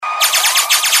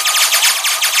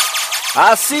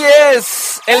Así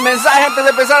es, el mensaje antes de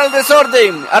empezar el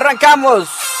desorden. Arrancamos.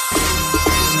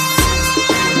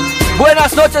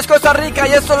 Buenas noches, Costa Rica,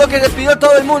 y esto es lo que les pidió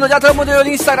todo el mundo. Ya todo el mundo dio el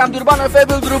Instagram de Urbano, el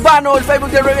Facebook de Urbano, el Facebook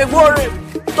de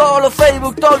ReggaeWorld, todos los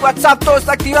Facebook, todo el WhatsApp, todo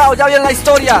está activado, ya vieron la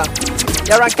historia.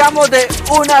 Y arrancamos de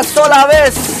una sola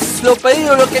vez. Lo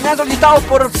pedido, lo que me han solicitado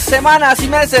por semanas y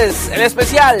meses, el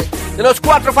especial de los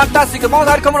 4 fantásticos. Vamos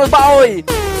a ver cómo nos va hoy.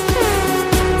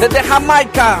 Desde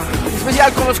Jamaica,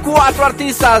 especial con los 4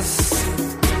 artistas: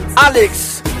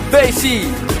 Alex, Basie,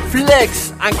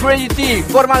 Flex and Crazy T.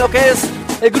 Forman lo que es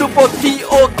el grupo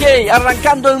T.O.K,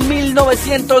 arrancando en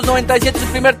 1997 su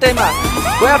primer tema.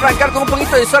 Voy a arrancar con un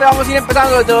poquito de historia, vamos a ir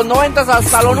empezando desde los 90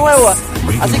 hasta lo nuevo.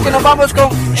 Así que nos vamos con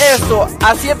esto.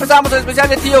 Así empezamos el especial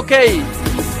de T.O.K.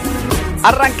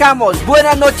 Arrancamos,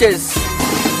 buenas noches.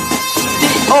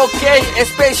 T.O.K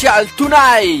Special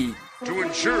Tonight. To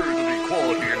ensure the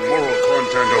quality and moral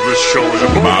content of this show is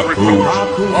above reproach,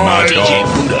 I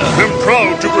am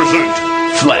proud to present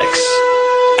Flex,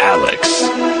 Alex,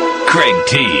 Craig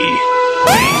T,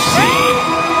 BC,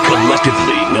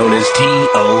 collectively known as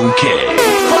T.O.K.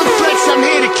 From Flex, I'm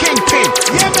here, the Kingpin.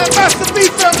 Yeah, man, Master B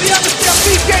family, you understand?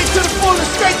 BK to the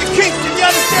fullest, straight to Kingston, you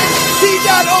understand?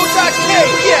 T.O.K.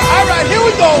 Yeah, alright, here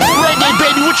we go. Reggae,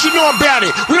 baby, what you know about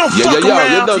it? We don't fuck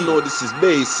around. You don't know this is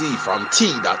Basie from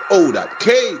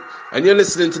T.O.K. And you're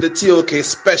listening to the T.O.K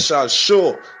Special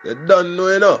Show. You don't know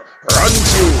enough. Run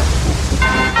to.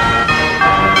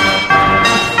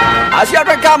 Así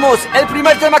arrancamos. El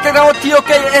primer tema que grabó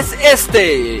T.O.K es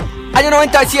este, año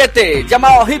 97,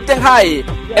 llamado Hip and High.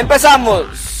 Empezamos.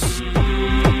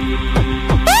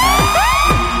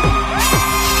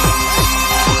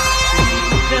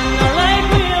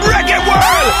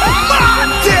 ReggaeWorld, my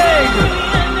thing.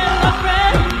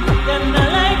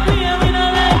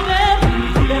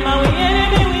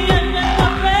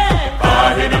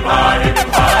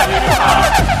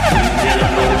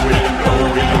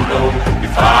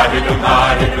 I hit him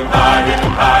high, hit him high, hit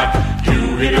him high.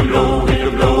 You hit him low, hit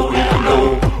him low, hit him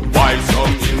low. Why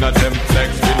some in a them flex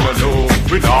in the low?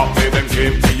 We not play them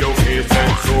game to your case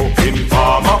and so. In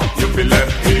farmer, you feel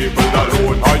left people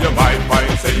alone. Or you might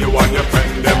find say you and your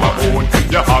friend them a own.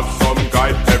 You have some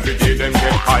guy, every day them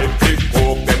get high. Big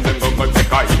poke, then them gonna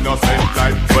take a innocent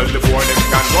life. Well, the boy them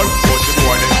can run, but the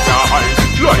boy them can hide.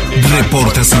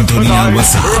 Reporta sintonía al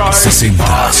WhatsApp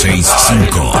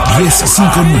 6065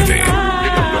 1059.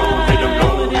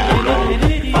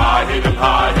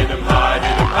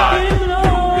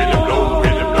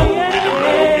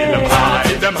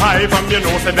 From you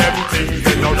know, say them things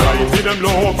they not right. Hit them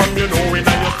low from you know, in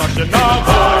your stash you not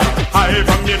high. High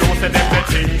from you know, say them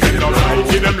things they not right.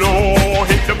 Hit them low,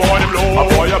 hit the boy them low. A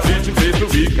boy a preaching play the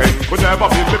weekend could never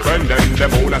be my friend. Them them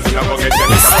own us never get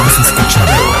them. Estás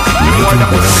escuchando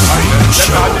ReggaeWorld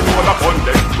RadioShow.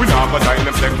 We never dine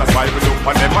them flex, that's why we look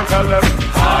on them and tell them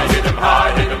high, hit them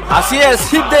high, hit them high. Así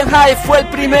es, Hip Them High fue el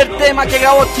primer tema que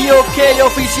grabó T.O.K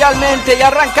oficialmente. Y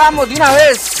arrancamos de una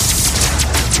vez.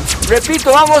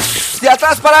 Repito, vamos de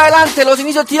atrás para adelante, los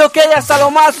inicios T.O.K hasta lo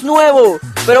más nuevo.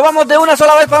 Pero vamos de una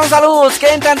sola vez para los saludos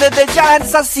que entran desde ya, en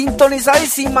esa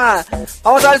sintonizadísima.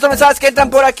 Vamos a ver estos mensajes que entran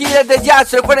por aquí desde ya.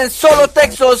 Se recuerden, solo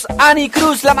textos. Annie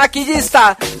Cruz, la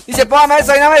maquillista, dice: póngame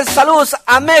esa una vez. Saludos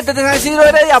a Med desde San Isidro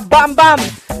Heredia. Bam Bam,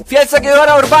 fiel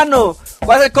seguidora Urbano.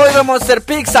 ¿Cuál es el código de Monster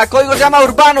Pizza? Código se llama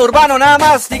Urbano, Urbano, nada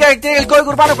más. Diga que tiene el código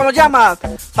Urbano cuando llama.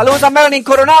 Saludos a Melanie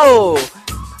Coronado.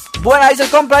 Buena, dice el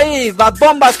compra ahí. Bad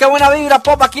Bombas, qué buena vibra,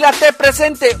 pop. Aquí la T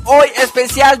presente. Hoy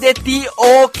especial de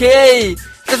T.O.K.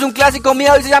 Este es un clásico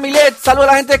mío, dice Yamilet. Saludos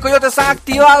a la gente de Coyote, están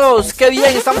activados. Qué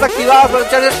bien, estamos activados para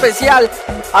escuchar este especial.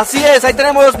 Así es, ahí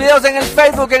tenemos los videos en el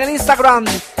Facebook, en el Instagram.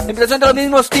 Impresión de los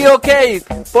mismos T.O.K.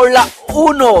 Por la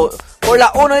 1. Por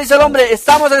la 1 dice el hombre,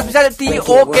 estamos en el especial de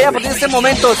T.O.K. a partir de este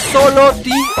momento, solo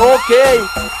T.O.K.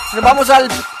 Nos vamos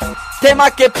al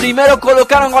tema que primero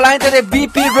colocaron con la gente de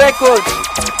BP Records.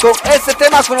 Con este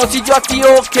tema conocí yo a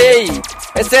T.O.K.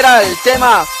 Este era el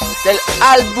tema del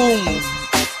álbum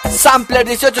Sampler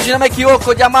 18, si no me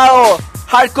equivoco, llamado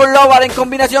Hardcore Lover, en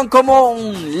combinación como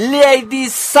un Lady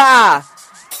Sa.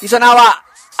 Y sonaba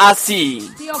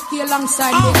así. T.O.K.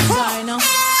 alongside Lady Sa, ¿no?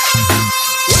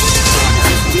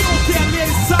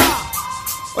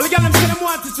 Well, again, I'm saying I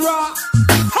want it raw.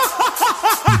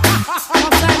 No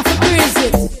time to praise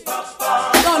it.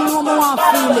 Don't know me want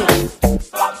feel it.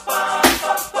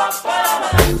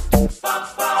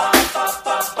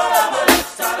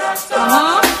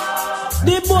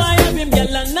 The boy have him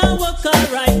girl and now walk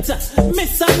alright.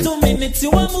 Miss her 2 minutes,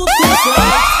 you want move to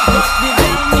right. But the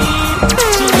girl need,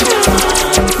 she need a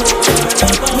man.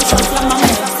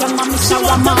 She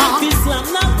want a man fi slam,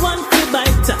 not one fi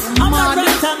bite. I'm a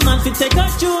right hand man fi take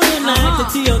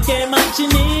T.O.K man she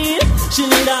need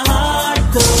a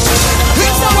hardcore.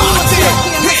 It's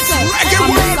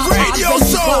ReggaeWorld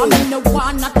RadioShow.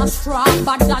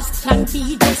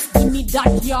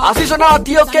 Así sonaba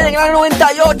T.O.K en el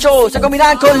 98. Se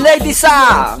combinaban con Lady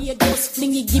Sa.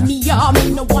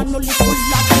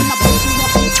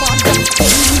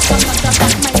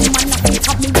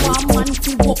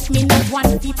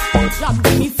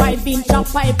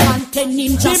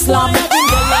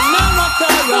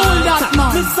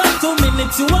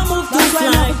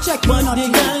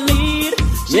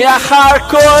 Mira,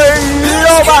 Hardcore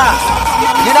Loba.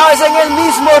 Y una vez en el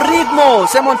mismo ritmo.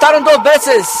 Se montaron dos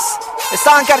veces.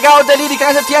 Estaban cargados de lírica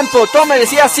en ese tiempo. Tome,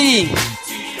 decía así.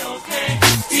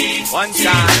 One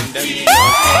time, then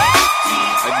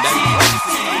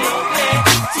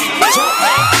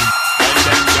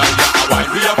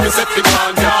we have to set the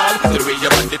gun, y'all. The way you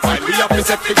want the time, we have to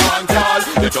set the gun, y'all.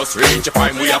 You just reach your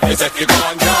time, we have to set the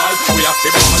gun, y'all. We have to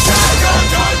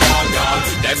gun, y'all.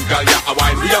 Them girl, yeah, a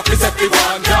wine, we have to set the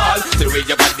gun, y'all. The way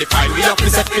you want the time, we have to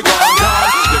set the gun, y'all.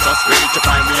 You just reach your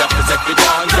time, we have to set the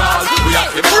gun, y'all. We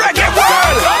have to gun, y'all.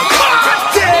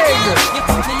 You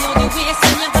put me on the waist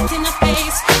and you got in the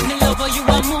face. Me love how you a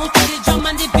move to the drum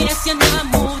and the bass. You never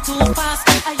move too fast,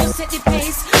 and you set the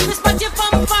pace. Respect you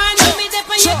from far, know me there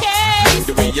for your case.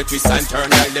 The way you twist and turn,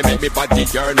 girl, you make me body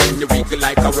yearn. And you wiggle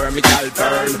like a worm, it all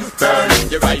burn.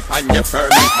 You ripe and you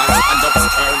firm, it man stand up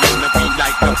firm. You feel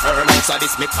like no firm, so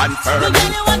this me confirm. You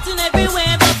got you wanting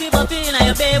everywhere, buffy in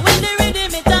your bed. When the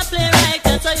rhythm it a play right,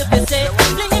 that's how you feel say.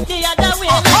 Fling it the other way,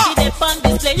 like it up on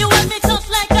display. You want me tough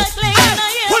like a clay.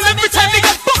 Well, every time they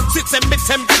get bucks, it's a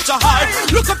temperature high.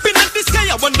 Look up in the sky,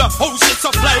 I wonder how shit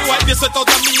so fly. Wipe your sweat out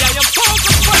of me, I am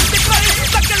focused on the fly.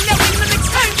 Like a level in the next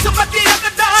time, somebody have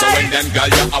to die. So when them girl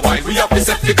you a wine, we have to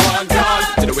set the gun, girl.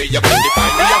 To the way you bend the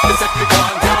fine, we have to set the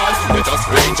gun, girl. You just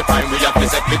range your fine, we have to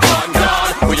set the gun, girl.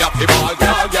 We have the ball,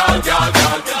 girl.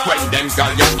 When them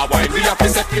girl you a wine, we have to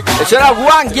set the gun. Eso era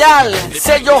One Girl,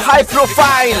 sello High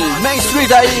Profile, Main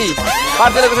Street ahí.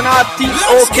 Parte de lo que sonaba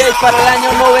T.O.K para el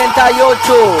año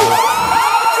 98.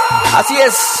 Así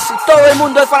es, todo el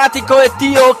mundo es fanático de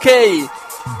T.O.K.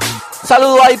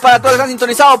 Saludo ahí para todos los que han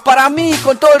sintonizado. Para mí,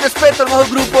 con todo el respeto, el mejor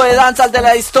grupo de danza de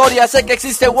la historia. Sé que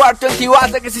existe War 21,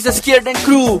 sé que existe Scared and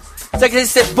Crew, sé que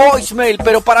existe Voicemail,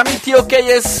 pero para mí T.O.K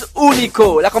es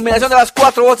único. La combinación de las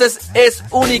cuatro voces es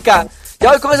única. Ya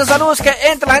voy con esos saludos que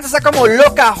entra, la gente está como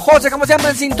loca. José, como siempre,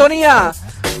 en sintonía.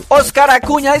 Oscar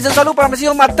Acuña dice un saludo para mis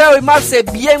hijos Mateo y Marce,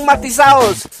 bien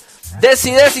matizados.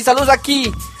 Desi, saludos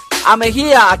aquí. A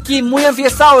Mejía, aquí muy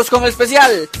enfiestados con el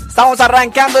especial. Estamos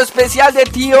arrancando especial de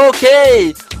T.O.K.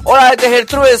 Hola desde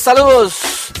Gertrudes, saludos.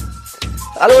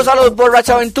 Saludos,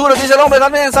 borrachaventuros, dice el hombre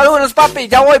también. Saludos, papi.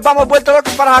 Ya voy, vamos vuelto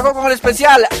locos para Jacob con el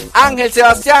especial. Ángel,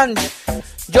 Sebastián,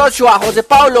 Joshua, José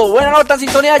Pablo. Buena nota en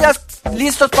sintonía, ya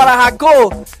listos para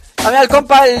Jacob. También al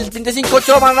compa el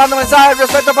 25-8 mandando mensajes.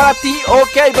 Respeto para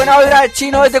T.O.K. Buena vibra de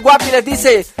Chino desde Guapi. Les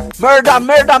dice Merda,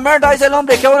 dice el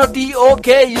hombre. Qué bueno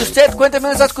T.O.K. Y usted, cuénteme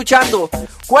dónde está escuchando.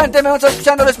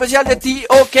 El especial de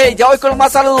T.O.K. Ya voy con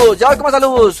más saludos.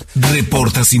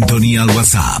 Reporta sintonía al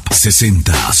WhatsApp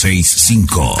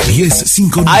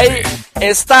 6065-1059. Ahí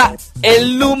está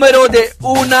el número de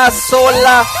una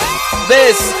sola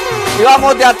vez. Y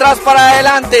vamos de atrás para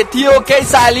adelante. T.O.K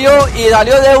salió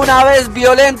de una vez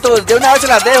violentos. De una vez se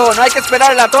las dejo. No hay que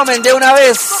esperar, la tomen de una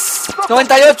vez.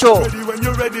 98.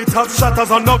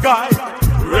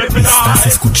 Estás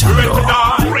escuchando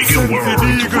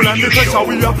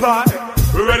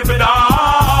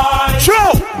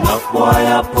Enough boy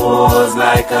I pose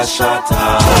like a shutter.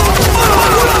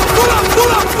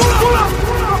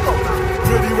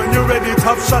 Ready when you're ready,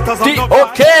 tough shutters on the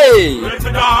T.O.K. Ready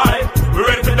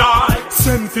to die.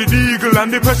 Send for the eagle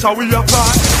and the pressure we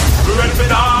apply. Ready to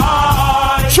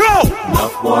die. Show.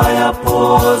 Enough boy I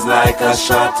pose like a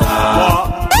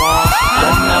shutter.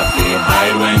 And not be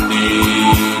high when the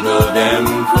eagle them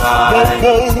fly.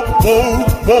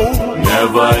 Whoa.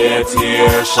 Never yet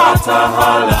hear shutter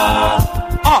holler.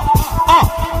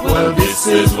 Well, this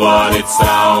is what it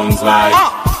sounds like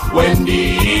when the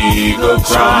eagle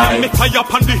cries. Me tie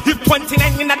up on the hip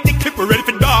 29 in the clip. We're ready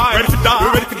to die.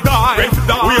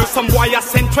 We're some wire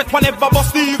sent threat whenever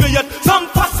bust the eagle yet. Some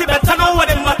fussy better know what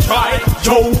them a try.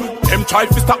 Yo, them try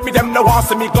to stop me, them no want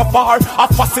see me go far. A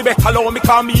fussy better know me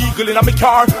call me eagle in a me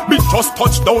car. Me just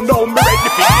touch down now, me ready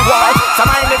for the war. Some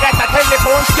I get a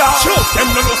telephone star. Show them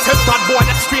no say bad boy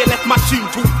that straight left machine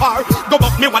too far. Go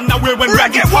up me one away when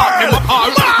Reggae War them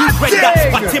apart. You read that,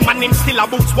 but him and him still a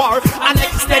boots war. And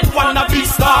extend one of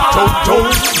these stars.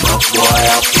 Enough boy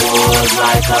I pose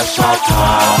like a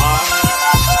shutter.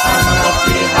 And up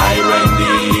the high when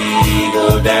the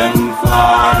eagle them fly.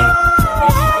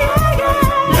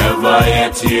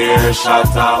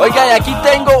 Oiga, y aquí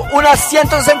tengo unas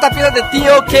 160 piezas de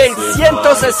T.O.K.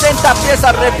 160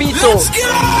 piezas, repito.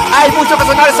 Hay mucho que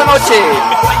sonar esta noche.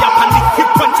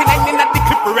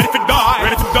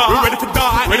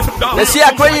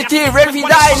 Decía Crazy T, ready to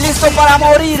die, listo para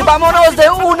morir. Vámonos de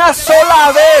una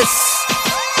sola vez.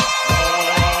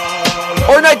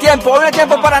 Hoy no hay tiempo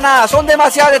para nada. Son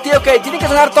demasiadas de T.O.K. Tienen que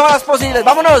sonar todas las posibles.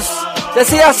 Vámonos.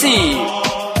 Decía así.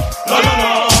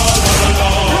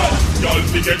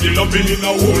 Get the loving in a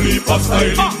whole heap of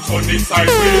styling. Sunny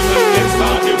sideways and then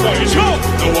start the riding.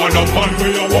 No one up on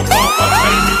where you walk off a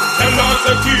timing. Tell us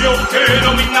a T.O.K,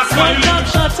 no me not smiling. One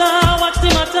shutter, what's the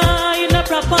matter? In a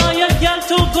proper, your girl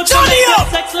too good to make your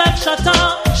sex like shutter.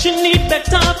 She need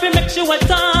better, fi make she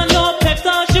wetter. No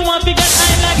better, she want to get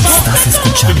high like Estás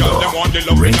escuchando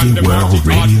ReggaeWorld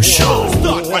Radio Show.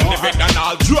 Start on the bed and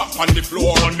I'll drop on the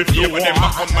floor. Yeah, when them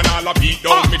a come and all a beat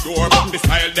down me door. But the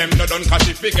style them no done cause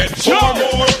if we get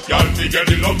more. Y'all fi get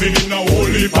the loving in a whole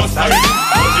heap of styling.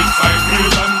 Put it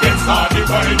sideways and then start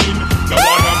dividing. No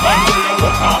one a man where you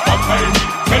walk off a timing.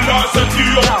 Tell us a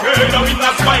T.O.K, now we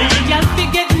not smiling. Y'all fi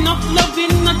get enough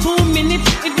loving in a 2 minutes.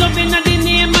 If loving at the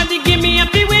name of the game, me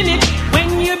happy win it.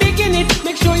 When you begin it,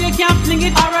 make sure you can't fling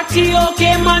it. Or a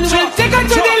T.O.K man will take it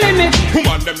to the limit.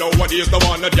 Woman them nowadays the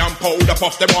one a damn powder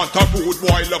puff. Them want a rude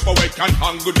boy love away can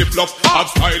hang with the fluff. Have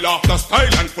style after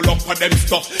style and full up of them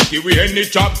stuff. Give we any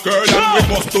job girl and we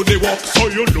must do the work.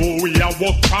 So you know we a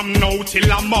work from now till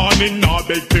the morning. Nah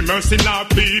beg for mercy, nah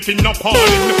beef in no pardon.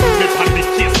 Me pan the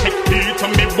case take heed to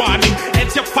me warning.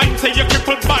 Else you find say you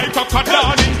crippled by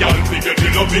crocodiling. Y'all fi get the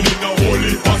loving in a whole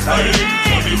heap of styling.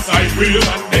 Turn it sideways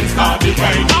and then start the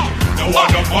grinding. No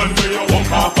one up on where you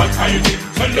walk off a timing.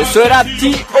 Eso era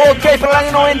T.O.K. para el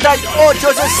año 98,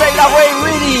 ese es Sail Away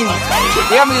Reading.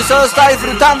 Dígame si usted está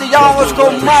disfrutando y ya vamos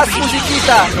con más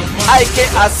musiquita. Hay que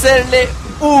hacerle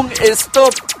un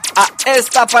stop a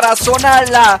esta para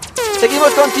sonarla.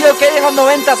 Seguimos con T.O.K. en los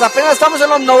 90s, apenas estamos en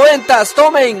los 90s,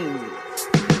 tomen.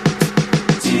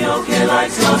 T.O.K.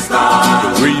 likes your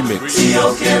style. The remix.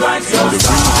 T.O.K. likes your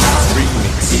style.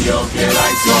 Remix. T.O.K.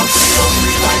 likes your style.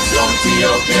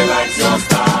 T.O.K. likes your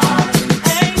style.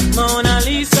 Mona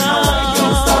Lisa,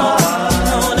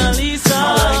 Mona Lisa.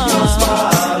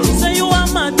 Say you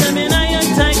want mad, tell me now your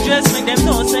tight dress, make them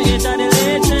know say it's the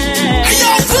latest. Hey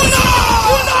yo, pull up,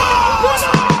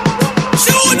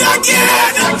 shoot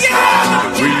again.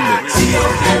 Remix.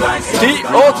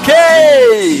 T.O.K.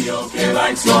 T.O.K.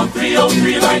 likes your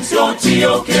 303 likes your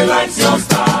T.O.K. likes your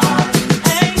style.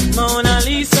 Hey, Mona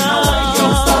Lisa,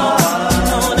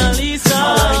 Mona Lisa.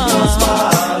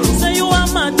 Say you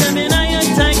want mad, tell me now your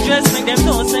tight dress, make them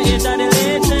know say it's the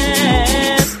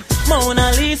latest.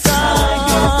 Mona Lisa,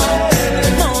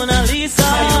 Mona Lisa.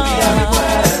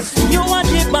 You want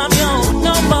the bomb, yo,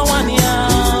 number one,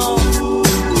 yo.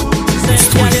 Say,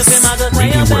 girl, you feel my good for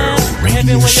your best.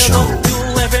 Everywhere you go, do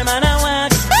every man I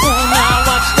want. Now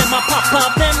watch them a pop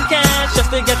up them cash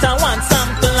just to get a one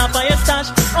sample of your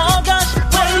stash. Oh gosh,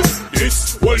 wait.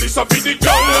 This well is a big girl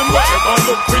them wherever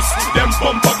look crisp. Them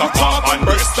bump up a pop and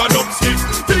burst and up skip.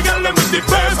 The girl them with the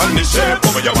face and the shape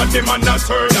over you want them and a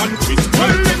turn and twist.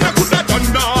 Well then I could have done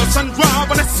dance and grab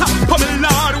on a sap. Come in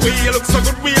Lord, way you look so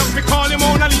good we have to call you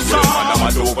Mona Lisa. Well man I'm a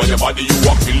over your body you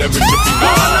walk the level to be down.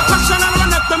 All the passion and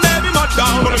run up the baby not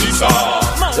down Mona Lisa.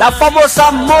 La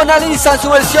famosa Mona Lisa en su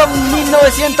versión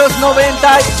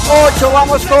 1998.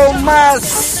 Vamos con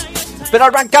más. Pero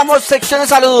arrancamos sección de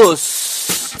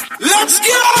saludos. Let's go!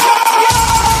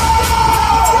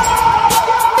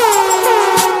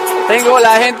 Tengo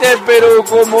la gente pero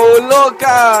como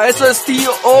loca. Eso es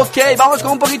T.O.K. Vamos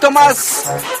con un poquito más.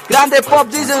 Grande pop,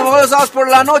 dicen los sábados por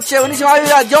la noche. Buenísima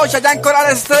vida. Josh allá en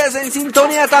Corales 3 en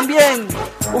sintonía también.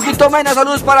 Huguito Mena,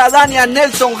 saludos para Dania,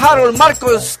 Nelson, Harold,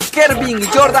 Marcos, Kervin,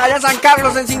 Jordan allá en San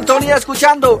Carlos en sintonía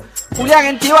escuchando. Julián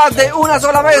en Tibás de una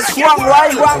sola vez. Juanjo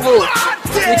ahí, Juanjo.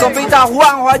 Mi compita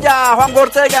Juanjo allá. Juan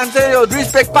Ortega en serio.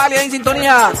 Respect Pali en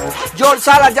sintonía. George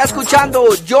Salas ya escuchando.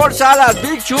 George Salas,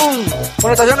 Big Chun.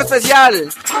 Connotación especial.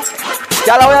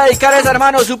 Ya la voy a dedicar a ese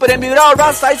hermano. Super envibrado.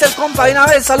 Rasta, dice el compa de una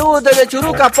vez. Saludos desde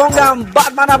Churuca. Pongan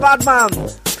Batman a Batman.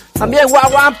 También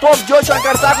Guaguan Pop, Joshua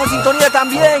Cartago en sintonía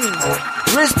también.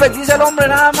 Respect, dice el hombre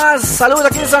nada más. Saludos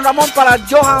aquí en San Ramón para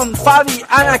Johan, Fabi,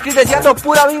 Ana, Cris, deseando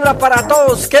pura vibra para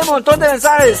todos. Qué montón de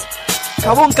mensajes.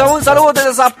 Cabún, saludos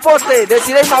desde Zapote.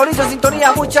 Deciré Mauricio en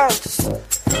sintonía, muchas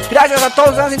gracias a todos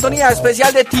en la sintonía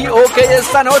especial de T.O.K.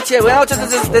 esta noche. Buenas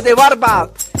noches desde Barba.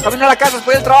 Camino a la casa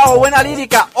después del trabajo, buena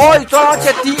lírica. Hoy toda la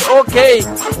noche T.O.K.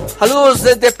 Saludos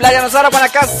desde Playa Nosara,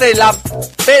 Guanacaste, la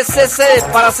PCC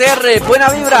para CR, buena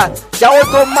vibra. Ya voy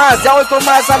con más,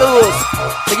 saludos.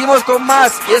 Seguimos con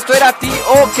más y esto era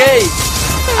T.O.K.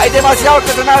 Hay demasiado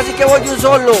que sonar, así que voy de un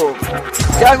solo.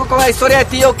 Ya vengo con la historia de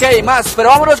T.O.K. más, pero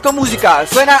vámonos con música.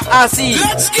 Suena así.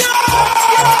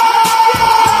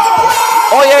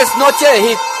 Hoy es noche de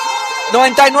hit.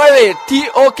 99,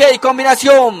 T.O.K.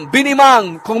 combinación Beenie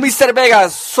Man con Mr.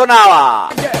 Vegas sonaba.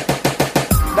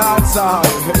 That's all.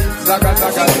 Zaga,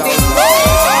 zaga, zaga.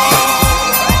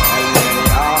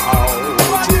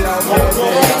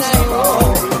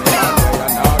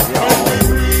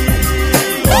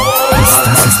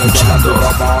 Estás escuchando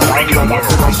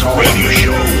ReggaeWorld Radio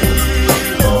Show.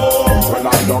 Well, I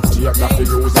love tape, not to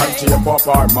use and tape up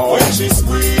our mouth. When she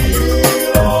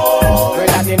squeal, well,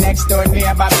 at the next door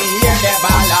neighbor, me hear the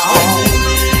ball.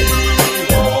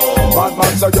 Bad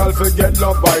man, so y'all forget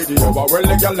love by the over. Well,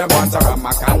 the girl them want a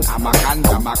ramakan.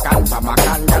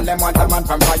 Girl them want a man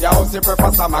from firehouse, you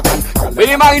prefer samakan.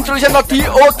 Beenie Man introduciendo a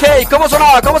T.O.K. ¿Cómo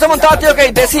sonaba? ¿Cómo se montaba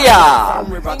T.O.K? Decía.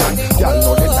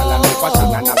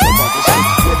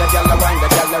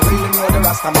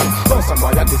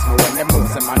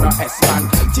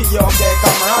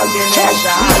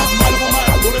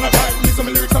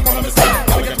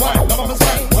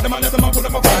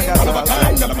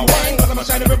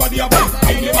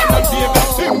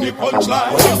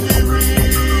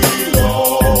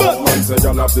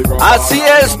 Así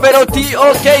es, pero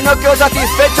T.O.K. no quedó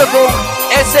satisfecho con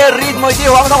ese ritmo y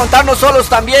dijo, vamos a montarnos solos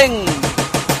también.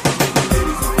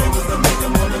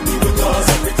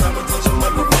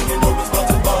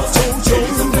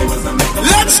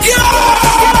 Let's go!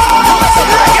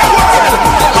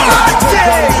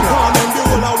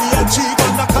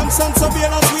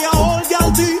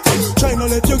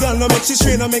 Let your girl no make she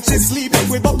strain, no make she sleep. If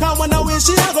we buck her one away,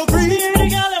 she a go free. Hear the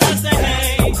girl that say,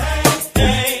 hey,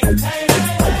 hey, hey, hey.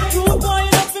 Rude boy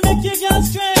enough to make your girl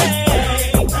stray.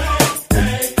 Hey,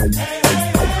 hey, hey, hey.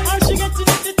 How she get to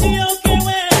the T.O.K.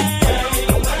 way.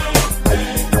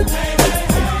 Hey, hey, hey.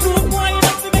 Rude boy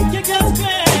enough to make your girl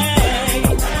stray.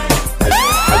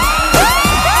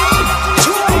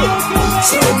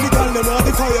 So when the girl them on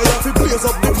the fire, you have to blaze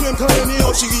up the flame. Cause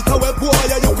anyhow she eat a wet boy,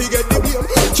 you fi get the blame.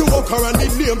 You walk her and the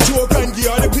name T.O.K. and give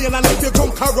her the pain. And if you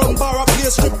drunk her run bar a play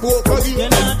strip walk again. You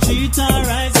not treat her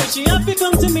right, so she have to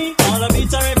come to me. All I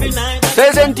beat her every night.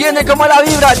 Ustedes entienden cómo la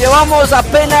vibra. Llevamos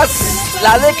apenas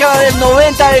la década del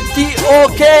 90 de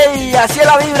T.O.K. Así es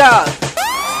la vibra.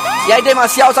 Y hay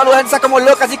demasiados saludos, gente está como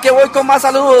loca, así que voy con más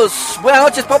saludos. Buenas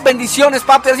noches, pop, bendiciones,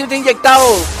 papi, así te he inyectado.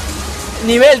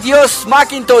 Nivel Dios,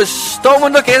 Macintosh, todo el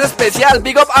mundo que es especial.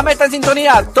 Big up a Meta en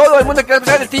sintonía. Todo el mundo que es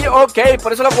especial de T.O.K.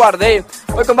 Por eso lo guardé.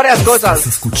 Voy con varias cosas.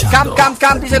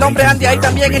 Cam, dice el hombre Andy. Ahí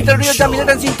también Entre Ríos de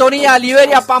Amileta en sintonía.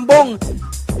 Liberia, Pambón.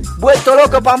 Vuelto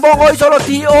loco, Pambón. Hoy solo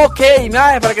T.O.K.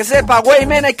 Para que sepa. Güey,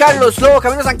 Mena y Carlos. Lobo,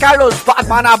 Camino San Carlos.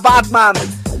 Batman a Batman.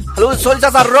 Saludos, Sol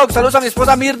Sasa Rock. Saludos a mi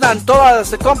esposa Mirnan.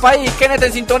 Todas, compa ahí. Kenneth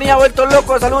en sintonía. Vuelto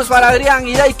loco. Saludos para Adrián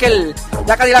y Daikel.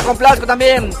 Ya casi la complazco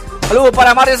también. Saludos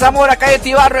para Mario Zamora, calle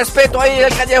Tibar, respeto ahí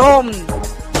del callejón.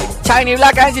 Shiny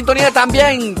Black en sintonía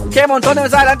también. Qué montón de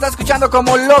mensajes la gente está escuchando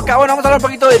como loca. Bueno, vamos a hablar un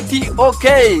poquito de T.O.K.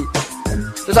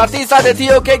 Los artistas de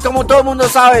T.O.K, como todo el mundo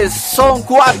sabe, son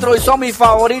 4 y son mis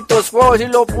favoritos. Puedo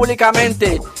decirlo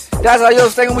públicamente. Gracias a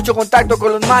Dios tengo mucho contacto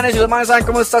con los manes y los manes saben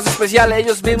cómo estás especial.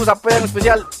 Ellos mismos apoyan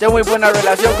especial. Tengo muy buena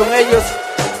relación con ellos.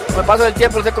 Con el paso del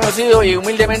tiempo los he conocido y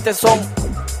humildemente son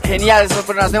geniales. Son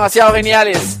personas demasiado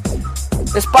geniales.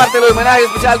 Es parte del homenaje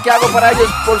especial que hago para ellos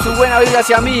por su buena vida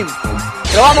hacia mí.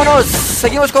 Pero vámonos,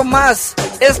 seguimos con más.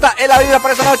 Esta es la vibra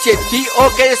para esta noche.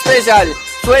 T.O.K. Special.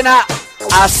 Suena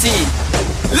así.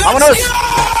 ¡Vámonos!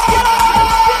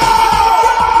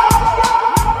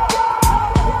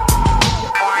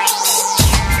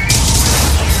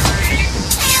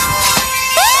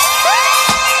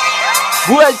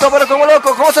 Vuelto pero como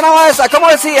loco. ¿Cómo sonaba esa? ¿Cómo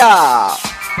decía?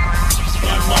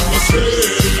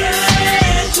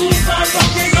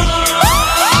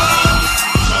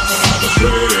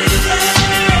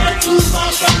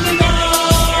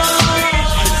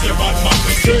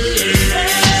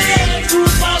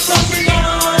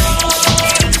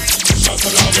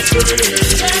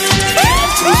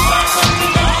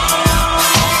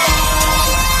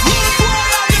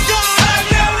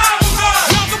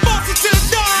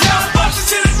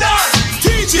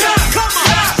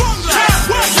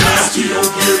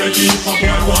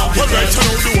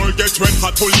 Get red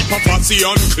hot to leap up and see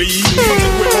unclean.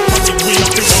 We have to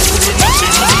walk with the machine.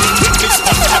 This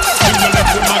contact in the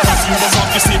left with my gas. You must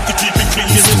have the safety, keep it clean.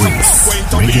 This is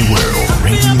ReggaeWorld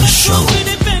Radio Show. We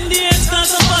defend the extras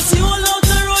of us. You all out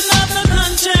the road, not the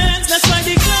conscience. That's why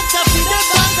the club tap in the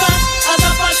back. As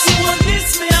a pass you won't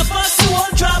diss me, a pass you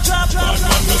won't drop.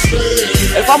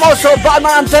 famoso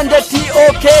Batman Anthem de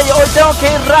T.O.K. Hoy tengo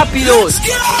que ir rápido.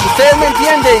 Ustedes me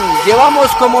entienden. Llevamos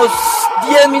como 10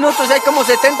 minutos y hay como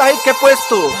 70 hits que he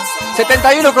puesto.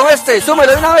 71 con este.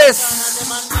 Súmelo de una vez.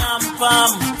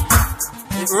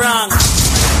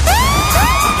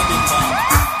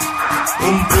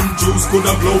 Boom boom juice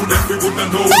coulda blow, then we woulda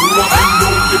know who I been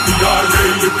low.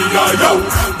 Yippee-yi-yay, yo.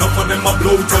 Enough of them a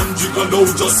blow, ton jiggle low,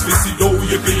 just visit low.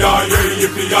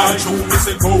 Yippee-yi-yay, show me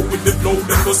say go with the flow,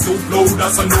 then go so blow,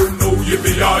 that's a no-no.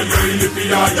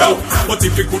 Yippee-yi-yay, yo. But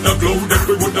if we coulda glow, then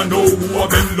we woulda know who I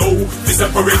been low. We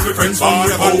separate my friends from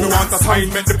the foe. We want a sign,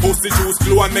 make the pussy juice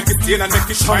glow and make it stain and make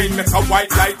it shine. Make a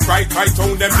white light bright right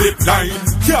on them lip line.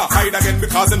 Yeah, hide again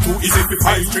because them too easy to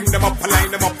fight. String them up, align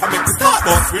them up and make it start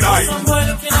boss with eye. Boy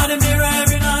looking at the mirror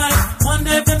every night. One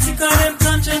day them sick of them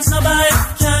conscience no bite.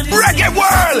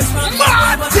 ReggaeWorld,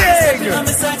 Martin.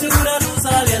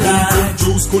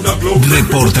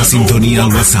 Reporta sintonía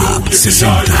al WhatsApp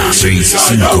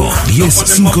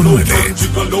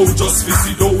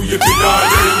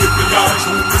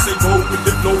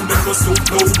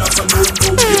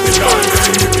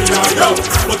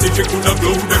But if you coulda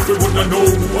blow, then we woulda know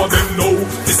who I been low.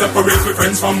 They separate my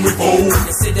friends from we foe.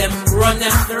 You see them, run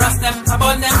them, the rest them,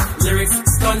 abon them. Lyrics,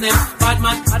 stun them, bad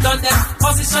man, I done them.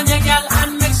 Position your girl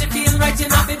and make she feel right. You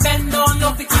know, be bend down,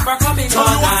 love to keep her coming all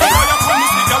night.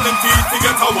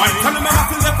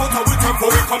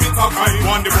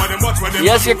 Y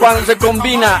es que cuando se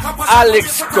combina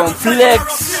Alex con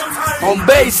Flex, con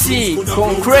Basie,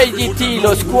 con Crazy T,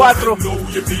 los cuatro,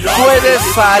 puede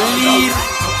salir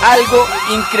algo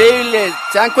increíble.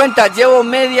 ¿Se dan cuenta? Llevo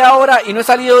media hora y no he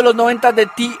salido de los 90 de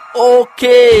T.O.K.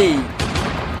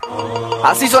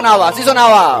 Así sonaba, así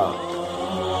sonaba.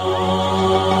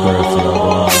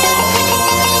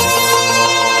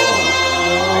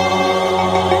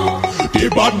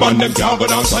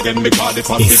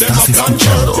 Estás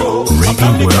escuchando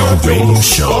ReggaeWorld Radio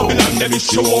Show.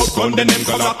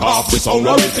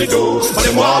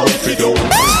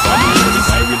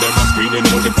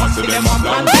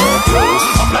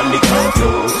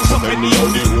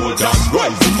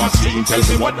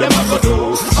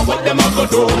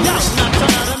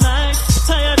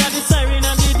 Tired of the siren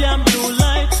and the damn blue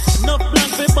light. No plan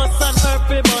for bus and herb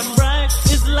for burn bright.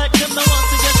 It's like them no want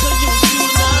to get to you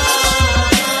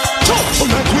tonight.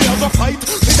 Tonight we have a fight.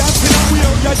 We dancing and we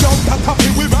are your young, that happy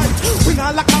we right. We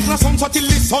not like a sun so till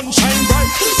the sun shine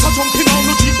bright. So jumping on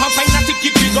the jeep and find a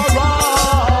ticket we go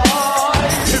right.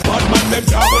 The bad man them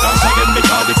can't go dance again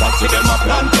because the boss with them a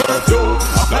plan curfew.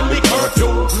 A plan the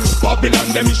curfew. Babylon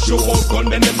them issue out gun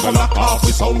then them go lock off.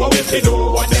 We sound what we fi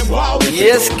do. What them wow we fi do. Y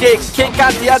es que qué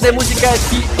cantidad de música de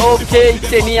T.O.K.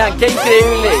 tenían, qué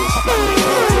increíble.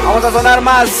 Vamos a sonar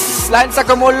más, la gente está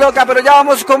como loca, pero ya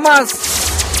vamos con más.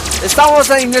 Estamos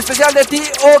en el especial de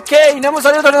T.O.K. No hemos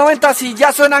salido de los 90 y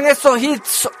ya suenan estos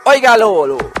hits.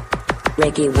 Óigalo.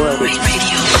 ReggaeWorld Radio.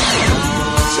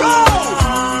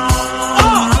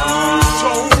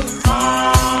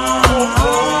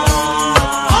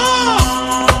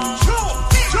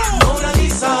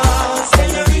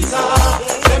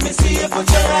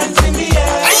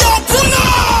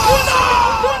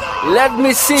 Let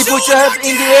me see, put your head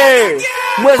in the air.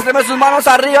 Muéstreme sus manos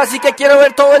arriba, así que quiero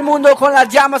ver todo el mundo con las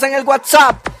llamas en el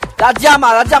WhatsApp. Las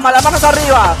llamas, las manos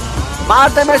arriba.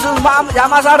 Mándeme sus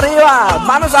llamas arriba.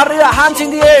 Manos arriba, hands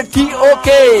in the air,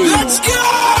 T.O.K. Let's go!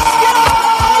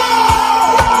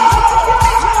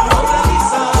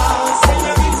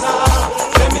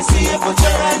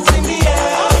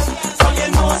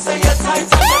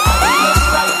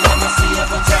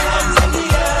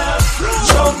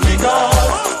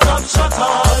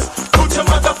 Put your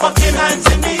motherfucking hands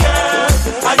in the air.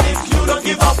 And if you don't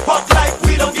give a fuck like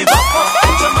we don't give a fuck,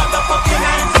 put your motherfucking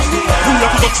hands in the air. We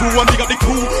have the true and we got the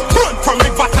crew. Burn from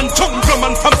river and jungle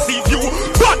man from sea view.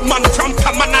 Batman from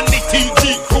Taman and the TG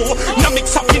crew. Now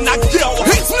mix up in a girl.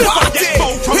 It's never get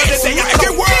bound from the day I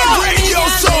get World Radio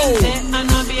Show. I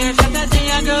know beer shot a day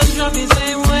a girl drop the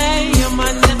same way. Your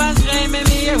man never stray,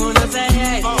 maybe you wanna say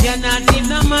hey. You're not even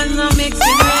the man no mixing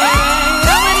way.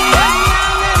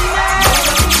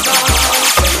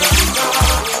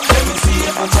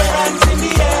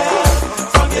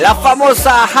 La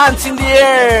famosa Hands in the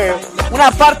Air,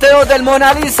 una parte 2 del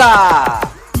Mona Lisa.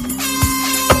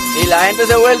 Y la gente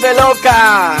se vuelve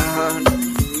loca.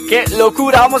 ¡Qué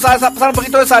locura! Vamos a pasar un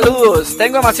poquito de saludos.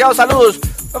 Tengo demasiados saludos.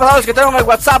 Los que tengo en el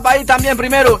WhatsApp ahí también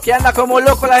primero, que anda como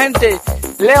loco la gente.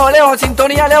 Leo, en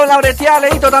sintonía, Leo, la breteada,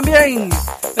 Leito también.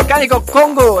 Mecánico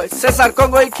Congo, César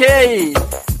Congo A.K.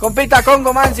 Compita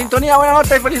Congo, man, sintonía, buena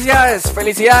nota y felicidades.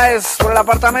 Felicidades por el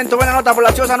apartamento, buena nota por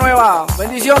la choza nueva.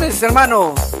 Bendiciones,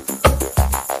 hermano.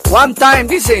 One time,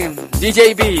 dice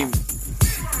DJB.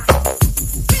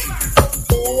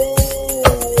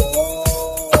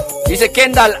 Dice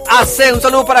Kendall AC, un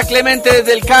saludo para Clemente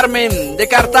desde el Carmen de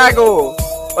Cartago.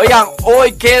 Oigan,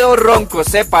 hoy quedo ronco,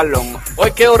 sépanlo.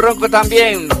 Hoy quedo ronco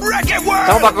también.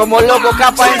 Estamos como loco,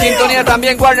 Capa en sintonía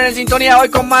también, Warner en sintonía. Hoy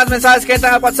con más mensajes que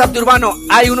entran al WhatsApp de Urbano.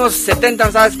 Hay unos 70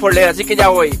 mensajes por leer, así que ya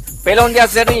voy. Pelón de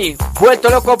Acerrí, vuelto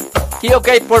loco,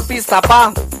 T.O.K por pista,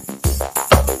 pa.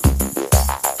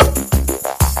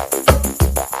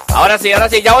 Ahora sí,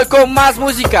 ya voy con más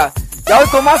música. Ya voy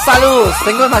con más saludos.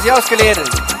 Tengo demasiados que leer.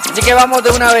 Así que vamos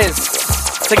de una vez.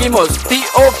 Seguimos,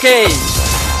 T.O.K.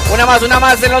 Una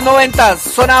más de los 90.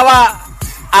 Sonaba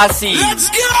así. Let's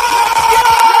go!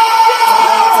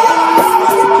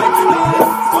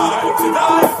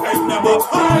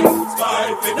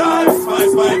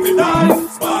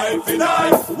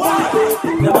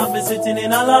 Them have me sitting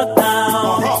in a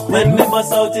lockdown. When me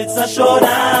bust out, it's a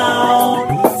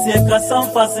showdown. Take us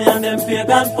some fussy and them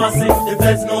pagan fussy. The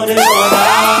feds know they go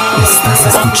down. Estás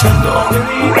escuchando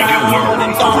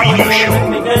ReggaeWorld Radio Show.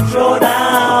 Me get thrown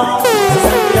down.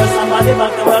 Somebody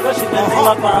back the world, she can feel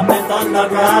apartment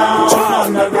underground.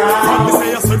 Underground. Me say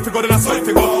yourself to go, then I swear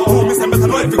to go. Who me say better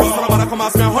know it to go. So nobody come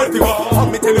ask me how to go.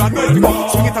 Come me tell you I know it to go.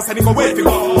 Swing it and send it go way to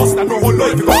go. Must I know how low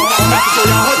to go. I'm not to show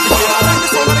you how to go. I like the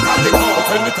sound of the candy go.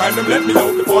 Tell me time them let me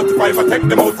out. The 45 I take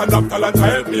them out and knock talent to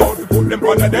help me out. To put them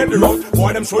on the dead road.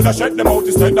 Boy them shoulda shut them out.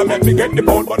 Instead they make me get the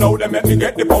boat. But now they make me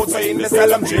get the boat. So in the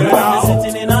cell I'm chilling out.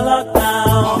 Sitting in a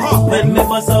lockdown. When me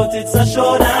bust out it's a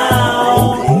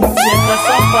showdown. Take us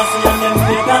some fussy and them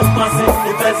pagan fussy.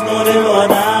 The feds know they low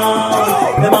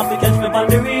down. Them have to catch me on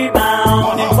the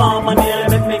rebound. Inform and they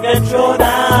make me get thrown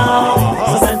down.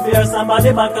 So send for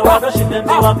somebody back to work. Ship them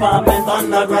to apartment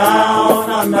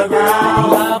underground.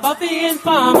 Buffy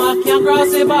informer can't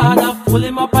cross the border. Pull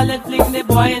him up and let fling the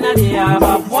boy in the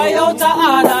harbor. Boy out of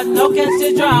order, no catch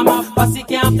the drama. Pussy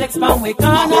can't flex pan we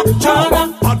corner.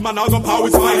 Bad man out of power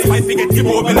is wise. My thing get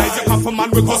immobilized. You come from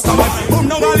man with customize. Come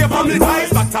down all your family ties.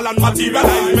 Battle and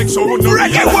materialize. Make sure you know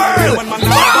ReggaeWorld. When man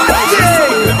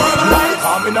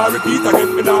I'm in repeat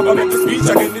again. Me never make the speech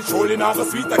again. It's surely not the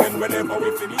sweet again. Whenever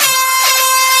we finish.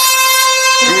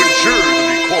 To ensure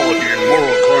the quality and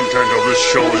moral content of this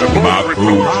show is above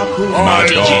reproach, I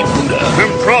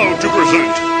am proud to present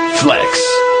Flex,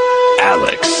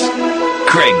 Alex,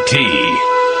 Craig T,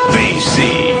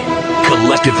 VC,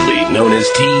 collectively known as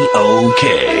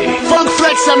T.O.K. Funk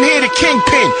Flex, I'm here, the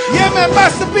Kingpin. Yeah, man,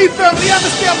 Master B family, you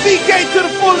understand? BK to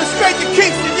the fullest, straight to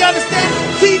Kingston, you understand?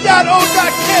 T.O.K.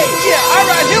 Yeah,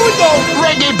 alright, here we go.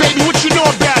 Reggae, baby, what you know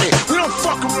about it? We don't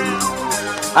fuck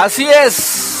around. Así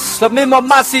es. Los mismos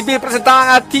Massive presentaban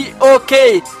a T.O.K.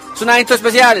 Es un evento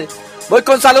especial. Voy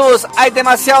con saludos. Hay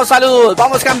demasiados saludos.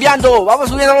 Vamos cambiando. Vamos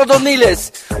subiendo a los 2000.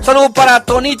 Saludos para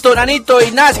Tonito, Nanito y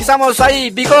Nas, que estamos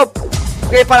ahí. Big up.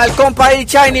 Okay, para el compa ahí,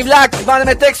 Shiny Black.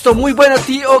 Mándame texto. Muy bueno,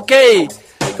 T.O.K.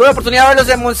 Tuve la oportunidad de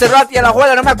verlos en Montserrat y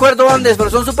Alajuela. No me acuerdo dónde,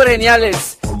 pero son súper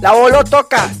geniales. La Voló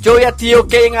toca. Yo vi a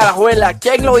T.O.K. en Alajuela.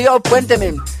 ¿Quién lo vio?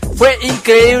 Cuénteme. Fue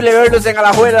increíble verlos en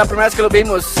Alajuela la primera vez que los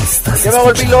vimos. Yo me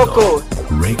volví loco.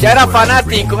 Ya era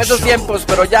fanático en esos tiempos,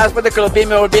 pero ya después de que los vi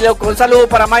me volví loco. Un saludo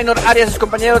para Minor Arias y sus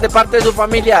compañeros de parte de su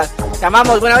familia. Te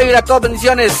amamos, buena vibra a todos,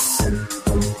 bendiciones.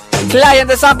 Client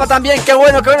de Zampa también, qué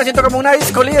bueno, siento como una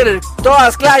disco líder.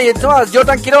 Todas, Client, todas.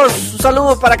 Jordan Quiroz, un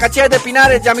saludo para Caché de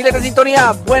Pinares, Yamilet de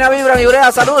Sintonía. Buena vibra, mi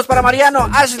brea, saludos para Mariano,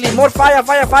 Ashley, more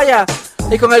falla.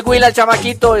 Y con el Will, el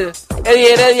chamaquito,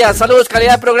 Eddie Heredia, saludos,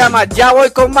 calidad de programa. Ya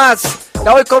voy con más.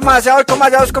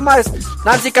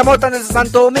 Nancy Camota desde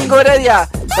Santo Domingo, Heredia.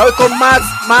 Ya voy con más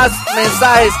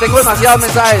mensajes. Tengo demasiados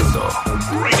mensajes.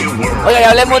 Oiga, y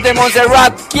hablemos de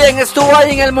Montserrat. ¿Quién estuvo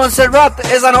ahí en el Montserrat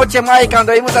esa noche mágica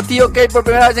cuando vimos a T.O.K. por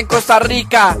primera vez en Costa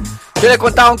Rica? Yo le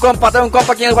contaba a un compa, tengo un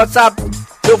compa aquí en el WhatsApp.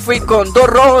 Yo fui con 2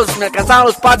 rojos, me alcanzaban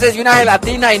los pases y una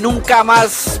gelatina y nunca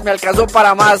más me alcanzó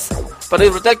para más. Pero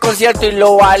disfruté el concierto y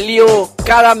lo valió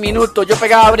cada minuto. Yo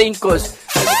pegaba brincos.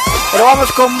 Pero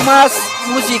vamos con más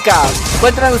música.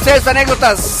 Cuéntenme ustedes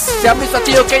anécdotas. Se han visto a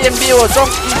T.O.K. en vivo, son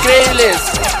increíbles.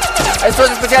 Esto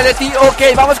es especial de T.O.K.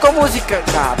 Vamos con música.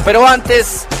 Pero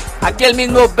antes, aquí el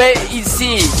mismo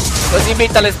B&C los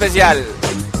invita al especial.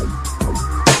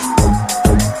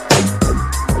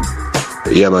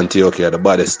 Yeah, man, T.O.K. are the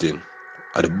baddest thing.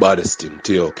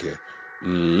 T.O.K.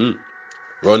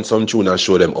 Run some tune and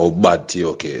show them how bad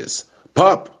T.O.K. is.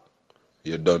 Pop,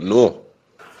 you don't know.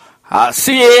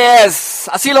 Así es,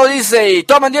 así lo dice. Y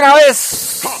tomen de una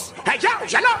vez. Hey, yo,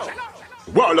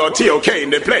 Warlord T.O.K. in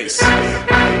the place.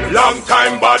 Long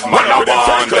time bad man I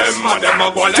want them. And them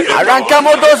a go like them.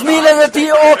 Arrancamos 2000 de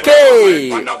T.O.K.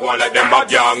 Man I go like them a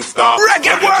gangster.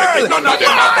 ReggaeWorld. None of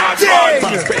them a bad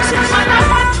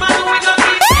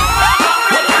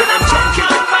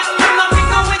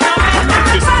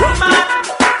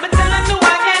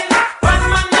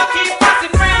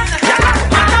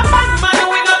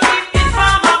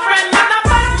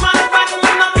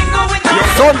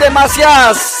Son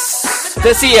demasiadas,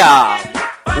 decía.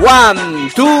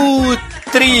 1, 2,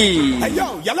 3. Hey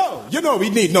yo, yellow, you know we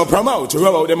need no promo to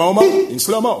roll out them homo in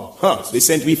slow-mo. They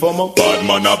sent we for more. Bad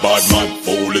man a bad man,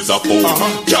 fool is a fool.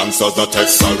 Gangsters not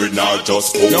text, sorry, not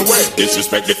just fool. No way.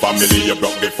 Disrespect the family, you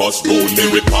broke the first rule.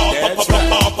 Me with pop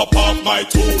my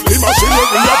tool. The machinery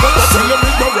of the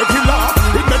artillery no regular.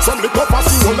 It makes some little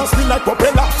fussy, wanna spin like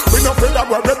propeller. We no afraid of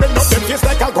we're ripping up them face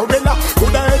like a gorilla.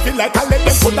 Coulda heavy like a lead,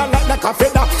 them coulda like a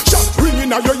feather. Shot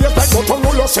ringing out your ears like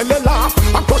Motorola cellular.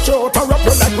 And push you out and wrap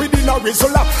you like within a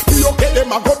Rizzola. T.O.K.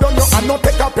 them a go down you and not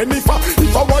take a penny for.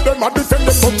 If I want them a defend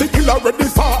them, don't take killer ready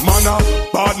for. Man a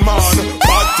bad man,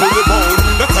 bad to the bone.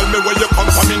 They tell me where you come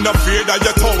from, in the fear of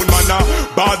your town. Man a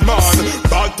bad man,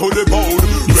 bad to the bone.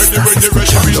 Ready, we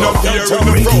no fear in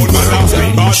the throne. Man a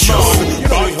bad man,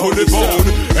 bad to the bone.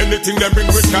 Anything they bring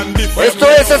we can defend. Esto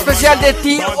es especial de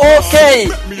T.O.K.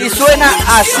 y suena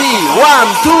así.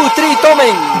 1, 2, 3,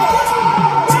 tomen.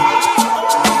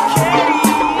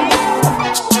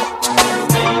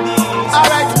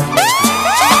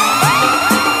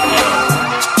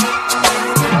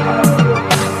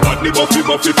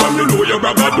 Buffy from me know you're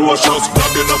braggadocious.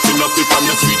 Grab you nothing from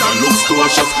your sweet and looks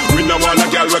cautious. We no want a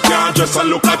girl we can't dress and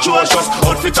look atrocious.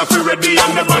 Outfit a fi ready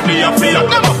and the body a fi up.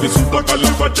 Them a fi super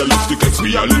califragilistic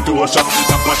expialidocious.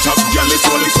 Tap a chop, girl is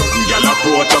only something girl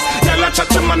approach us. Girl a chat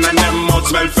to man and them mouth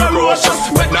smell ferocious.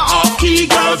 With the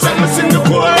off-key girls and me sing the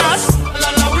chorus.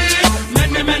 La la we,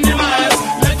 many miles.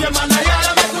 Let your man a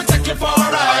yell make we take you for a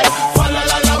ride. Fa la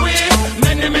la la we,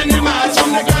 many miles.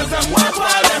 From the girls them walk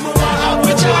while them walk out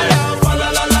with child.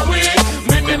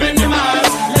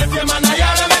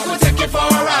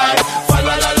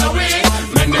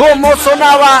 ¿Cómo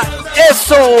sonaba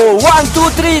eso? 1, 2,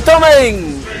 3,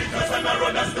 tomen.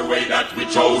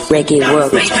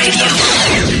 ReggaeWorld Radio.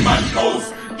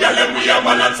 Girl, them we a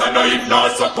balance and no if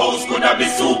not suppose. Could have be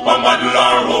supermodel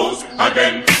or rose.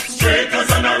 Again, straight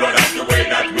as on a run, that's the way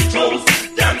that we chose.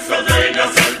 Dancers are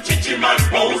innocent, chichi man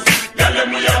pose. Girl, them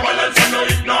we a balance and no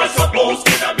if not suppose.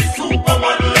 Could have be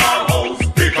supermodel or rose.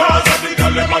 Because of the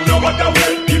girl, them I know what the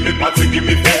way. Give me party, give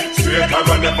me pay. Straight and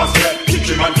run, never straight.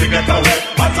 Chichi man to get away.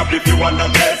 Hands up if you wanna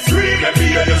get scream. Let me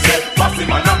hear you say. Passy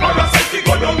man a parasite,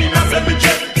 go down in a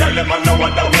cemetery. Girl, them I know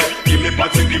what the way. Give me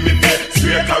party, give me pay.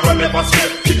 Straight and run, never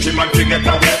straight. Chichi man to get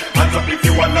away. Hands up if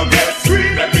you wanna get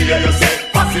scream. Let me hear you say.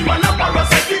 Passy man a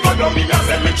parasite, go down in a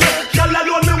cemetery. Girl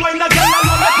alone me wine, a girl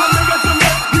alone me come me resume.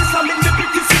 This a me the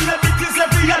biggest celebrities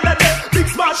every other day. Big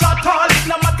smash at all, it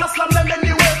no matter slam them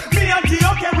anyway. Me and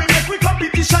T.O.K. we make we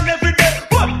competition every day.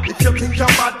 But if you think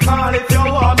you're bad, call if you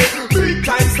want me. Big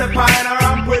time step on a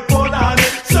ramp with pull on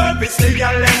it. Service the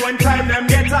girl them when time them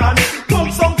get on it.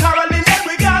 Come some Caroline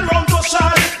every girl run to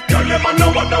Charlotte. Girl them I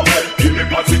know what the way. Give me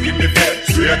party, give me pay.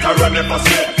 Straight and run never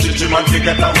say. Chichi man to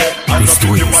get away. And This is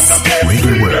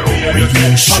ReggaeWorld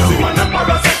Radio Show. Man a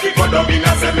parasite, go down in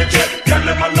a cemetery. Girl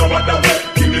them I know what the way.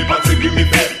 Give me party, give me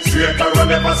pay. Straight and run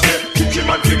never say. Chichi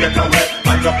man to get away.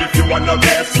 And up if you wanna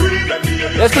get free. Let me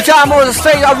hear you. Escuchamos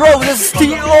Straight Up Road de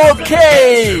T.O.K.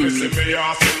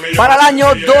 para el año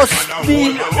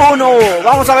 2001.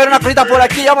 Vamos a ver una cosita por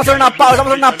aquí. Vamos a hacer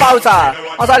una pausa.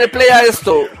 Vamos a darle play a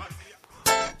esto.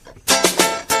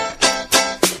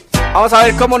 Vamos a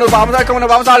ver cómo nos va. Vamos a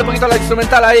darle un poquito a la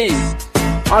instrumental ahí.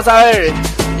 Vamos a ver.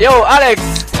 Yo, Alex.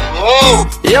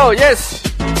 Yo, yes.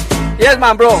 Yes,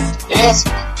 man, bro. Yes.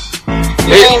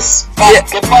 Yeah.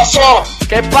 ¿Qué pasó?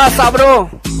 ¿Qué pasa, bro?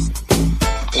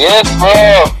 Yes,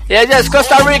 bro. Yes,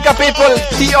 Costa Rica people,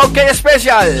 T.O.K.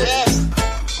 special.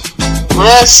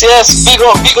 Yes. Big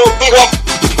up, people.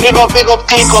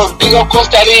 Big up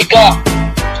Costa Rica.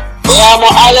 Me llamo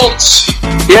Alex.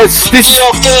 Yes,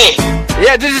 T.O.K.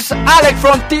 Yeah, this is Alex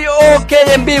from T.O.K.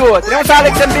 en vivo. Tenemos a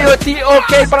Alex en vivo de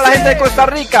T.O.K. para la gente de Costa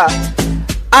Rica.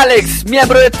 Alex,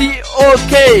 miembro de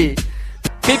T.O.K.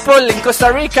 People in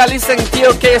Costa Rica listen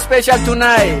T.O.K. special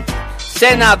tonight.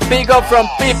 Send a big up from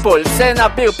people.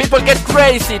 People get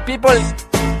crazy. People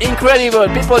incredible.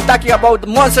 People talking about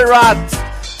Montserrat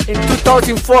in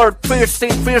 2004. First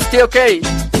T.O.K.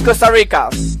 in Costa Rica.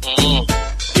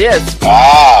 Yes.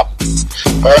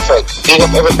 Perfect. Big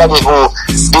up everybody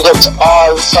big up to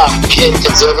all fam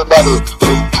kids, everybody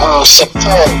who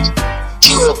support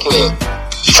T.O.K.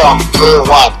 from day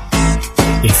one.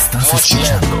 Estás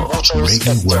escuchando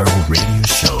ReggaeWorld Radio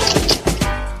Show.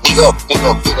 Big up.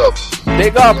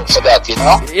 Big up for that, you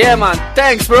know? Yeah, man.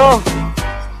 Thanks, bro.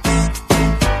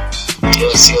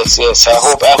 Yes. I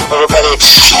hope everybody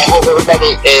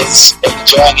is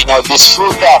enjoying, you know, this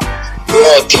fruta.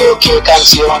 T.O.K.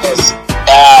 canciones.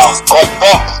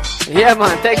 Yeah,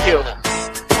 man. Thank you.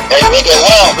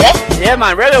 ReggaeWorld, bro. Yeah,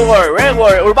 man.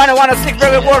 ReggaeWorld. Urbano 105.9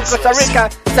 ReggaeWorld Costa Rica.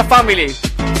 It's a family.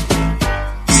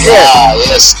 Yeah,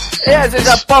 yes. Yes, it's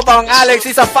a Papa and Alex.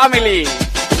 It's a family.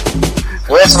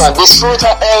 Yes, man.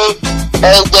 Disfruta de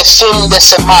fin de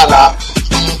semana.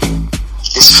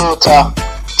 Disfruta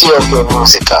T.O.K.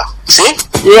 música. See?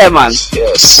 Yeah, man.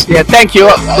 Yes. Yeah, thank you,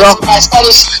 bro. My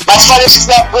Spanish is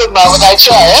not good, man, but I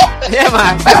try, eh? Yeah,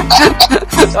 man.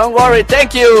 Don't worry.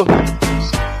 Thank you.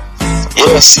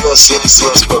 Yes, bro.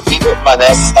 Big up, man.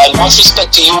 And much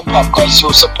respect to you, Pop, because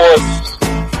you support.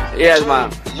 Yes,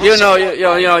 man. You know.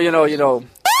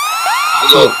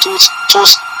 Two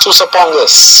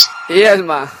supporters. Yes,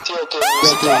 man.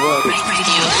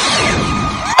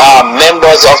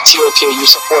 Members of T.O.K, you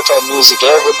support our music.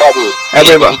 Everybody.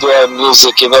 Individual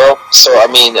music, you know. So, I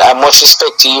mean, much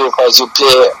respect to you because you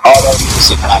play all our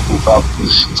music, man,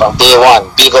 from day one.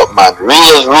 Big up, man.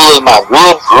 Real, man.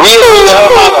 Real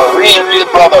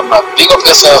brother, man. Big up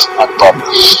yourself, man, Bob.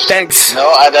 Thanks.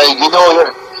 No, and you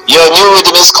know, your new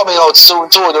rhythm is coming out soon,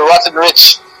 too. The Rotten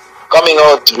Rich coming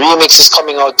out. Remix is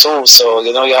coming out, too. So,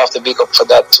 you know, you have to big up for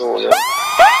that, too, you know.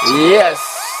 Yes.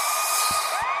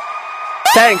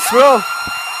 Thanks, bro.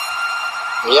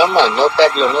 Yeah, man, no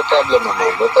problem, man.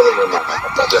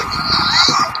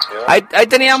 Ahí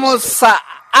teníamos a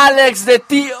Alex de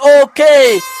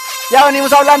T.O.K. Ya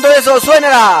venimos hablando de eso,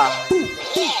 suena.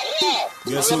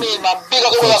 Yes, man, big up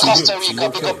all of Costa Rica,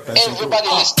 big up everybody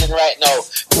listening right now.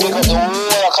 Big up the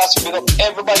whole of Costa Rica, big up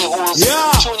everybody who's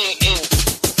tuning in.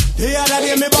 Yeah,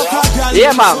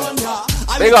 man.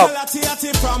 Big up.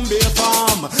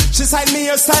 She signed me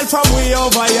herself from way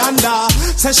over yonder.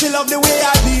 Says she love the way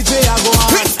I DJ I go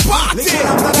on.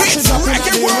 It's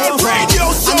ReggaeWorld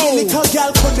RadioShow. And the little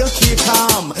girl couldn't keep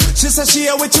calm. She says she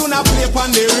hear with you now play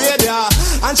on the radio.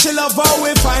 And she love how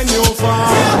we find you from.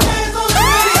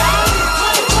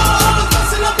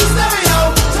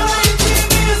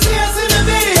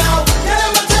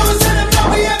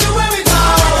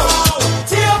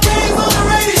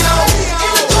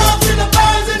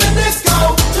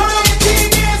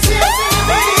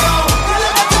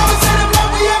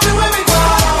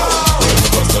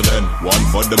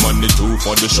 For the money, two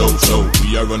for the show.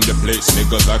 We are on the place,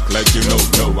 niggas act like you know.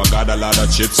 I got a lot of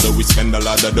chips, so we spend a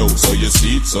lot of dough. So you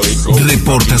see, so it goes.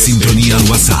 Reporta sintonía al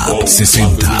WhatsApp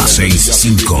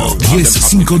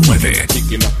 60651059.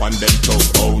 Kicking up on them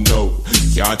toes, oh no.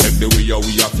 Can't take the way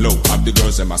we are flow. Have the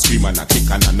girls them a scream and a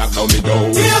kick and a knock down the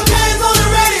door. T.O.K's on the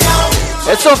radio.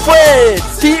 Eso fue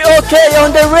T.O.K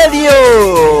on the radio.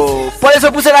 Por eso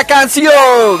puse la canción.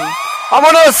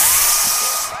 ¡Vámonos!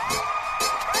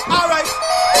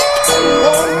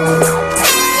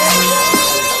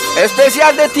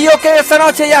 Especial de T.O.K esta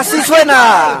noche y así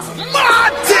suena.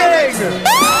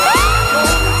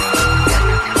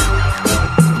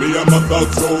 Me and my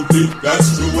thugs roll deep,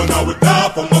 that's true. And I would die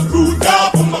for my crew, die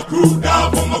for my crew, die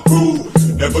for my crew.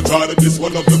 Never try to diss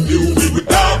one of the few. We would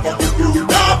die for the crew,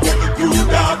 die for the crew,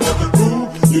 die for the crew.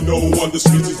 You know on the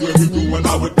streets is where we do. And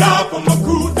I would die for my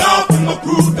crew, die for my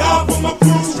crew, die for my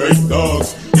crew. Straight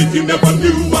thugs, if you never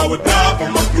knew, I would die for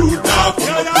my crew, die for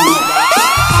my crew.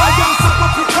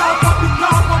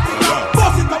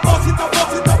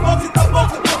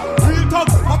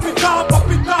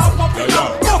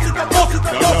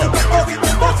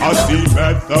 I see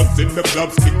mad thugs in the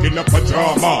club sticking up a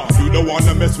drama. You don't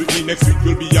wanna mess with me, next week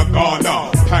you'll be a goner.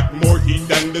 Pack more heat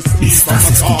than the steam from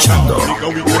a sauna.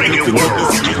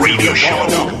 ReggaeWorld Radio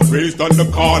Show. Raised on the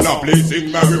corner,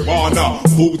 blazing marijuana.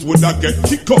 Fools would I get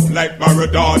kicked up like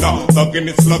Maradona. Thugging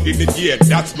it, slugging it, yeah,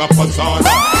 that's my persona.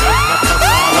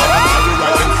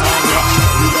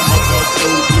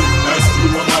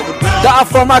 Die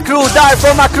for my crew, die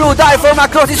for my crew, die for my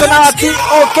crew. Si sonaba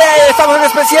T.O.K, estamos en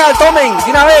especial, tomen, de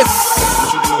una vez.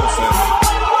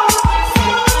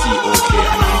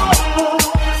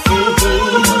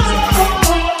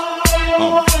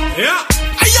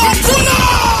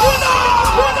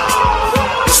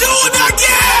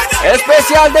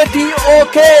 Especial de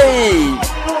T.O.K.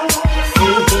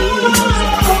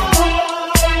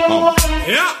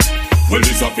 Well,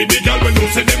 this a for the girl when you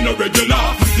say them no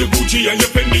regular. Your Gucci and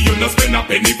your Fendi, you no spend a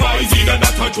penny for. It's either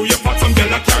that or through your fat, some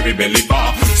girl a carry belly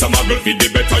bar. Some a girl feed the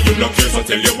better, you no care, so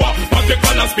tell you what. Pop your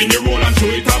collar, spin your roll and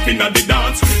show it off in the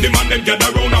dance. The man them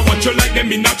gather round and watch you like them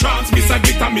in a trance. Miss a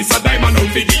glitter, miss a diamond, out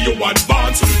for give you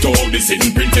advance. To all the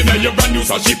sitting printing and your brand new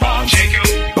sashi pants.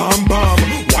 Bam bam,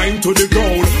 wine to the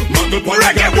ground. Muggle pon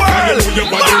the girl, you know your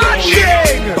body round.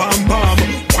 Bam bam,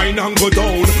 wine and go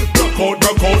down.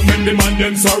 Rock out, make the man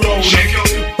them surround.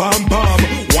 Bam bam,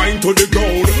 wine to the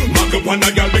ground. Muggle pon the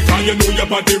girl because you know your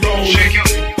body round.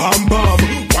 Bam bam,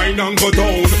 wine and go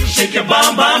down. Shake your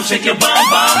bam bam, shake your bam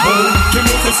bam. You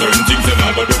know for certain things you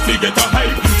never do fi get a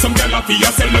hype. Some girl a fi a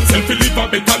sell themself fi live a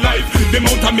better life. Them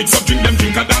out a mix up, drink them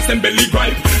drink and dance them belly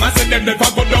gripe. I said them never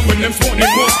go down when them smoke them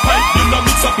most pipe. You know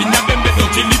mix up in them they don't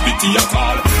chillipity at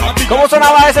all. ¿Cómo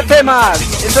sonaba ese tema?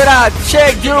 Eso era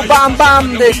Shake Your Bam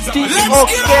Bam de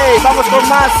T.O.K. Vamos con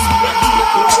más.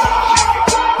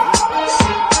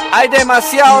 Hay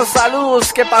demasiados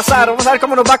saludos que pasar. Vamos a ver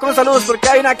cómo nos va con saludos porque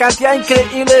hay una cantidad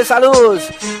increíble de saludos.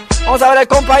 Vamos a ver el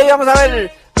compa ahí, vamos a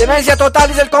ver. Demencia total,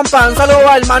 dice el compa. Un saludo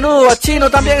al Manudo, a Chino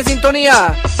también en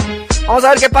sintonía. Vamos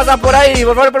a ver qué pasa por ahí.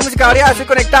 Por favor, por música variada, estoy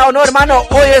conectado. No, hermano,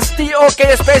 hoy es T.O.K.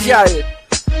 especial.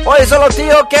 Hoy solo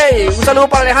T.O.K. Un saludo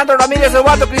para Alejandro Ramírez,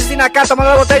 Eduardo, Cristina Cata,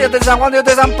 Manuel Botellas de San Juan de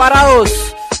Dios Desamparados.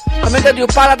 También de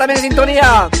Upala, también en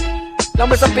sintonía. No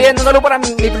me están pidiendo un saludo para mi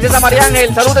princesa María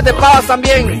Ángel. Saludos desde Pavas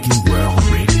también.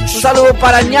 Un saludo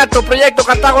para Ñato, Proyecto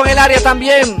Cartago en el área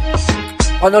también.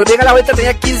 Cuando lo vi a la vuelta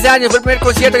tenía 15 años, fue el primer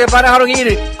concierto que para dejaron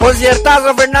ir.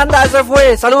 Conciertazo, Fernanda, eso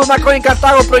fue. Saludos Macron en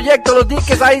Cartago, Proyecto, los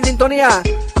diques ahí en sintonía.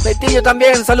 Betillo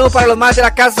también, saludos para los más de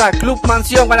la casa. Club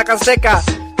Mansión, Guanacasteca,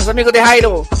 los amigos de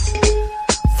Jairo.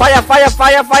 Falla,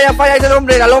 dice el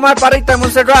hombre. La Loma de Parrita de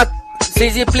Montserrat.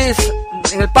 Sí, please.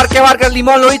 En el Parque Vargas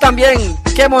Limón lo vi también.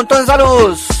 Qué montón de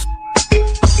saludos.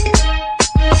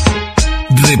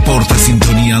 Reporta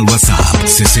sintonía al WhatsApp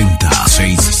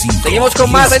 6065. Seguimos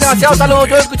con más, hay demasiados saludos.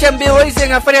 Yo lo escuché en vivo, dice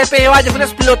en la Feria del Peje Valle, fue una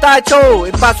explotada de show.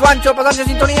 En Paso Ancho en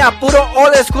sintonía, puro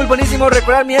old school, buenísimo.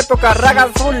 Recordar mi época, Raga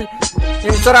Full.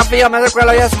 Emisora fija, me hace recordar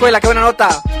la vieja escuela, qué buena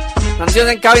nota.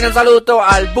 Canciones en cabina, un saludo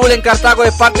al Bull en Cartago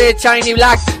de parte de Shiny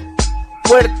Black.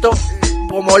 Puerto,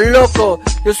 como loco.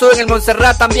 Yo estuve en el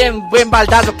Montserrat también, buen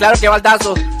baldazo, claro que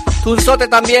baldazo. Tunzote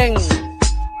también.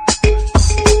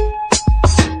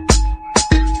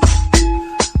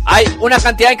 Hay una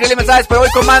cantidad increíble de mensajes, pero voy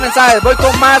con más mensajes,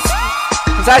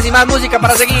 mensajes y más música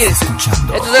para seguir.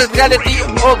 Esto es el especial de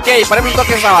T.O.K. Paremos un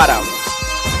toque esa vara.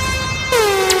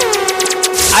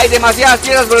 Hay demasiadas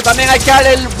piezas, pero también hay que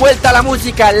darle vuelta a la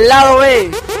música. El lado B,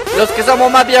 los que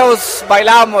somos más viejos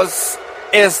bailábamos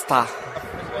esta.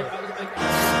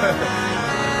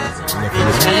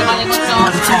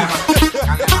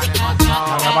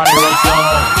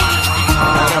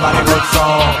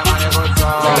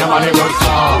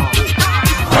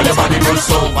 Tell your body goes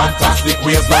so fantastic.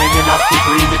 Waistline elastic,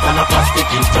 read it and a plastic,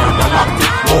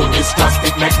 intergalactic. Oh, this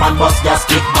plastic make man bust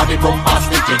gasket. Body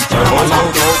bombastic,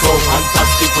 intergalactic. So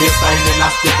fantastic, waistline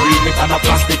elastic, read it and a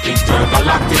plastic,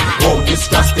 intergalactic. Oh, this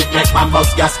plastic make man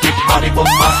bust gasket. Body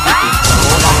bombastic,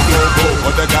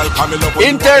 intergalactic.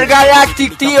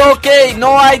 Intergalactic T.O.K.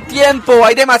 No hay tiempo,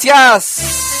 hay demasiadas.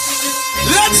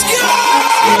 Let's go!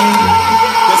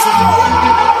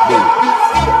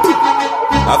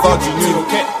 I thought you knew,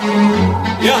 okay?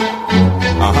 Yeah.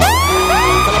 Tell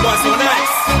the boys so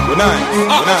nice. We're nice.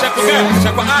 Check the girls,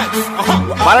 check my eyes.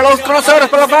 Para los conocedores,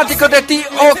 para los fanáticos de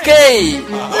T.O.K.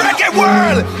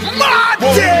 ReggaeWorld, mad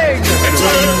thing.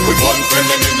 We gun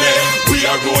friendly, we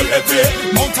are roll heavy.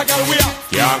 Mount a girl we are.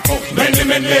 Can't come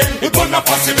many. We gonna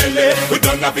possibly. We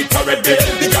done a bit already.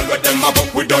 The girl with them a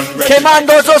book, we done ready.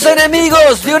 Quemando esos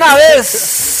enemigos de una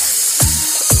vez.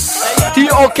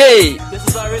 T.O.K. This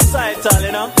is a recital,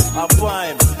 you know, a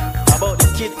poem about the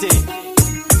kitty.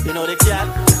 You know the cat.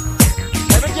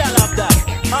 Every girl have that.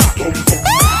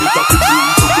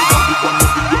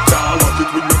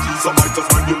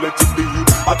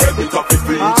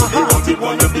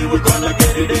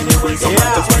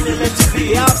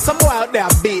 Yeah, some boy out there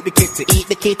beat the kitty, eat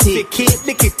the kitty, keep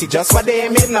the kitty. Just for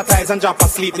them hypnotize and drop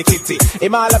asleep the kitty.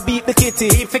 Him all a beat the kitty,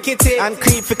 eat for kitty, and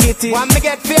creep for kitty. Want me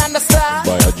get fi understand?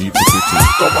 Buy a Jeep for kitty.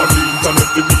 Come on the internet,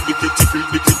 they meet the kitty, feed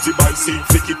the kitty, buy seed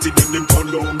for kitty, then them turn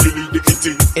down, delete the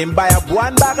kitty. Him buy up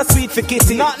one bag of sweet for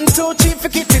kitty. Nothing too cheap for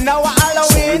kitty, now we're Halloween.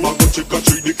 So if I go trick or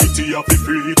treat the kitty, I be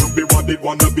free to be what they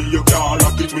wanna be. You can't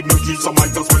lock it with no keys, so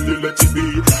might as well you let it be.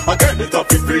 I get it up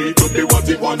for free to be what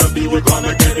they wanna be. We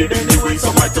gonna get it anyway.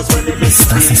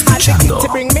 Estás escuchando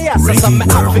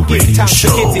ReggaeWorld Radio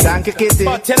Show.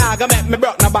 But you know, make me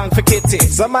broke no bank for kitty.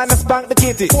 Some man spank the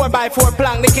kitty. 4x4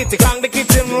 plank the kitty. Clang the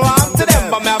kitty wrong to them,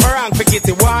 but me have a rank for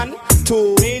kitty. 1,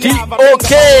 2,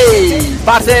 T.O.K.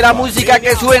 Parte de la música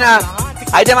que suena.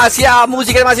 Hay demasiada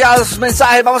música, demasiados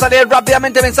mensajes. Vamos a leer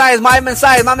rápidamente mensajes, más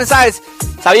mensajes.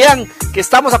 ¿Sabían que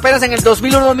estamos apenas en el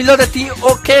 2001-2002 de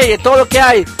T.O.K? De todo lo que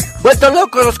hay. Vueltos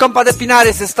locos los compas de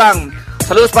Pinares están.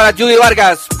 Saludos para Judy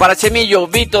Vargas, para Chemillo,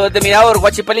 Vito desde Mirador,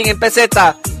 Guachipelín en PZ,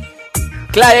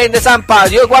 Clay de Zampa,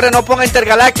 Dios guarde no ponga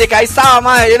Intergaláctica, ahí estaba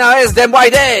madre, de una vez, Dem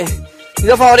Guaidé. Mis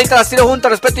dos favoritas las tiro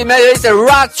juntas, respeto y medio, dice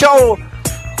Rad Show.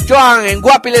 Joan en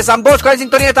Guapiles, San Bosco en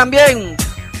sintonía también.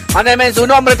 Mándenme su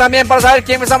nombre también para saber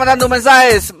quién me está mandando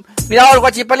mensajes. Mirador,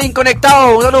 Guachipelín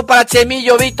conectado. Un saludo para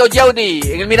Chemillo, Vito, Jody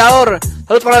en el Mirador.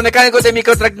 Saludos para los mecánicos de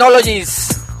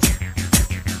Microtechnologies.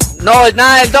 No, es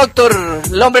nada del doctor.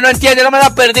 El hombre no entiende, el hombre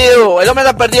está perdido.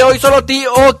 Hoy solo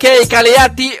T.O.K,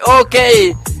 calidad T.O.K.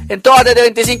 En todas desde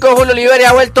 25 de julio,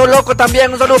 Liberia, vuelto loco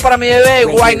también. Un saludo para mi bebé,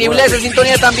 Guayni Bless en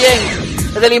sintonía también.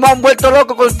 Desde Limón, vuelto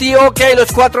loco con T.O.K,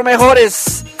 los 4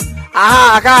 mejores.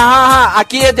 Ajá.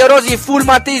 Aquí desde Orosi, Full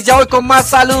Matiz, ya voy con más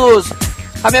saludos.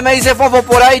 También me dice Fofo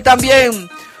por ahí también.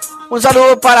 Un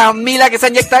saludo para Mila que está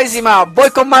inyectadísima.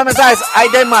 Voy con más mensajes. Hay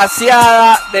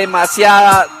demasiada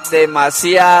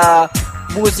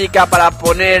música para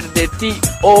poner de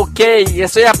T.O.K.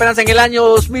 Estoy apenas en el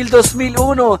año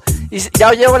 2000-2001 y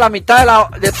ya llevo la mitad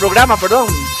del programa, perdón.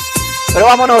 Pero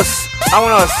vámonos.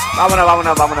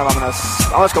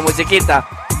 Vamos con musiquita.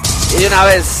 Y de una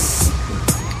vez,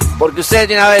 porque ustedes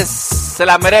de una vez se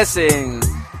la merecen.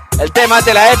 El tema es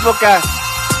de la época.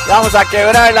 Vamos a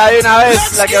quebrarla de una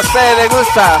vez, la que a ustedes les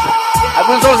gusta.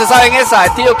 Algunos solo se saben esa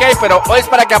de T.O.K, pero hoy es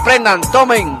para que aprendan.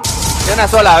 Tomen de una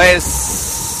sola vez.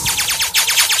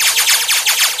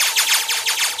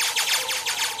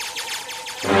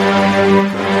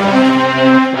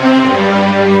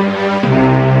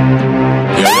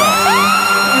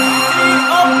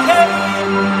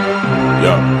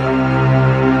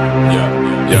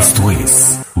 Esto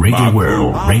es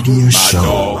ReggaeWorld Radio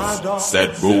Show.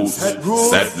 Set rules,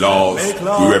 set laws.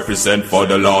 We represent for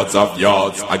the lords of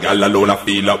yards. I got alone, I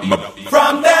feel up my.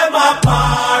 From them a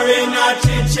par in a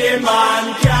chichi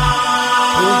man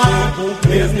car.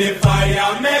 Blaze me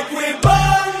fire, make we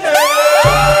burn them.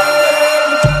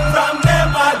 From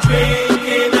them a drink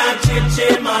in a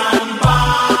chichi man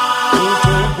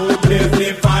bar. Blaze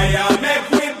me fire, make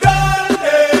we burn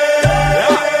them.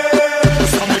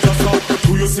 Some just up,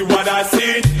 do you see what I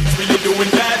see? Really doing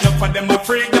that, enough for them a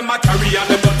freak, them a carry on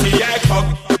the dirty egg hug.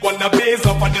 Wanna blaze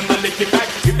up and them a lick it back,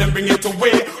 if them bring it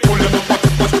away, hold them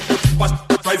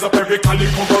up, rise up every cali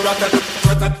cover at it.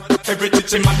 Every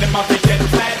chichi man them a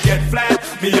get flat.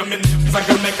 Me and me I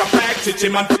gonna make a flag, chichi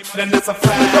man, then that's a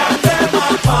flag. From them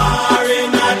a par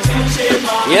in a chichi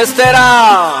man. Y este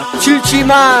era Chichi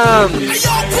Man.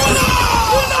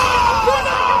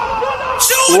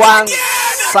 Once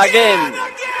again,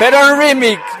 pero en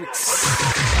remix.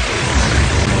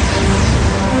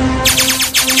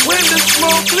 When the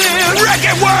smoke clear,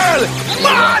 ReggaeWorld,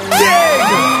 my thing.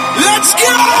 Let's go.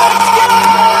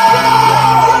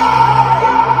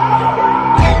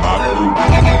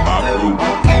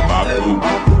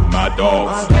 My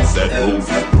dogs, set rules,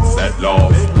 set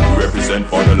laws. We represent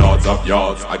for the lords of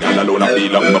yards. I got alone, I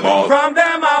feel up my balls. From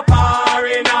them a par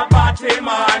in a party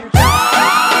man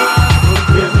car.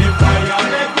 Give me fire,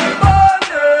 make me burn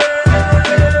it.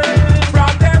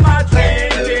 From them a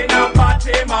drink in a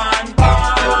party man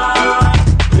bar.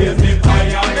 Give me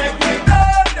fire, make me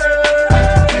burn it.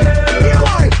 Yeah,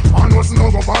 why? I know some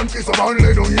of a panties of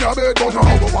only doing a bit, but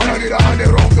now go one and the hand they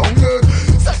rock down good.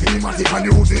 Matic and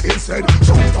use it instead.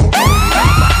 So don't know the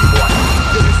party boy.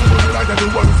 There is somebody like that do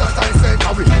what is that I say.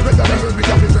 Now we read the level with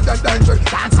the business and danger.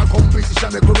 Dance and competition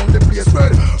make go round the place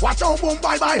spread. Watch out, boom,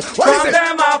 bye bye. What is it? From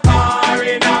them a par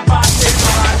in a party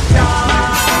man car.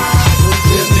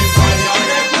 Give me fire,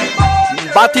 make me burn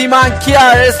it. Batman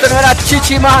Kier, este no era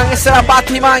Chichi Man, este era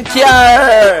Batman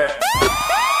Kier.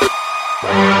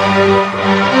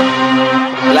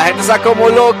 La gente está como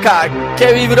loca.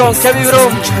 Qué vibrón.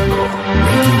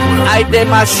 Hay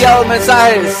demasiados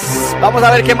mensajes. Vamos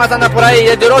a ver qué más anda por ahí.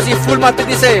 Desde Orosi, Full Mate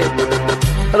dice: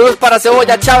 saludos para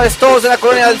Cebolla, Chávez, todos en la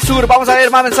colonia del sur. Vamos a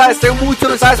ver más mensajes. Tengo muchos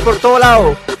mensajes por todo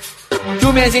lado.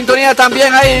 Yumi en sintonía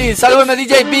también ahí. Salúdeme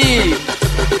DJ B.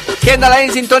 Kendall ahí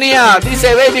en sintonía.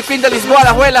 Dice Baby Queen de Lisboa,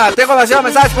 la abuela. Tengo demasiados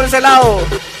mensajes por ese lado.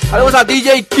 Saludos a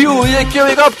DJ Q,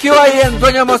 Big Up Q ahí en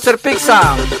dueño de Monster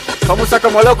Pizza. Vamos a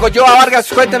como loco. Joa Vargas,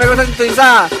 cuénteme cómo está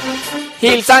sintonizada.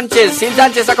 Gil Sánchez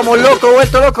está como loco,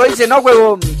 vuelto loco. Dice, no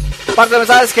huevón. Parte de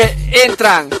mensajes que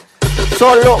entran.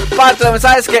 solo parte de los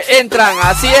mensajes que entran.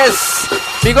 Así es.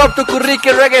 Big up to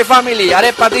Currique Reggae Family.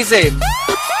 Arepa dice: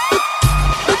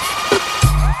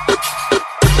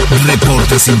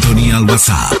 reporte sintonía al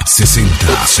WhatsApp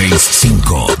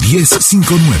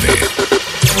 6065-1059.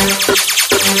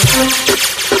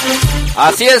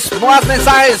 Así es, más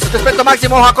mensajes. Respeto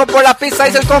máximo, Jacob por la pista,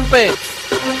 dice el compe.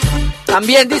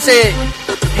 También dice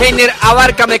Heiner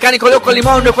Abarca, mecánico loco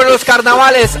Limón. Recuerdo los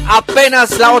carnavales,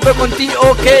 apenas la botó con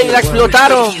T.O.K, la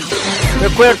explotaron.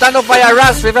 Recuerdo Fire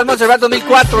Rush, Festival Montserrat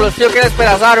 2004, los tíos que la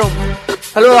despedazaron.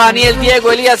 Saludos a Daniel,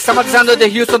 Diego, Elías, estamos matizando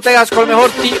desde Houston, Texas con el mejor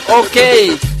T.O.K.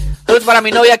 Saludos para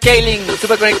mi novia Kaylin,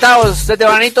 super conectados desde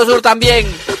Bananito Sur también.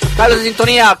 Carlos de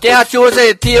sintonía, que hachu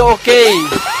de T.O.K.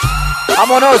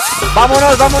 Vámonos.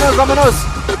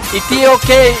 Y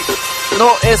T.O.K no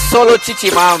es solo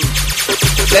chichimam.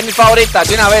 Es mi favorita,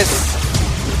 de una vez.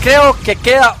 Creo que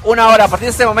queda una hora. A partir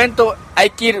de este momento hay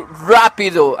que ir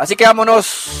rápido. Así que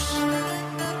vámonos.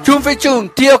 Chun fi chun,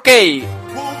 T.O.K.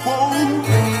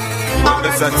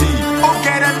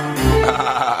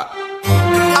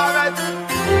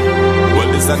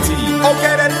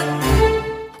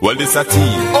 Well, this a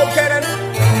tea. Okay then.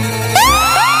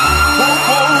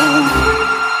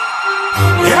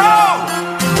 Yo!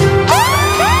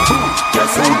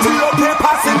 Guess who T.O.K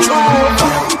passing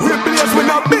through? We blaze with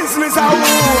no business at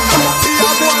home. See a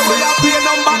boy we a play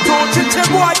number 2. Chichi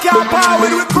boy can't power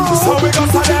with we crew. So we go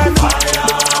to them.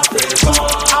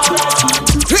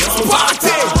 It's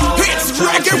party. It's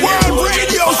ReggaeWorld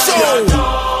Radio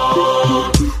Show.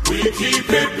 We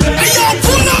keep it playing.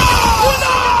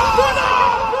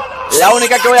 La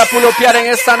única que voy a pulopear en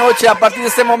esta noche, a partir de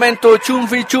este momento, chum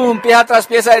fi chum, pieza tras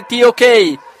pieza de T.O.K.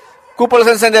 Ocupo los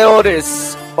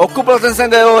encendedores.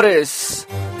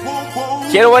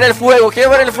 Quiero ver el fuego.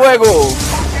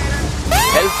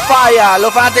 El falla,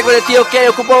 los fanáticos de T.O.K.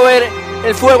 Ocupo ver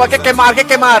el fuego. Hay que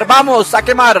quemar. Vamos a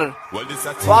quemar.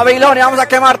 Babilonia, vamos a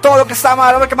quemar todo lo que está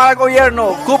mal. Vamos a quemar al gobierno.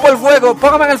 Ocupo el fuego.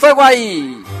 Póngame en el fuego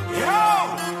ahí.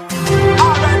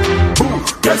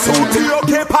 Guess who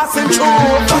T.O.K passing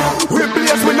through? We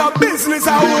blaze with no business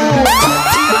at home.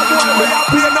 See a boy we a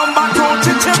play number 2.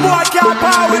 Chichi boy can't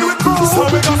power with we crew. So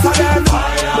we go to them.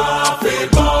 Fire fi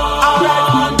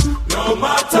burn. No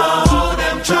matter how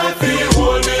them try fi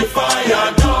hold the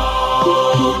fire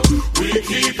down. We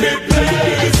keep it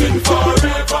blazing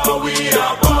forever. We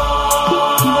are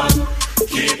born.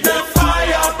 Keep the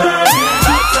fire burning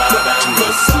hotter than the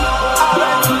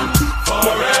sun.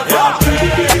 Forever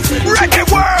blazing.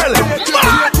 ReggaeWorld,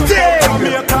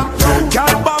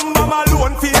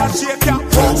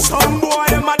 some boy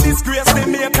them a disgrace the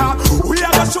maker. We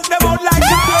a go shoot them out like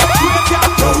a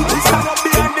earthquake. We stand up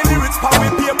behind the lyrics, power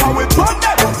with paper, we burn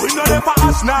them. We no never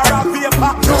ash nor a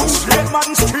vapor. Straight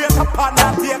man straight up on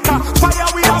that taker. Fire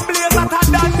we a blaze hotter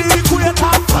than the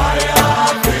equator.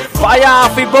 Fire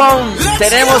fibón.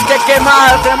 Tenemos que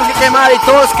quemar y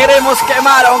todos queremos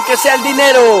quemar, aunque sea el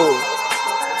dinero.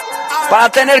 Para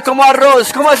tener como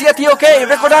arroz, como decía T.O.K,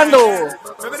 recordando.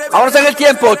 Ahora en el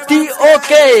tiempo,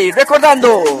 T.O.K,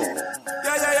 recordando.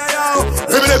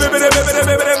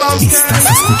 Estás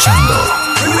escuchando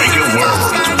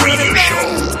ReggaeWorld Radio Show.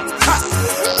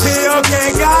 T.O.K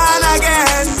gone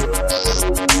again.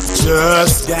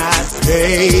 Just got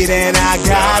paid and I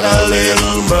got a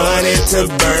little money to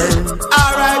burn.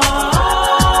 Alright.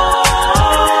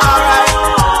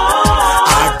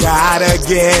 Gotta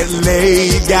get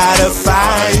laid, gotta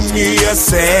find me a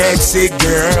sexy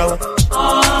girl.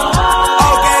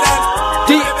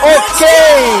 T.O.K,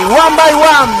 one by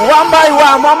one.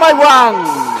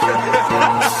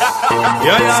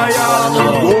 Yeah.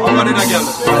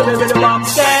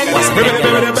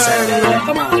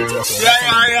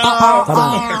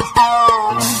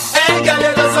 Hey, girl,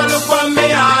 you just look for me,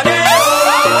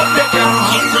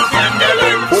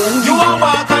 you are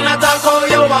walking and talk how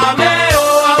you want me.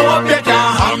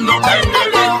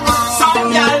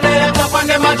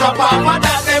 Drop off and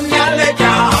that them y'all let you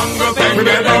hang up and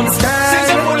get them scared. Since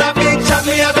you full of big chat,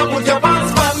 me have to put your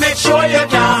pants back, make sure you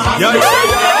can hang up.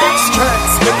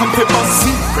 Stress, they come to bust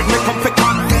secret, they come to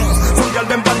confess. Some y'all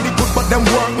them body good, but them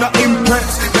work not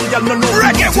impressed. Them y'all no know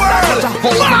ReggaeWorld,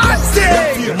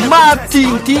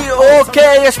 Martin T.O.K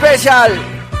Special.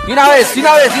 Y una vez,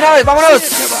 vámonos.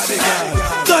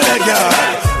 Turn it, girl.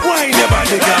 Wine your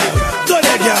body, girl. Turn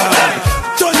it, girl.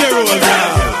 Turn your roll, girl.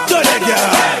 Turn it,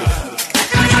 girl.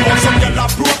 Some girl a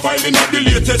profiling of the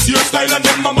latest hairstyle and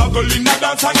them a muggle in a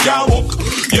dance and can't walk.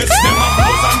 Yes, them a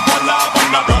pose and pull up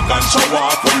and a rock and show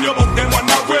off. When you buck them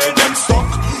wonder where them stuck.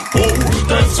 Oh,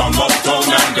 girls from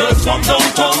uptown and girls from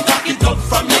downtown, cock it up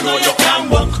from you know you can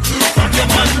walk. From your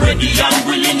man ready and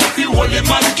willing if you whole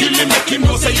man kill him, make him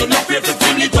know say you not fear to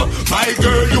clean it up. My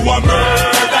girl, you a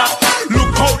murder.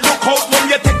 Look out when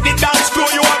you take the dance floor,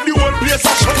 you have the whole place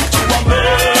a shut. You a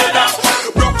murder.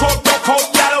 Broke out,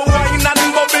 girl, wine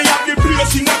and bubble, have the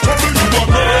place in a trouble. You a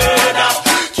murder.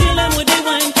 Kill him with the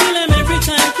wine, kill him every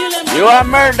time, kill him. You a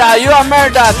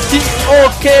murder,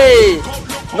 T.O.K.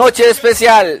 Noche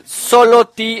especial, solo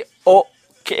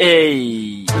T.O.K.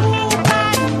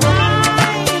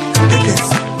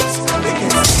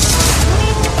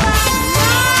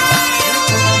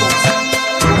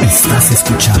 Estás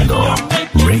escuchando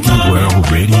ReggaeWorld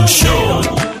Radio Show.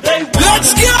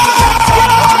 Let's go!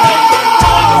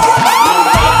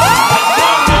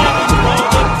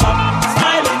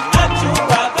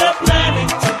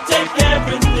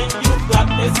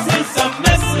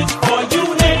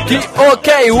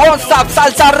 T.O.K, One Stop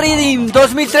Salsa Reading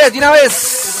 2003, de una vez.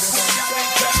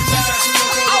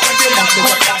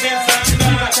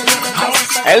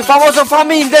 El famoso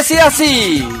Famine decía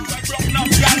así.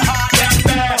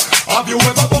 Have you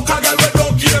ever book a girl with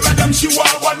no gear and them she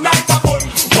want one night of fun?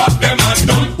 What them and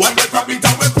done? When they grab it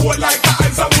and we cold like the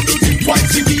ice, I would do think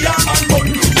twice if the arm and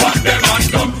gun. What them and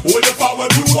done? Hold the power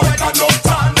do white and no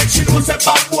time, make she know say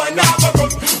bad boy never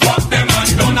run. What them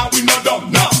and done? And we no dumb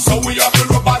now, so we have to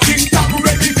rub a thing tap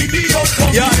ready for the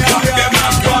outcome. Yeah. What them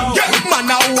and done? Yeah,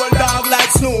 man a old dog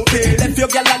like Snoopy. Left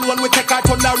your girl alone, we take her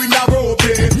turn her in a rope.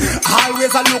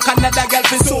 Always a look another girl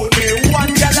for suit me.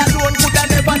 One girl alone could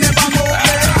have never go.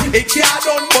 It can't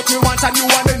done, but we want a new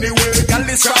one anyway. Girl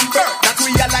is from birth, that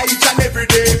we alive each and every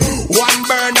day. One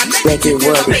burn and then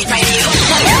ReggaeWorld Radio.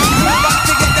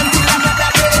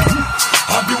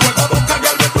 Have you ever booked a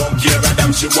girl with don't care and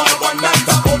them she want one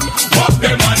night of fun? What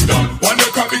them and done? When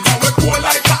they grab it and we cool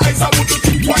like the ice, I would do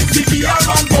think twice if we are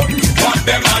and gun. What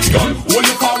them and done? Hold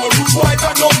the power root white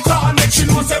and no time, make she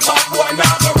know say bad boy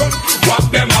never run. What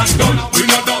them and done? We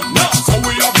not done now, so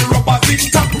we have the rubber zip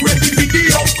tap ready for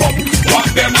the outcome.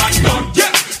 What them and done?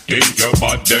 Yeah. Think your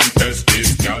bad them test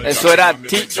this girl. Eso era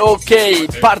T.O.K,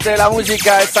 parte de la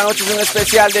música. Esta noche es un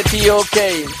especial de T.O.K.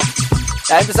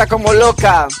 La gente está como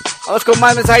loca. Vamos con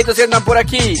más mensajitos que andan por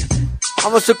aquí.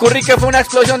 Vamos, su currículum fue una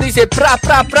explosión, dice pra.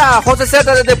 José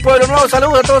Zeta desde Pueblo Nuevo,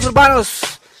 saludos a todos los urbanos.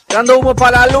 Tirando humo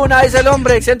para la luna, dice el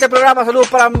hombre. Excelente programa, saludos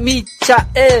para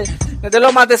Michael desde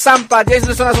Lomas de Zampa.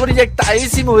 Jason Zona Sur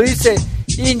inyectadísimo, dice.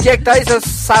 Dice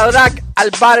Sadrac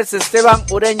Álvarez, Esteban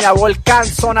Ureña, Volcán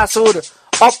Zona Sur.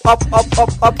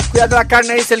 Up, cuidando la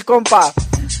carne, dice el compa.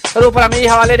 Saludos para mi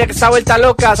hija Valeria que está vuelta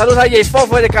loca. Saludos a Jay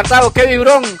Fofo de Cartago, qué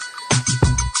vibrón.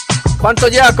 ¿Cuánto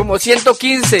lleva? Como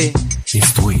 115.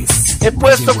 He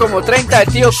puesto como 30 de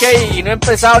T.O.K y no he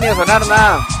empezado ni a sonar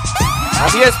nada.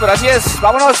 Pero así es.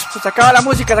 Vámonos, pues se acaba la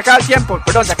música, se acaba el tiempo.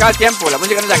 Perdón, se acaba el tiempo, la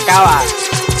música no se acaba.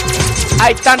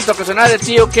 Hay tanto que sonar de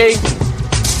T.O.K.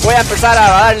 Voy a empezar a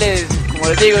darle, como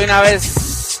les digo, de una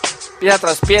vez, pieza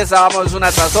tras pieza, vamos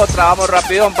una tras otra, vamos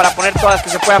rapidón para poner todas las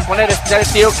que se puedan poner, especial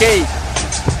de T.O.K.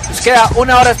 Nos queda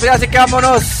una hora especial, así que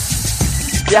vámonos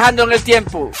viajando en el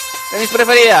tiempo. De mis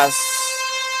preferidas,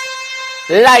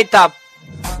 Light Up.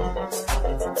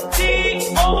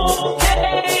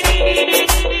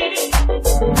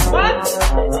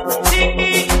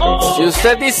 Si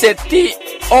usted dice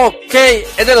T.O.K,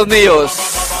 es de los míos.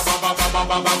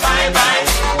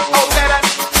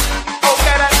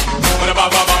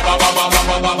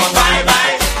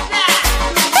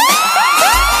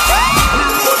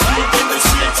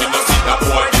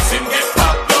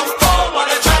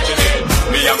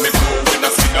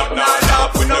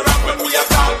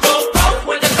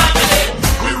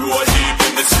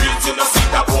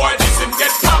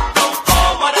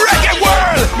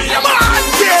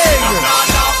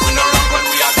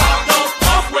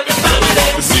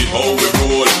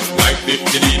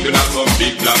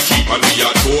 And we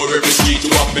adore every street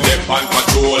you up with them on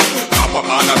patrol. Top up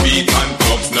on a beat and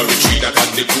clubs no retreat. I got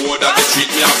the code of the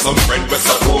street. We have some friends with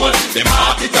support. Them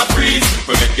heart it a freeze.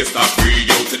 For make you stop free.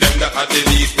 Yo to them that are the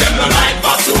least. Them no life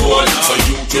pass the whole. So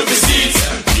you to the seats.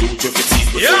 You to the seats.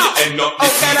 Before you end up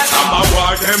the seats. I'm a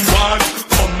war them one.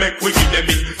 Come make we give them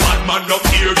it. Bad man up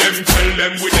here them. Tell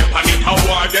them we them panic. How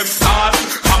war them start.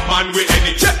 Come on with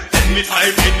any check.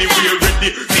 Anytime, anywhere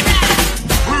ready.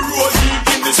 We roll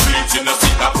deep in the streets. You know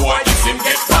see that boy.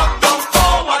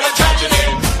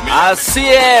 Así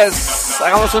es,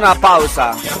 hagamos una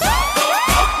pausa.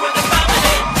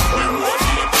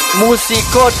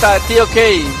 Musicota de T.O.K,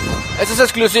 eso es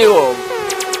exclusivo.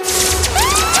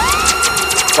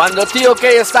 Cuando T.O.K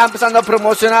está empezando a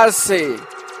promocionarse,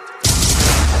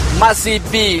 Massive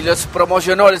B los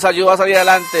promocionó, les ayudó a salir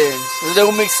adelante. Es de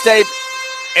un mixtape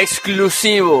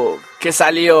exclusivo que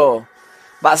salió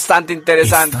bastante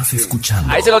interesante.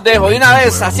 Ahí se los dejo de una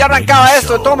vez, así arrancaba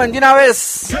esto, tomen de una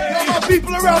vez. Yo, my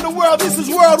people around the world, this is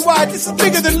worldwide. This is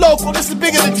bigger than local, this is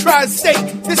bigger than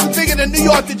tri-state. This is bigger than New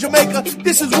York to Jamaica.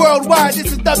 This is worldwide,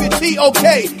 this is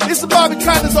WTOK. This is Bobby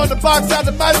Trinders on the box out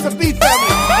the Master B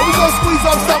family. And we gonna squeeze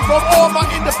on something from all my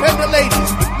independent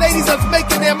ladies. Ladies that's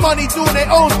making their money doing their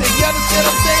own thing, you understand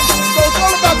what I'm saying? So it's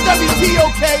all about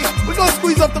WTOK. We're gonna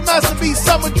squeeze up the Master B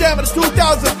Summer Jam of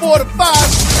 2004 to 5.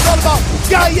 It's all about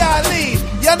Gal, lead.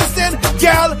 You understand?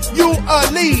 Gal, you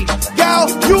a lead. Gal,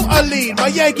 you a lead. My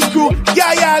Yankee crew,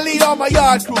 Gal, lead on my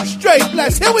yard crew. Straight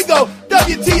bless. Here we go.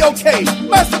 WTOK.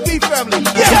 Master B family.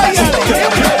 Gal, lead.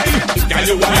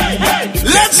 Here we go.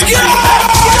 Let's go!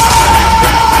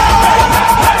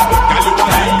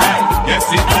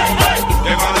 Yes, it.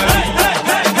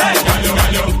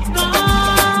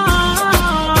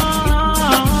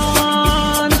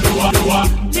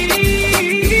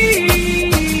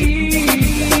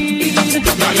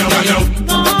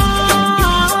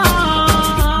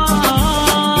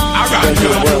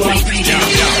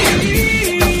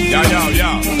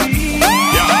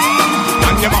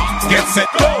 Get set,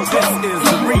 go! This is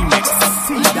the remix.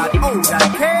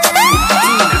 C.O.K.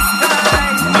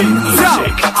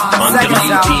 Music on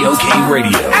WTOK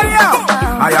Radio.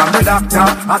 I am the doctor,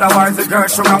 otherwise the girl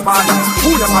sugar pan.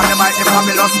 Who the man, the mic, the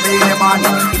fabulous baby man.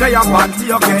 They are one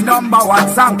T.O.K.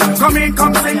 #1 song. Come in,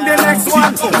 come sing the next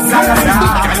one.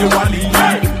 Zaga-zaga. Can you a lead?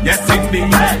 Yes indeed,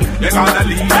 they're gonna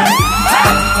lead.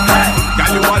 Can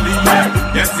you a lead?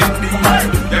 Yes indeed,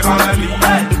 they're gonna lead.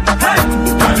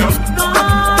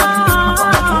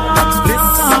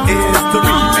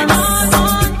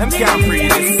 Can't read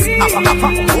this.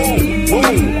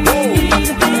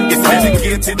 It's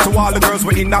dedicated to all the girls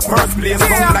we're in the first place.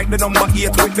 Come like the number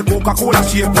 8 with the Coca-Cola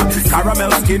shape,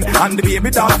 caramel skin and the baby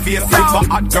doll face. If for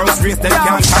hot girls race, they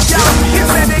can't catch it.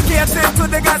 It's dedicated to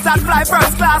the girls that fly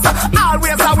first class.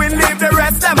 Always I will leave the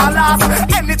rest them a last.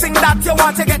 Anything that you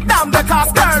want to get down the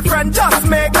cost, girlfriend, just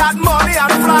make that money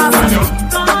and flash.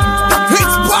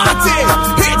 It's party.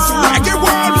 It's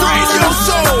ReggaeWorld Radio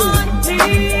Show.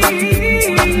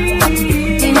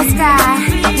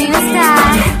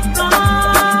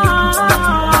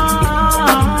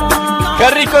 Qué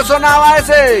rico sonaba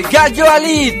ese Gallo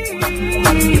Alid.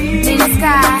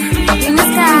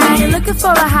 You're looking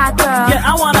for a hot girl. Yeah,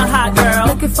 I want a hot girl.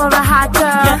 Looking for a hot girl.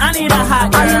 Yeah, I need a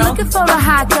hot girl. Are you looking for a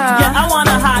hot girl? Yeah, I want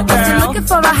a hot girl. If you're looking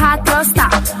for a hot girl,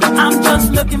 stop. I'm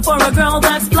just looking for a girl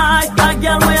that's fly. A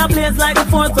girl where I blaze like the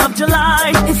 4th of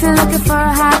July. If you're looking for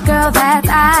a hot girl, that's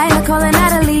I. Nicole and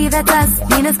Natalie, that's us,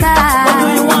 Nina Sky. Or do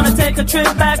you wanna take a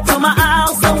trip back to my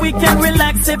house so we can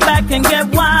relax, sit back and get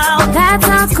wild? That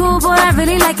sounds cool, boy, I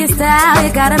really like your style.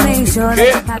 You gotta make sure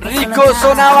Qué rico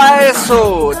sonaba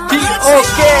eso.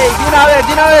 T.O.K. De una vez,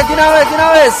 de una vez, de una vez, de una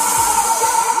vez.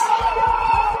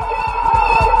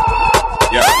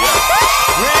 Yeah.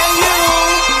 Brand new.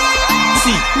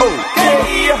 T.O.K.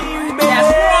 That's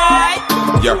right.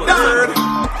 Yeah.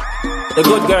 The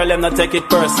good girl, them not take it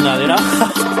personal, you know?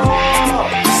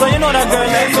 So you know that girl,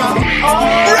 like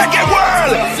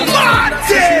ReggaeWorld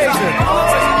Martin.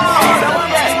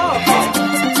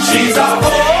 She's a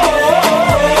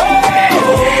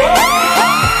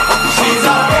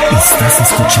Estás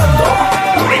escuchando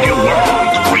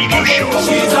ReggaeWorld Radio Show.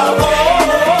 She's a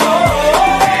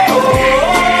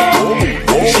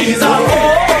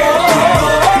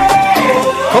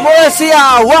Como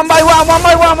decía, one by one, one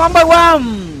by one, one by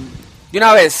one. De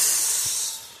una vez.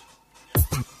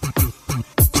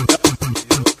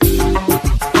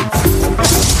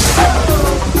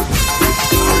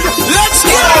 Let's go!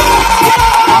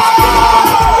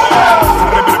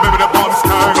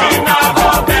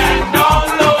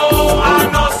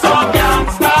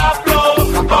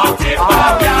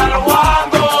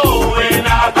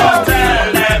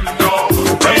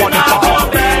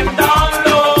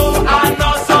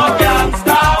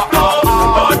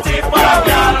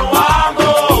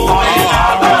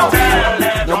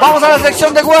 Vamos a la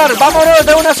sección de War, vámonos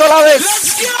de una sola vez.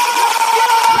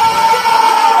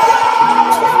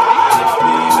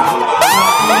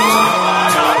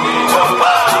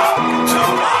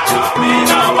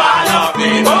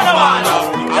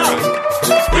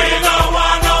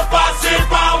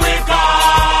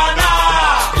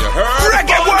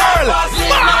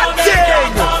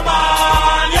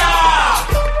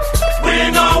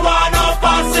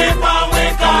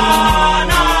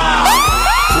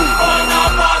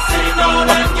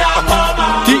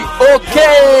 T.O.K.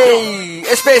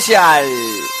 Especial.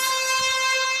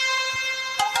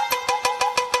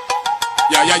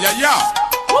 Yeah.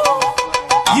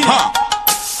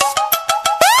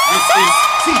 This is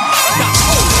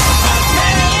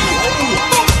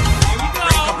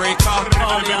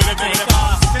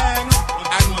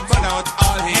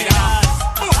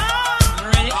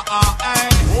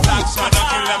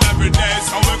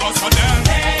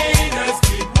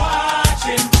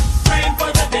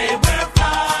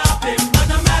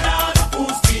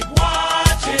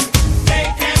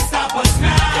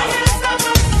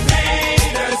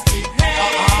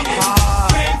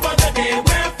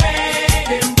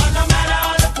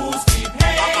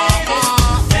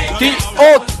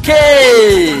T.O.K.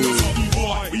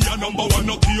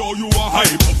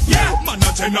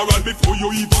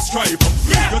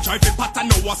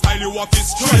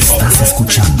 Estás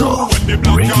escuchando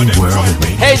ReggaeWorld Radio.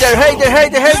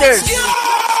 Haters.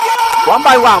 One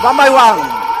by one.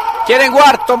 ¿Quieren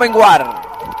guard? Tomen guard.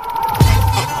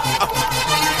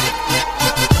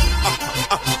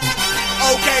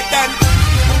 Okay, then.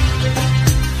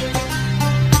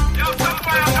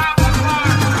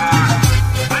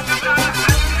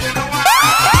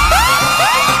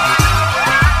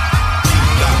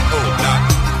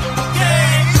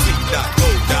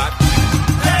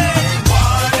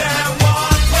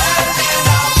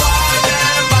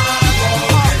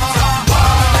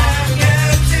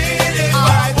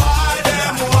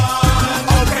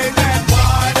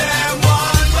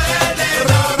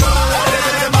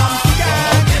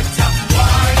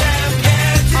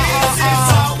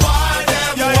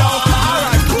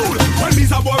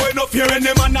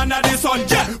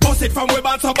 From way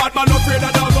back so bad man afraid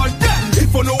of no gun. Yeah.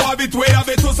 If you know have it, we have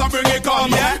it, so bring it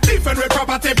come. Yeah. Defend with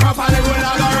property properly when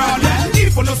I go around. Yeah.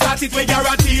 If you no start it, we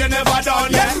guarantee you never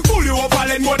done. Yeah. Pull you up and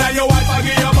let more than your wife and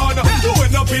give your man. You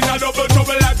end up in a double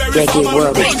trouble like very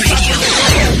ReggaeWorld Radio.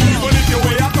 Even if you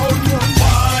weigh a ton.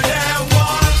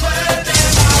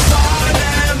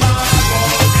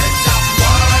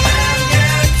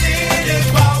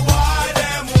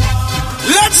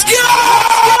 Let's go!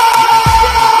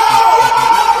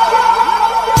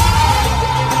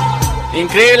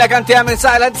 Increíble la cantidad de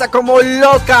mensajes, la gente está como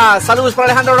loca. Saludos para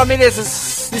Alejandro Ramírez,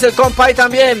 dice el compa ahí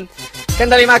también.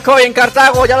 Kendall y McCoy en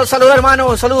Cartago, ya los saludo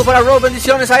hermano. Saludos para Rob,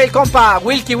 bendiciones ahí el compa.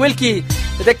 Wilkie,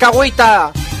 desde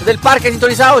Cahuita, desde el parque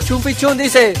sintonizado. Chun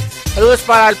dice, saludos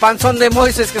para el panzón de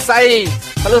Moises que está ahí.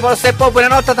 Saludos para usted, Pop, buena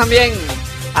nota también.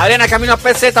 Adriana, camino a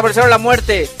PZ, por el Cerro de la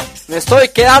Muerte. Me estoy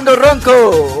quedando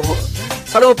ronco.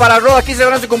 Saludos para Rob, aquí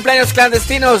celebrando su cumpleaños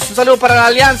clandestinos. Un saludo para la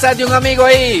alianza de un amigo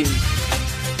ahí.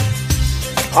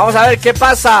 Vamos a ver qué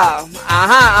pasa.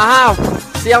 Ajá.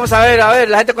 Sí, vamos a ver,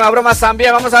 la gente con las bromas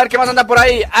también. Vamos a ver qué más anda por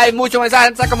ahí. Hay mucho mensaje,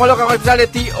 está como loca con el especial de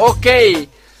T.O.K.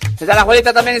 Está la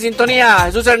abuelita también en sintonía.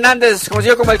 Jesús Hernández,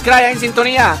 conocido como el Cry, en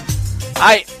sintonía.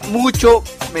 Hay mucho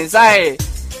mensaje.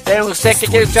 Tiene usted que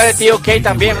quiere escuchar de T.O.K.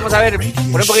 también. Vamos a ver,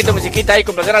 poner un poquito de musiquita ahí,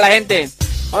 complacer a la gente.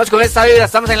 Vamos con esta vibra,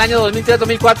 estamos en el año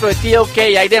 2003-2004 de T.O.K.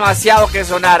 Hay demasiado que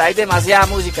sonar, hay demasiada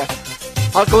música.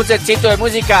 Vamos con un setcito de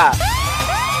música.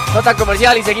 Nota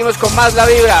comercial y seguimos con más la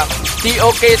vibra.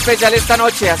 T.O.K. especial esta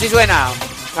noche, así suena.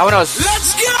 Vámonos.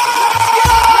 Let's go!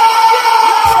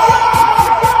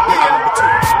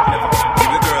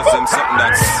 Give the girls them something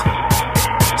that's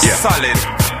solid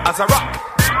as a rock.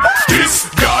 This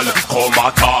gal come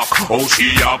attack, oh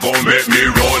she a go make me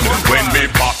run. When me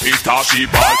pop it off, she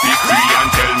ball the free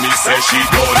and tell me say she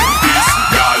done. This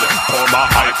gal come a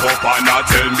hype up and a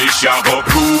tell me she a go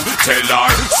prove. Tell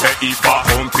her say if a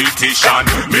competition,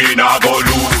 me nah go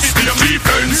lose.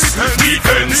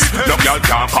 Defense, no girl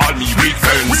can call me weak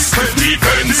fence.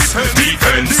 Defense, me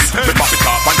pop it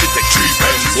off and it take 3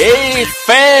 pence.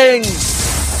 Defense.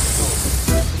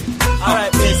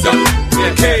 Alright, listen.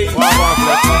 Okay. You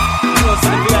know, so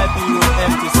the VIP room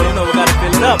empty, so you know we gotta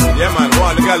fill it up. Yeah, man, go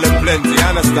on, the girl them plenty, you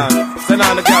understand? Send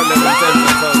on the girl them 10,000,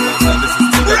 and this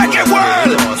is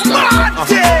ReggaeWorld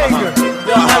Martin!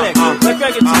 Yo, Alex, let's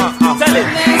crack it too. Tell it.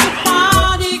 There's a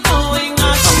party going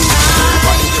on tonight.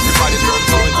 Everybody's going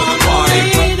to the party.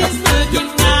 Ladies looking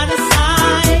at the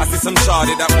side. I see some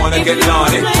shawty that wanna get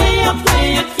naughty. Play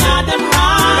a card and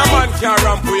ride. No man can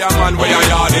ramp with a man where you're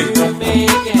yarding. Make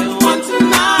it one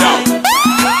tonight.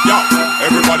 Yo,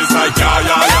 everybody's like, yeah.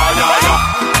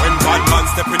 When bad man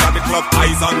step in at the club,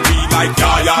 eyes on me like,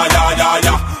 yeah.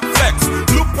 Flex,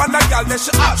 look when the girl that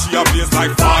she hot, she a blaze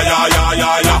like fire,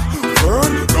 yeah.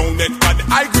 Burn, round it, but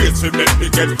I grade to make me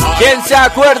get high. ¿Quién se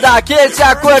acuerda?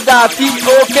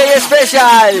 T.O.K.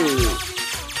 Special.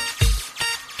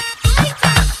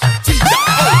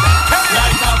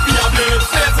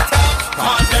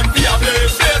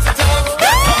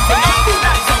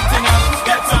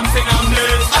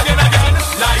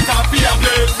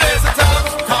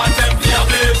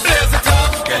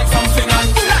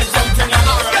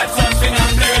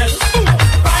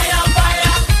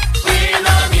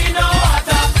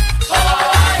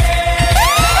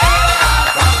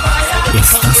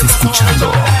 Estás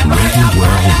escuchando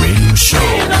ReggaeWorld Radio Show.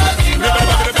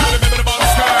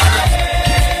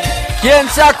 ¿Quién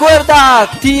se acuerda?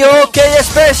 T.O.K.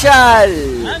 Special.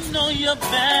 I know you're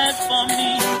bad for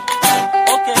me.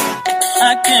 Okay,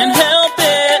 I can't help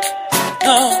it.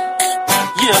 Oh,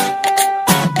 yeah.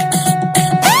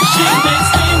 She makes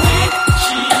me weak.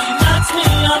 She knocks me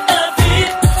off my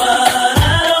feet, but I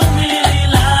don't really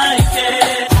like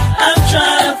it. I've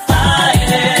tried.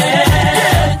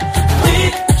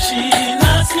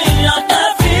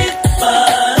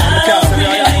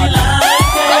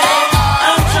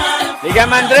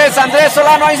 Andrés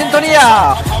Solano en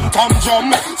sintonía.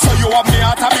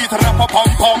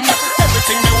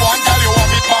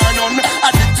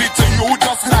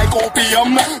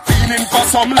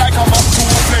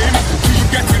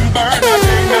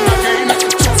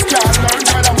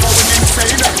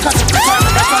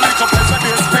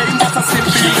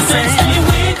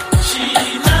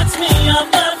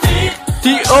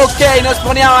 T.O.K nos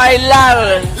ponía a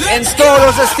bailar en todos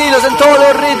los estilos, en todos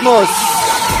los ritmos.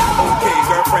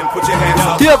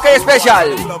 T.O.K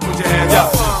especial.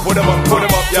 Put 'em up to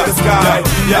the sky.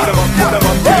 Put 'em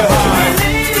up real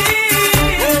high.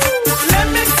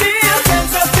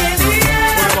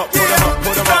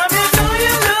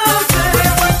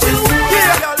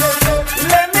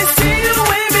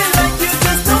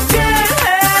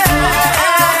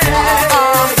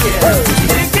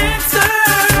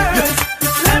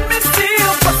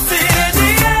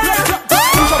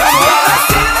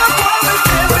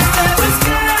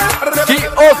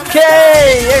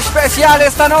 Especial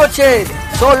esta noche,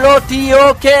 solo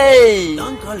T.O.K.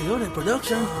 Don Corleone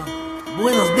Production.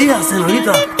 Buenos días,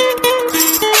 señorita. Can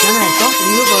I talk to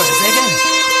you for a second?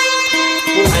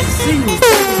 I see you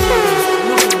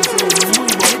looking so muy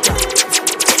bonita.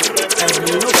 And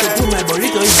you look to put my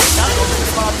burrito in the taco.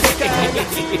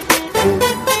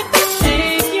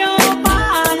 Shake your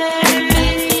body,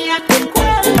 tu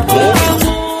cuerpo.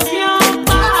 Move your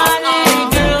body,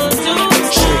 girl, do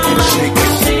shake it.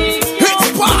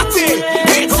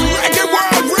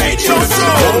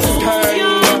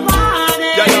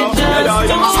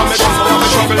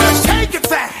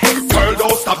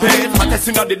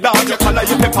 Inna the dance, you color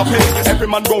your pepper pig. Every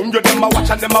man round you, them a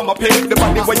watch and them a pig. The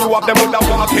body where you have them would have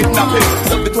wanna kidnap it.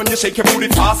 Love it when you shake your booty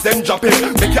fast, then drop it.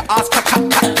 Make your ass clap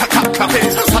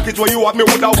it. Package where you have me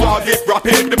would have want it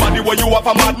rapid. The body where you have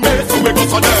a mad mess, so we go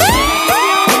so there.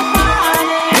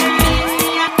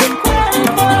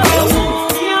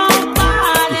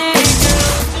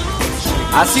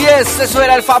 Así es, eso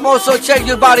era el famoso Shake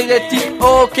Your Body de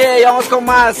T.O.K. Vamos con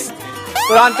más.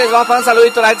 Pero antes vamos a un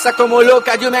saludito, la gente está como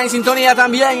loca. Yumi en sintonía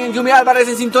también, Yumi Álvarez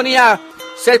en sintonía.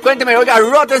 Usted cuénteme, oiga,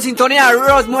 Rod en sintonía,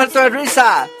 Rod muerto de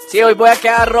risa. Sí, hoy voy a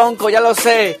quedar ronco, ya lo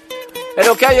sé.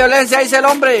 Pero qué violencia dice el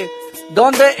hombre.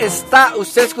 ¿Dónde está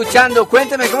usted escuchando?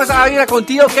 Cuénteme, ¿cómo está la vida con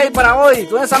T.O.K para hoy?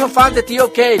 ¿Dónde están los fans de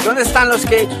T.O.K? ¿Dónde están los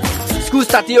que les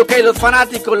gusta T.O.K? Los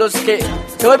fanáticos, los que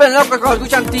se vuelven locos cuando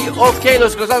escuchan T.O.K,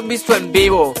 los que los han visto en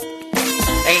vivo.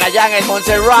 En allá en el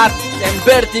Montserrat, en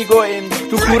Vértigo, en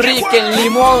Tucurrique, en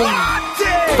Limón,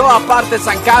 toda parte,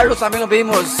 San Carlos también nos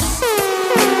vimos.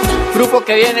 Grupo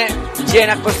que viene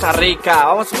llena Costa Rica.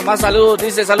 Vamos con más saludos,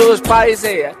 dice saludos pa,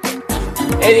 dice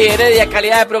Eddie Heredia,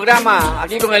 calidad de programa.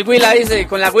 Aquí con el Huila, dice,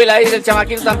 con la Huila, dice el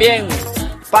chamaquito también.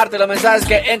 Parte de los mensajes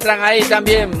que entran ahí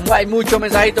también. Hay muchos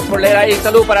mensajitos por leer ahí.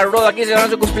 Saludos para Rodo, aquí se van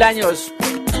su cumpleaños.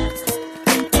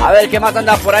 A ver qué más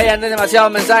anda por ahí, andan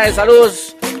demasiados mensajes.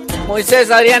 Saludos. Moisés,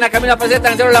 Adriana, Camila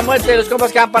Peseta, en de la muerte, los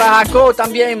compas que van para Jaco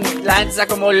también. La gente está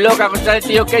como loca con el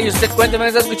T.O.K. Y usted cuénteme,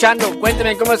 está escuchando.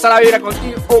 Cuénteme cómo está la vibra con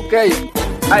T.O.K.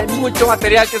 Hay mucho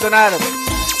material que sonar.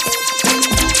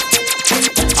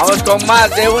 Vamos con más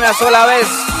de una sola vez,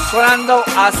 sonando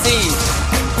así.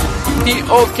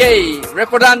 T.O.K.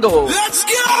 recordando. Let's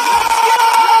go!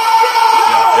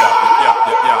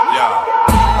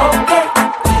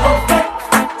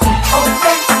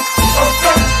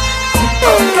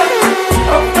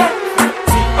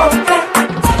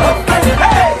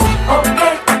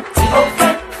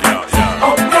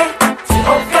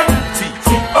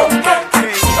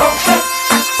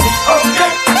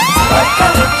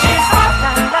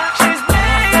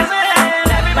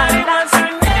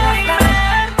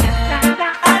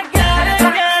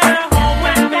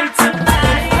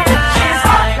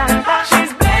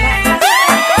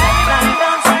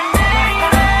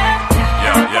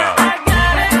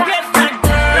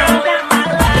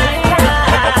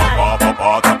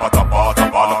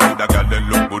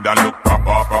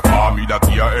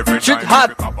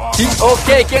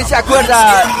 T.O.K, ¿quién se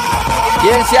acuerda?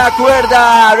 ¿Quién se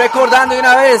acuerda? Recordando de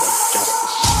una vez.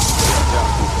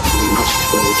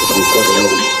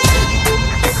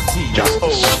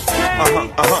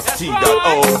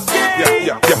 T.O.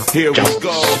 Yeah, here we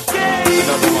go.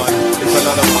 Another one, it's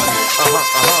another one.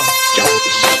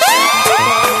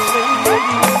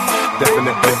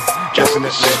 Definitely.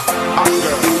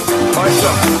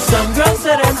 Some girls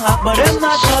say them hot, but them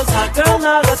not, cause hot girl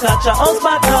now go touch a own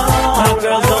spot. Hot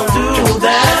girls don't do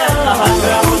that. Hot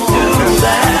girls don't do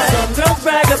that. Some girls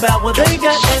brag about what they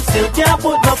got and still can't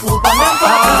put no poop on them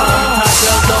bottom. Hot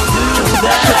girls don't do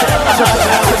that.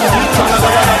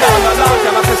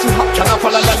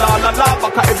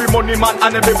 Every money man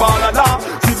and every baller.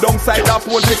 downside of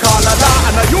what we call a law.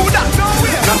 And you that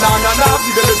na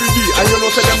see them every day. And you know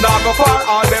say them not go far.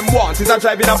 All them want is a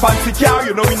driving a fancy car.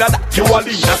 You know in that you a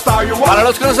lead, a star you want. Para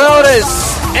los conocedores,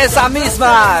 esa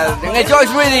misma en el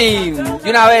Joyce Reading de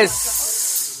una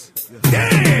vez.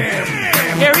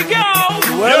 Here we go.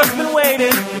 The world's been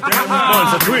waiting.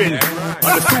 Once a twin, on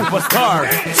the superstar.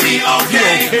 T.O.K.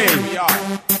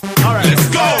 All right, let's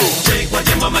go. Take what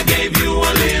your mama gave you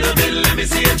a little bit. Let me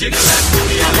see you jiggle that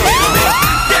booty a little bit.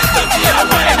 Get dirty and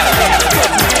wine a little bit.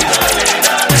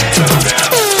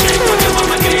 Take what your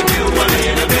mama gave you a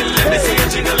little bit. Let me see you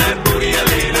jiggle that booty a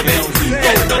little bit.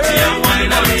 Get dirty and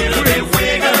wine a little bit.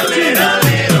 Wiggle a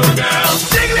little girl.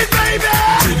 Jiggle it, baby.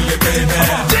 Jiggle it, baby.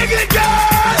 Jiggle it,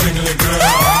 girl. Jiggle it, girl.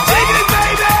 Jiggle it,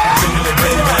 baby. Jiggle it,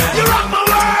 baby. You rock my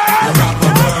world. You rock my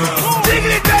world.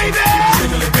 Jiggle it, baby.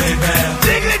 Jiggle it, baby.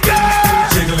 Jiggle it, girl.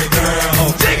 Jiggle it,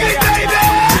 girl. Jiggle it, baby.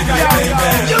 Jiggle it,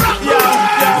 baby. You rock my world.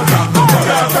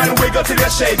 Girlfriend, wiggle till you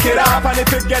shake it off. And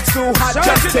if it gets too hot,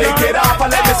 just take it off.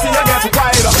 And let me see you get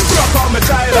wild up. Rock on my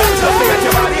child. Don't forget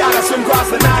your body and I swim across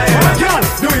the night.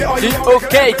 Do it all you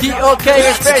T.O.K,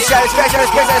 especial de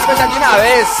una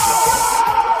vez.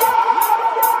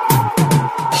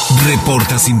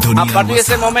 Reporta sintonía. A partir de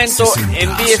ese momento,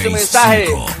 envíe su mensaje.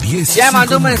 Ya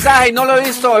mandó un mensaje y no lo he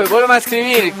visto. Vuelve a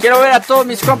escribir. Quiero ver a todos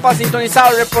mis compas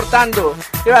sintonizados reportando.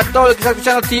 Quiero ver a todo lo que está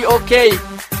escuchando T.O.K.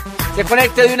 Se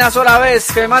conecte de una sola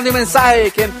vez. Que me mande un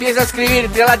mensaje. Que empiece a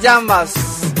escribir. Tira las llamas.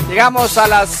 Llegamos a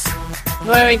las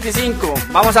 9:25.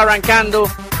 Vamos arrancando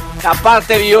la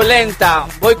parte violenta.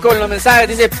 Voy con los mensajes.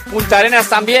 Dice Punta Arenas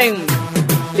también.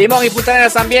 Limón y Punta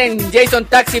Arenas también. Jason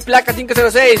Taxi, placa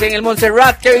 506 en el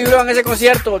Montserrat. Que vibró en ese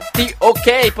concierto.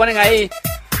 T.O.K. Ponen ahí.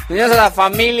 Bienvenidos a la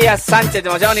familia Sánchez.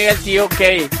 Demasiado nivel T.O.K.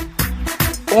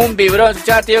 Un vibrón.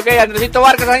 Escuchar a T.O.K. Andresito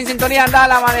Vargas ahí en sintonía.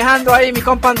 Andala manejando ahí. Mi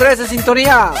compa Andrés en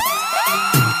sintonía.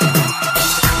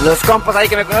 Los compas ahí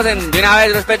que me conocen. De una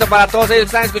vez respeto para todos ellos que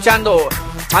están escuchando.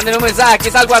 Mándenme un mensaje. Aquí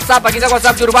está el WhatsApp. Aquí está el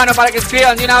WhatsApp de Urbano para que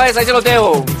escriban de una vez. Ahí se los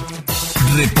dejo.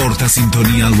 Reporta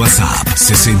sintonía al WhatsApp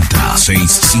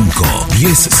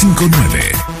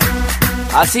 6065-1059.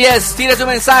 Así es, tire su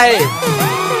mensaje.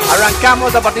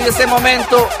 Arrancamos a partir de este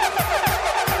momento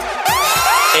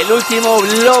el último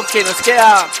bloque. Nos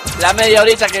queda la media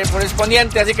horita que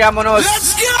correspondiente, así que vámonos.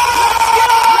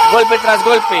 Golpe tras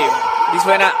golpe. Y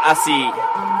suena así.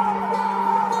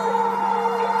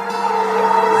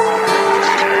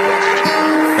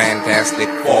 Fantastic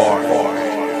Four.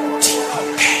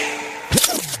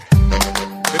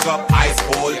 Big up Ice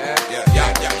Cold,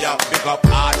 yeah. Big up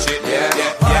Archie, yeah.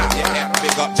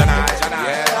 Big up Janai,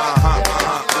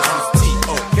 This is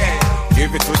T.O.K.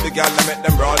 Give it to the girl and make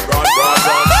them run. In the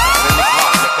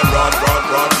car, make them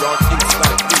run. It's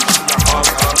like this, come.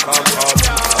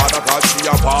 Father God, she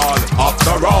a ball.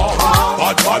 After all,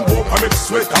 bad man book a mix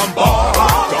sweat and ball.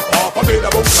 Jump off a bed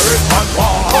about carrot and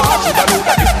ball. Should I know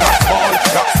that it's not ball?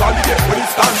 That's solid when it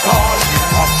stand tall.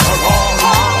 After all,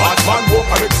 bad man book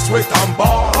a mix sweat and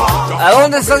ball. ¿A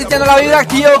dónde está sintiendo la vida,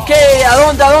 T.O.K? ¿A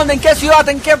dónde? ¿En qué ciudad?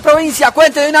 ¿En qué provincia?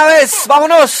 Cuente de una vez.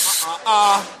 ¡Vámonos!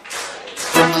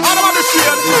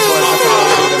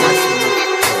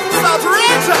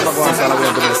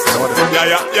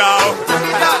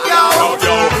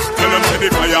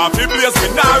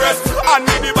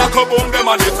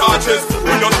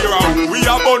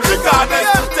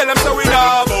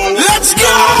 Let's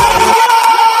go!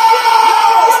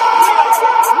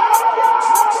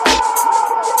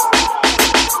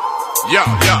 Yeah.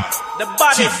 The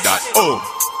body.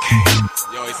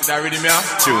 Yo, is it that rhythm, yeah?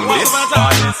 Tune this.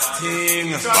 Baddest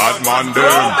thing. Bad man, them.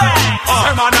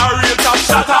 Them man a real top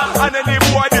shatter. And any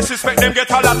boy disrespect them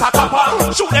get a lot of topper.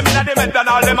 Shoot them in the head and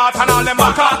all them out and all them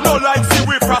backer. No like see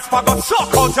we prosper, but suck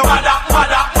out your mother.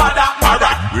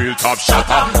 Alright, real top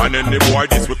shatter. And any boy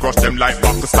this we crush them like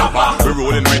back to stopper. We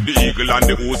rolling with the eagle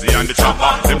and the Uzi and the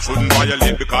chopper. Them shouldn't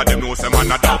violate because them know some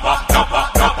man a dapper.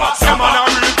 Some man a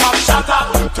real top shatter.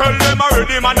 Tell them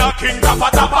already man a king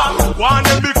tapper. Want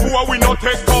them before we no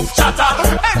take off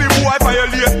chatter. Any boy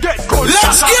violate get cold.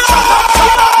 Let's go!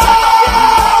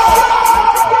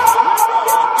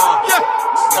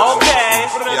 Okay.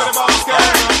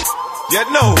 You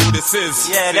know who this is.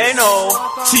 Yeah, they know.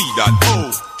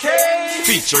 T.O.K.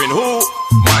 Featuring who?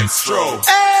 Maestro.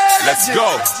 Let's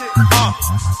go.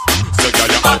 So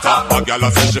girl you hotter. A girl a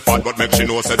say she fat but make she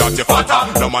know say that you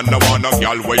fatter. No man no want a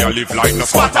girl where you live like no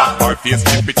squatter. Her face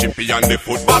chippy and the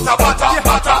foot batter.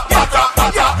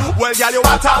 Well girl you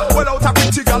hotter. Well out a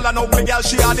pretty girl and ugly girl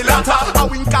she a the latter. A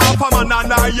wink off a man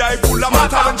and her eye full of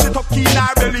matter. When she tuck in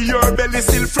her belly, your belly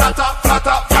still flatter.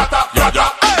 Yeah.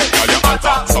 Hey, girl you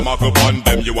hotter. Some of you on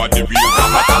them you are the real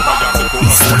top.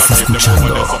 Estás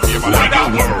escuchando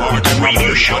ReggaeWorld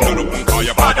Radio Show.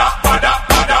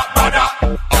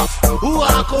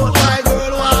 Walk out, my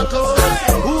girl, walk out.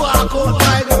 Walk out,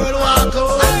 my girl, walk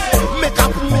out. Make a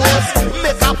pose,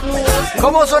 make a pose.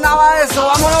 ¿Cómo sonaba eso?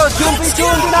 Vámonos, chumpi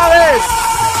chum de una vez.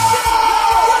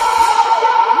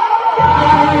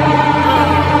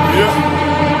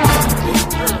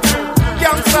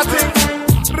 Gangsta thing.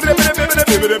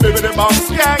 Bounce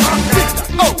gang.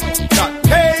 Oh, that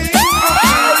hey.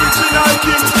 Original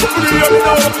king. Real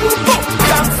now.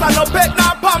 Gangsta no bet na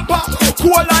pamper.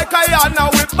 Cool like I am now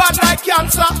with bad like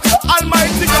cancer.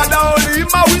 Almighty God only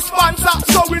him a we sponsor.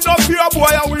 So we no fear boy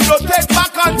and we no take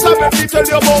back answer. Let me tell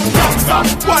you about gangsta.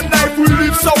 One life we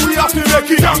live so we have to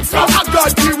make it gangsta. I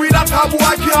got deal with that a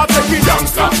boy can't take it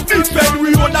gangsta. Defend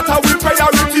we own that a we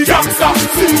priority gangsta.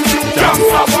 See you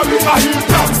gangsta, but we a hill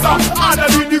gangsta.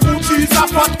 Underneath the Gucci is a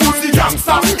fat pussy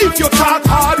gangsta. If you talk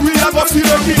hard we a go see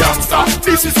the gangsta.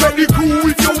 This is when the crew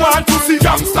if you want to see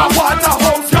gangsta.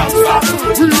 Waterhouse gangsta.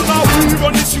 We now we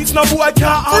on the streets no boy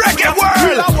can't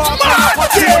ReggaeWorld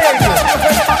Marketing.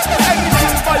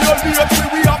 Anything for your beauty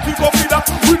we have to go for that.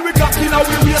 When we got in our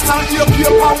waist and your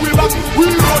paper we back. We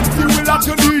run through with that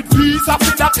you need visa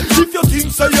for that. If you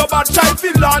think so you're bad try to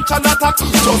launch an attack.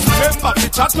 Just remember to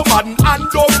chat to man and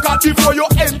don't cut before you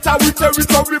enter with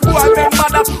territory boy remember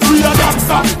that we are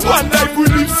gangsta. One life we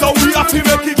live so we have to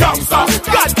make it gangsta.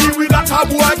 God deal with that a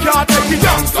boy can't take it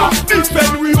gangsta.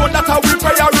 Defend we own that a we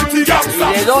priority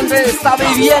gangsta. ¿De dónde está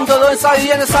viviendo? ¿Dónde está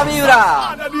viviendo esa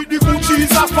vibra?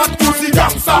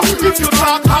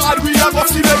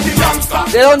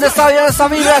 ¿De dónde está viviendo esa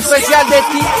vibra especial de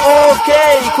T.O.K?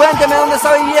 Cuénteme dónde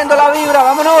está viviendo la vibra,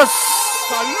 vámonos.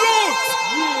 Salud.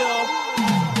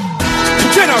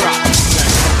 General.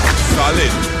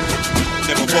 Solid.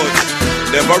 Never budge.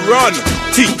 Never run.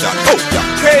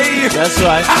 T.O.K. That's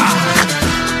right.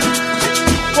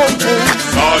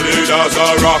 Solid as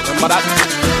a rock. Remember that?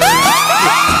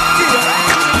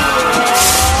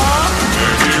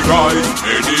 Rise,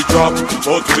 any drop,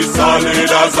 but we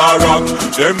solid as a rock.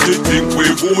 Them they think we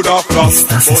would have lost,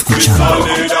 but we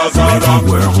solid as a rock.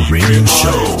 ReggaeWorld Radio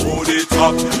Show. Hold it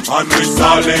up, and we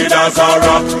solid as a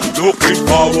rock. Looking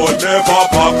forward, never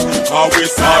back, and we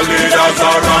solid as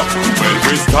a rock. When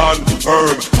we stand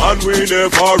firm, and we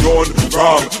never run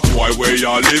from why we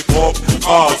all live up,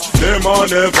 cause them are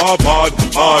never bad.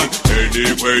 And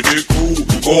anywhere the crew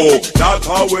go, that's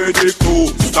how where the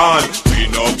crew stand. We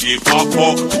no give a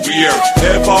fuck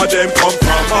wherever them come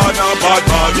from, and a bad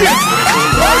man. Yes, we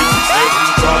right, every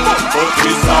drop, but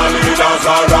we solid as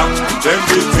a rock. Them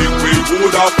we think we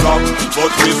would have flopped,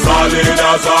 but we solid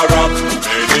as a rock.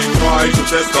 Many try to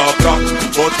test our block,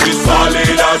 but we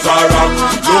solid as a rock.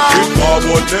 Looking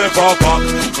forward, never back,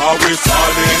 cause we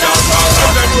solid as a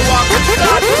rock.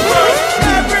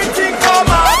 Everything come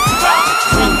out,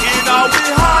 in our we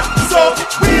hot, so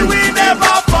we will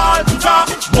never falter.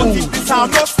 But if this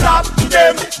time not stop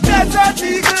them, desert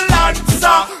eagle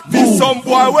answer. This some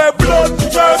boy with blood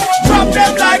thirst, drop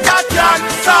them like a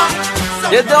cancer.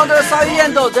 ¿Desde dónde lo está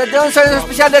viendo? Desde un sonido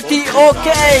especial de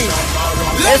T.O.K.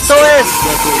 Esto es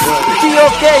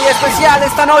T.O.K. especial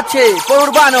esta noche por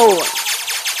Urbano.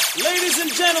 Ladies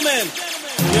and gentlemen,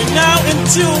 you're now in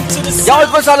tune to the Ya voy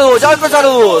por salud, ya voy por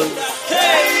salud.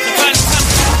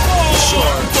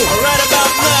 Right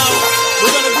about now,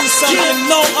 we're gonna do something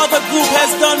no other group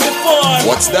has done before.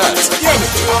 What's that? Yeah,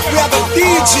 we have a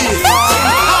DJ.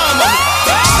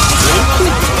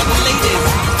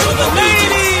 For the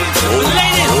ladies,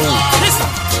 listen.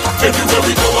 Everywhere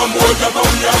we go, I'm more than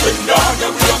we are render.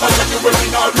 Yeah, we have a January,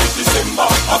 now reach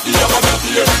December. I feel I'm a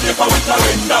every day for we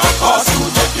calendar. Pass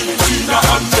through the Filipina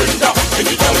and Brenda.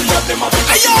 Anytime we have them, I think.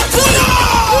 Hey, yo, pull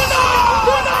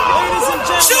up! Ladies and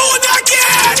gentlemen, shoot again!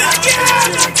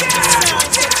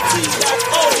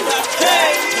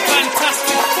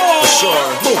 Fantastic Four. Sure.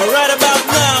 Right about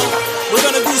now, we're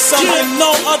gonna do something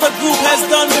no other group has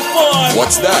done before.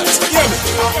 What's that? Yeah,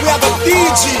 we have a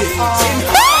DJ.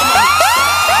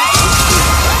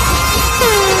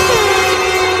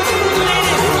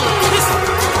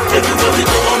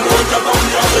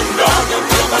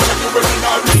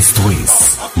 Esto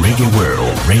es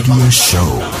ReggaeWorld Radio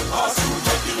Show.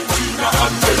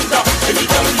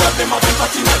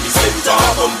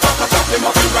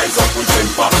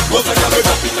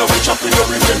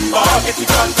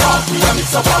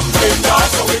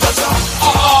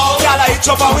 Y'all each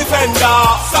up and we fender.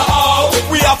 So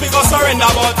we have to go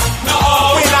surrender, but no,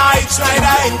 we not each night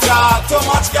I enter. Too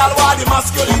much girl want the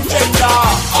masculine gender.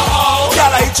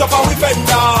 Y'all each up and we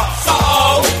fender. So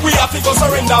we have to go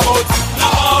surrender, but no,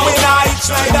 we not each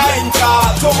night I enter.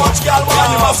 Too much girl want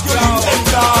the masculine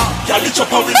gender. Y'all each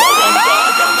up and we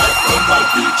surrender.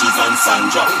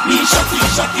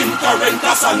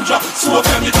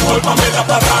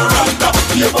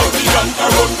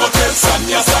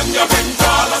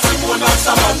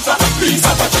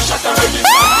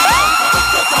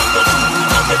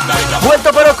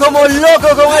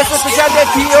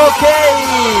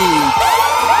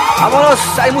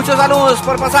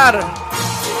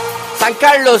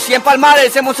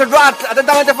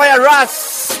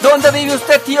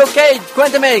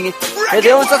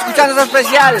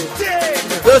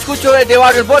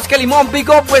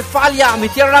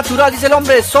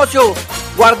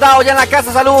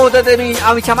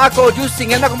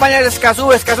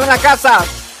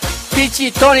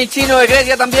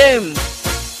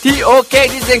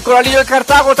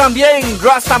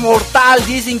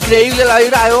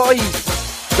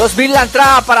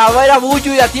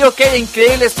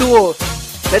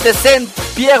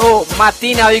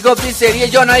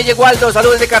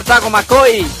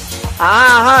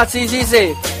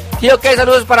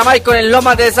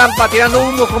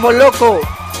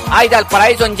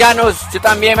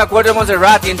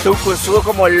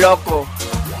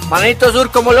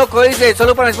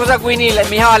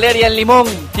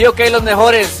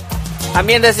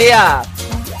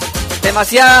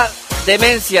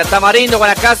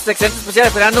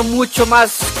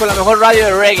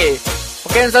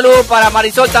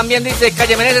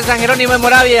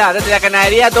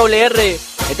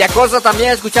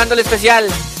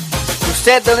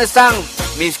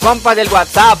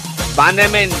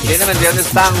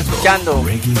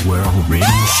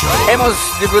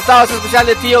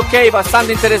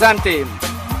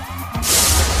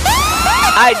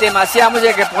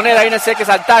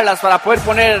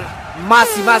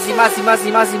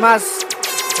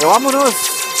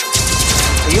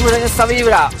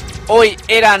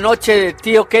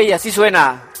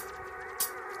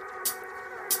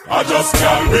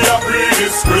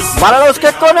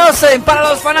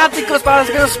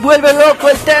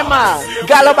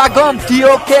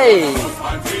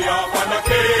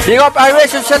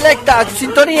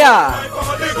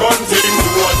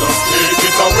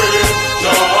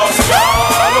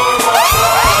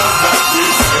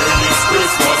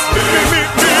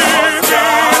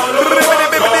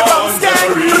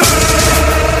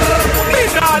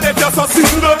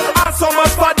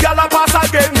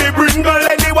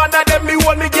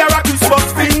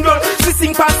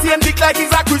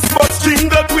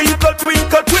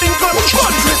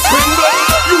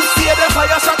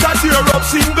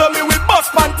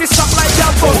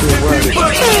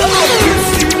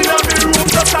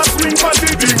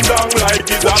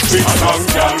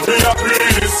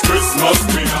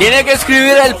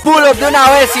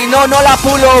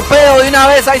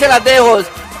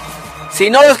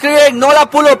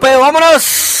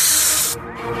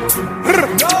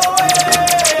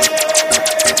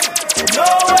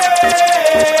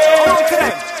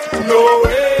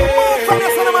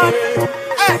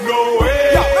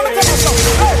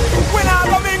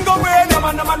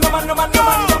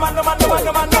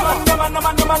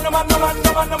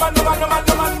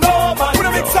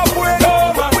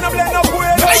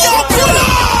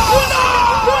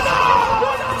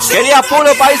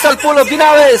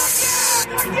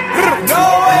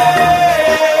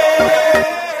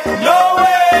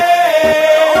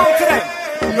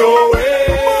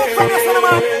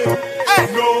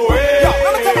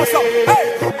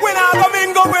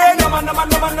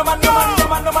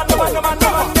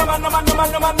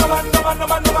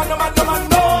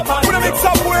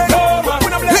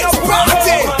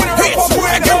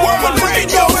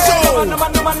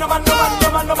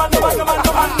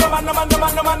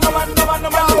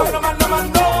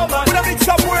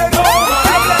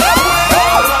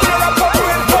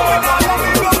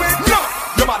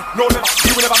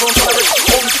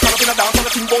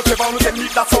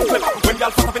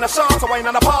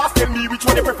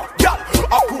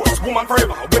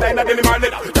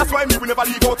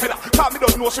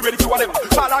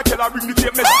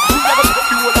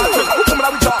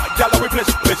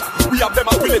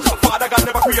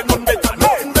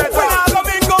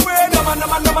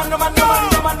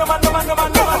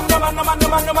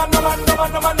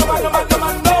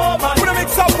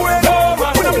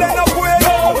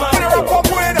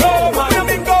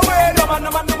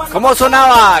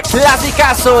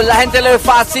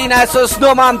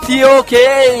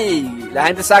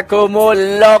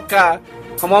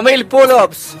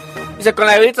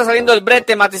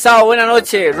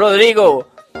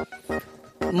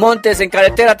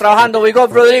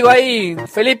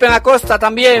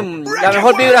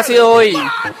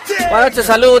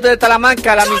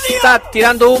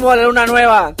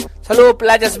 Saludos,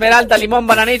 Playa Esmeralda, Limón,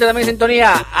 Bananito, también en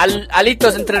sintonía.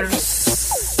 Alitos entre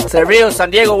Ríos, San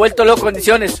Diego, vuelto loco,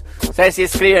 condiciones. Ustedes si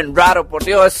escriben raro, por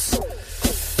Dios.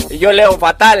 Y yo leo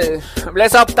fatal.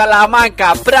 Bless up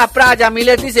Talamanca. Pra,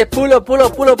 Yamilet dice pull up,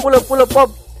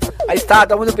 pop. Ahí está,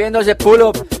 todo el mundo pidiendo ese pull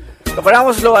up. Lo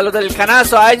ponemos a los del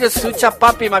canazo, a ellos escucha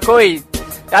Papi McCoy.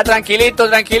 Ya tranquilito,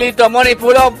 Money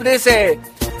pull up, dice.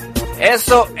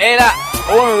 Eso era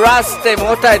un raste,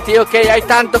 mota de T.O.K. Hay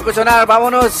tanto que sonar,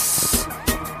 vámonos.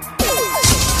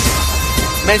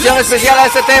 Mención especial a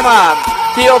este tema.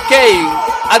 T.O.K.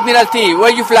 Admiralty,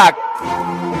 Where You Flag.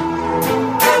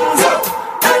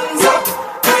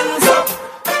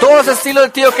 Todos los estilos de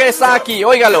T.O.K. están aquí.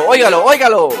 Óigalo.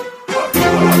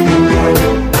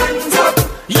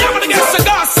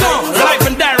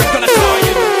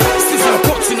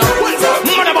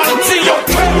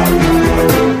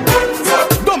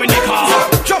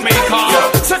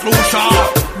 St. Lucia,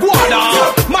 Guada,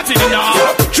 Martina,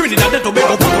 Trinidad and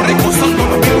Tobago, Puerto Rico, Santo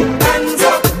Domingo,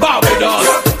 Barbados,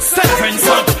 St.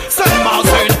 Vincent, St.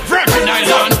 Martin, Virgin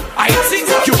Island, Haití,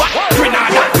 Cuba,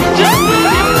 Grenada.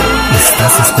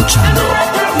 Estás escuchando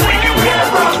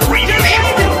ReggaeWorld Radio Show.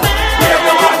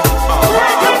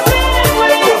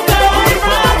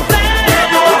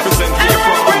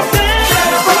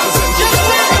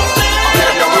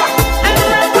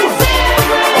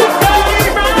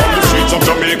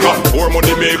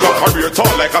 Money maker, career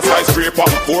tall like a skyscraper.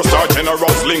 4-star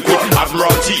generals link with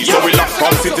Admiralty. So we lock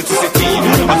from city to city.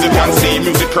 As you can see,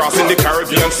 music crossing the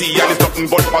Caribbean Sea. And it's nothing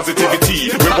but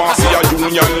positivity. We want to see a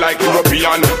union like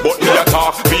European, but me a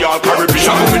talk, be all Caribbean.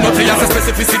 J'avoue une autre, y'a sa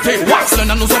spécificité. Wax,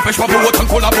 l'un nous empêche pas pour autant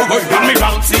collaborer.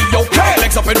 Admiralty, T.O.K,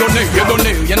 l'ex a fait donner,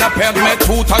 y'en a perdu, mais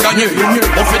tout a gagné.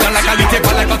 On fait dans la qualité,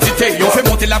 pas la quantité. On fait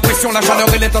monter la pression, la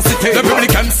chaleur et l'intensité. Le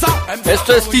public aime ça.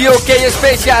 Esto es T.O.K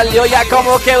especial. Y oiga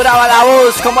cómo quebraba la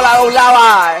voz, cómo la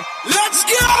doblaba. Let's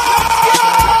go!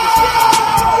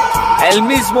 El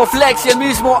mismo Flex y el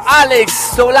mismo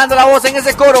Alex doblando la voz en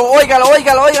ese coro. Óigalo.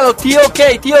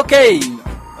 T.O.K.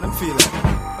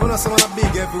 I'm not some of the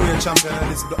big heavyweight champion of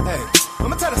this. Hey, let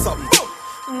me tell you something.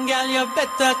 Girl, you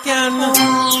better can know.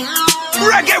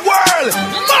 ReggaeWorld,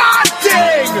 mad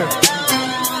thing!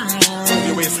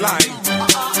 Your waistline.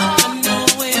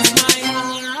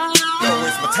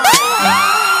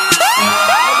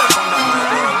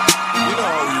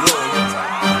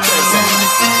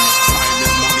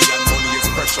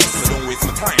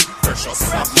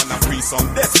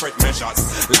 Some desperate measures,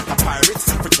 like a pirate,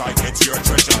 we try to get your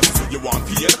treasures. You want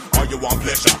pain or you want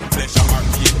pleasure? Pleasure or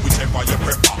pain, whichever you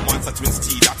prefer. Monster twins,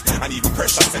 tea that, and even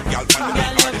pressure. Set girl can be the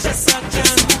hardest.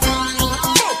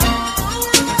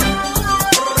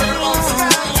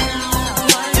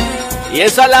 Y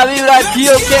esa es la vibra de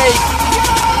T.O.K.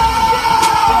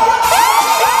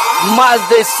 Más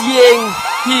de 100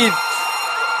 hits.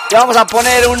 Y vamos a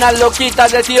poner unas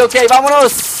loquitas de T.O.K.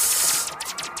 Vámonos.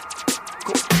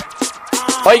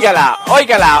 Óigala.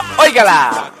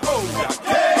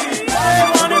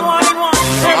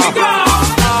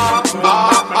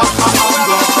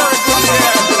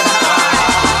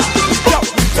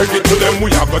 Take it to them,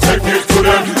 we have to take it to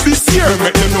them. This year,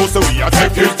 make them know so we are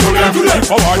take it to them.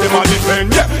 If I want them on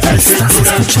defend, yeah, take it to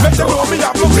them. Let them know we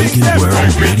have to take them.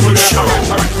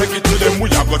 Take it to them,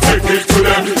 we have to take it to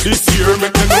them. This year,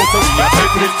 make them know so we are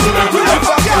take it to them. If I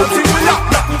want them,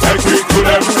 take it to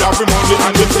them. We have the money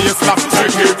and the place,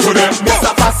 take it to them. Mr.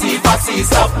 Passy,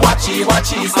 stop watchy,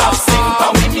 stop sing.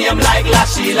 Cause we name like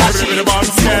Lashy. You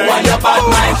and your bad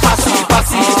mind, Passy.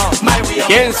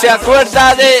 ¿Quién se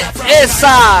acuerda de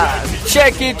esa?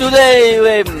 Check it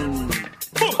today.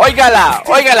 Óigala.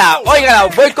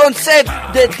 Voy con set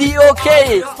de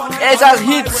T.O.K. Esas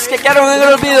hits que quedaron en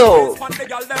el olvido.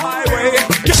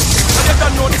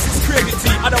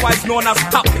 Otherwise known as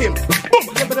Top Him. Boom.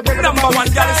 Number one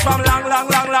girl is from long.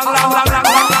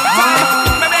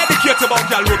 Maybe educate about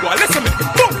girl road boy. Listen me.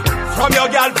 Boom. From your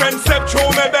girlfriend step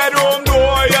through my bedroom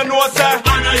door, you know say.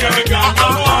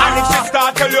 And if she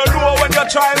start tell you no when you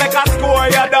try make a score,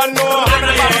 you don't know.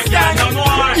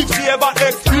 If she ever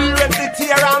experience the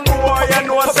tear and more, you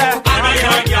know say.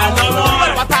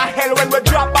 What the hell when we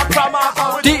drop back from our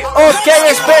house? T.O.K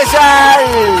especial.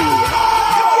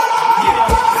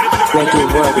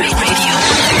 ReggaeWorld Radio.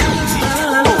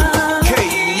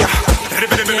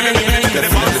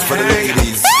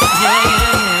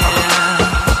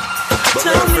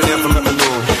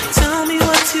 Tell me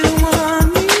what you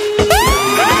want me.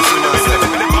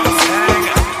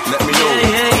 Let me know.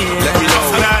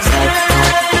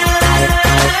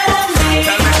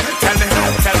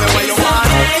 Tell me what you want.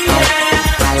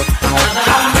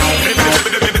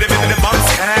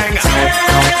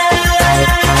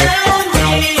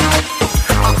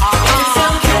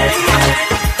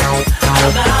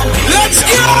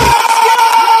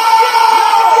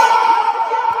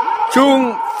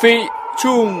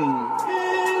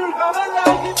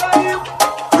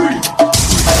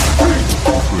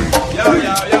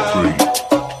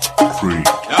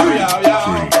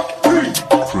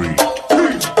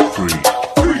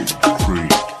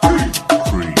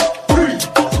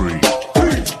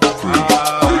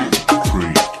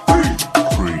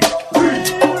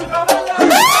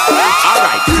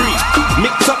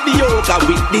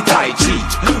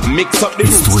 Mix up the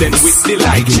roots then with the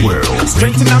light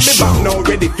strengthen up the back now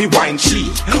ready fi wine she.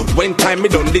 When time me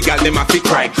done the gal dem a fi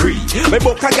cry cree. Me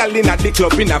book a gal in at the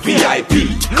club in a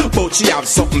VIP, but she have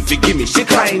something fi gimme she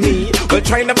tiny. Well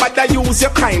try to bother use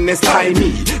your kindness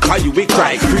tiny, cause you will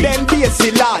cry cree. Then be a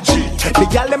large. The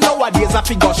gal dem nowadays a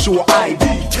fi go show ID.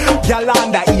 Gal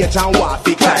under age and want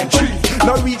fi climb tree.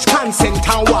 No reach consent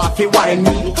and want fi wine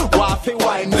me, want fi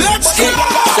wine me. Sí,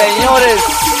 señores,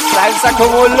 salsa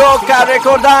como loca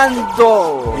recordando.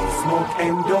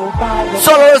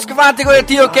 Solo los fanáticos de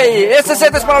T.O.K. Este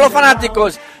set es para los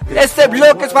fanáticos. Este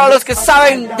bloque es para los que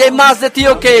saben de más de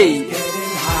T.O.K.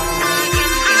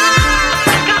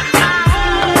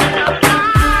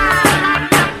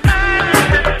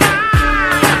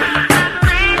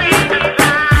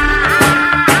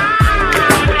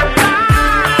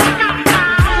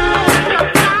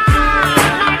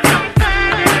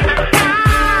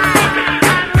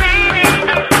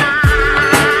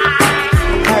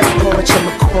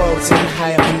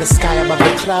 High up in the sky above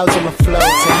the clouds, I'm floating,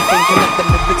 thinking of the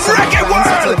lyrics of the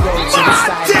rhymes of the roads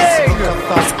inside this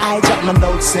thoughts. I drop my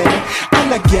notes in,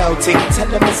 I'm a guilty, tell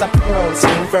them it's a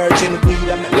protein, virgin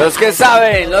weed. Los que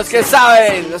saben, los que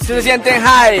saben, los que se sienten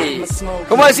high.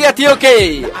 Como decía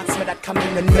T.O.K.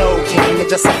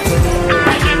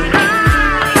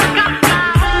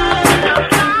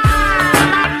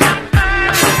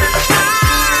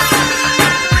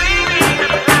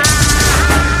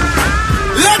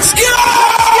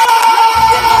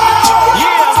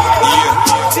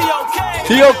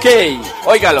 T.O.K,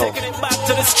 óigalo.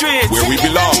 Where we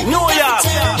belong. New York,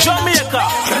 Jamaica,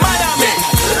 Miami.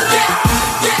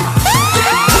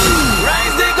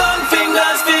 Rise the gun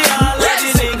fingers for all of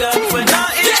the niggas. When I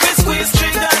itch me squeeze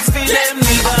triggers for them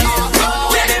niggas.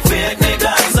 Where the fake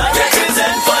niggas I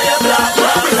represent for your block,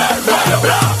 block, block,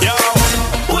 block. Yo,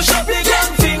 push up the gun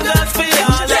fingers for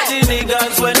all of the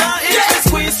niggas. When I itch me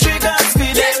squeeze triggers for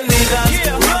them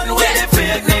niggas. Run where the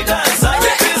fake niggas I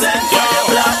represent for your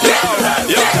block, block, block.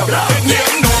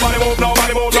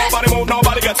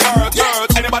 Nobody gets hurt.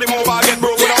 Anybody move or get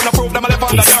broke without no proof, them a live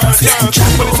on the dirt.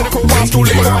 When it's in the crew, pass too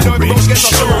late, I know everybody gets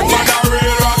a shirt. Man, a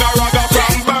real ragga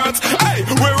from birds. Hey,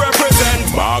 we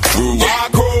represent my crew,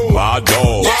 my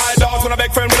dogs. My dogs, when I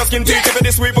beg friend with a skin teeth, if it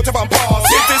this way, put up on pause.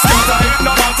 If this scatter, it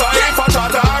no matter if I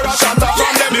chatter or a shatter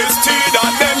from them, this tea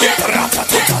that them get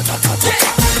rat-a-tat-a-tat-a-tat.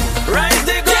 Rise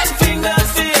the gun fingers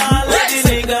for all of the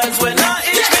niggas. When I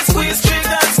itch me squeeze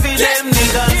triggers for them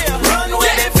niggas. Run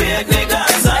where the fake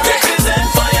niggas I represent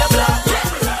for your block.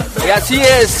 Y así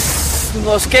es,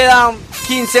 nos quedan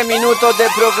 15 minutos de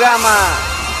programa.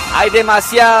 Hay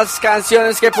demasiadas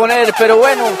canciones que poner, pero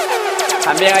bueno,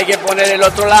 también hay que poner el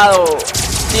otro lado.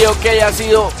 T.O.K ha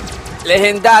sido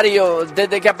legendario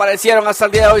desde que aparecieron hasta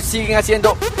el día de hoy. Siguen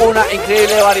haciendo una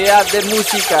increíble variedad de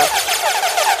música.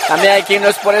 También hay que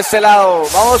irnos por este lado.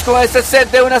 Vamos con este set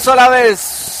de una sola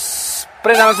vez.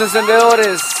 Prendan los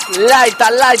encendedores.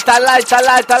 Laita, laita, laita,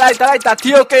 laita, laita, laita.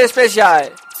 T.O.K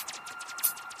especial.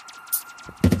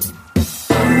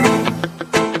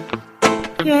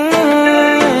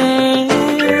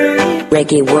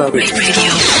 ReggaeWorld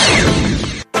Radio.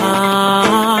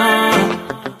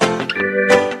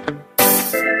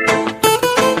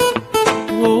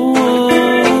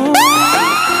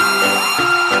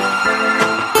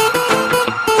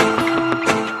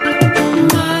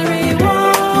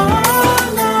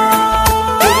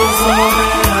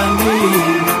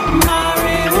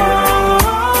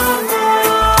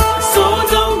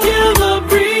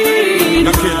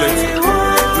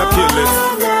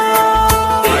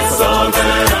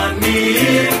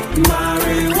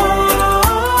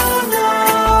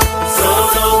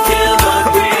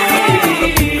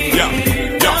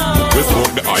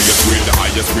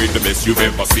 The best you've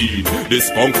ever seen. This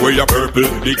skunk where you're purple,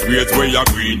 the grades where you're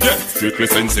green. Yeah, strictly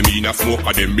sense me, a smoke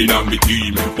of them in on me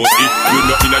team. But if you're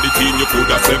not in the team, you could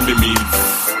have sent me.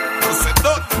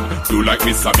 Do like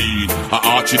Miss Sabine. I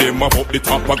archie them up the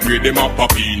top, I grade them up a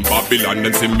bean. Babylon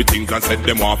them send me things and set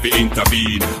them off to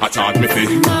intervene. I charge me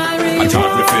fee, I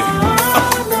charge me fee.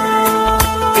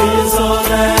 Is all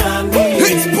that I need.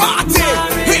 It's party,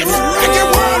 it's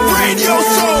ReggaeWorld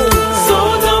RadioShow.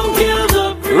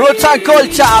 Roots and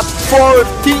Culture for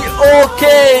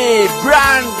T.O.K.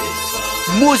 Brand.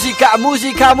 Música,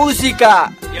 música,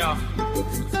 música.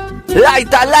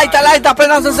 Laita,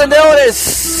 prendan sus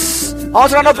encendedores.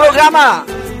 Vamos a un programa.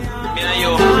 Mira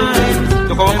yo,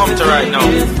 look how I come to right now.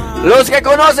 Los que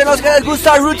conocen, los que les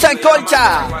gusta Roots and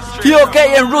Culture.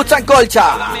 T.O.K en Roots and Culture.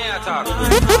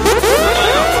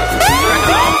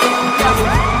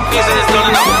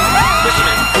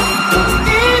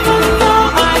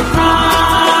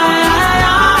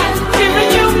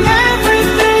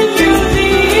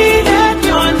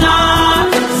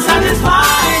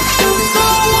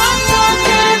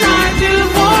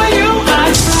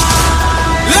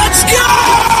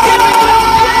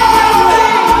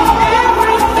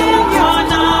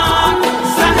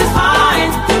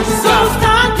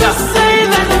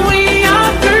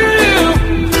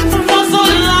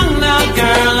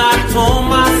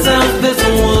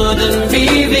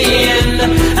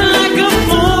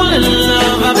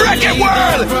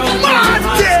 ReggaeWorld,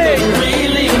 Monday!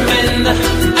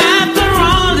 After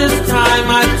all this time,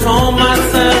 I told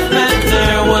myself that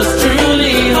there was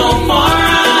truly hope for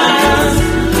us.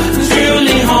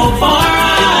 Truly hope for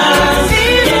us.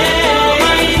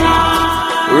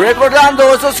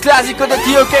 Recordando esos clásicos de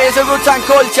T.O.K, ese Roots and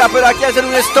Culture, pero aquí hacer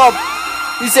un stop.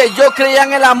 Dice, yo creía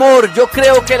en el amor, yo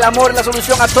creo que el amor es la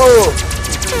solución a todo.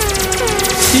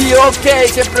 T.O.K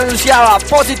se pronunciaba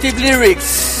Positive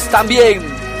Lyrics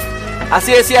también.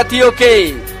 Así decía T.O.K.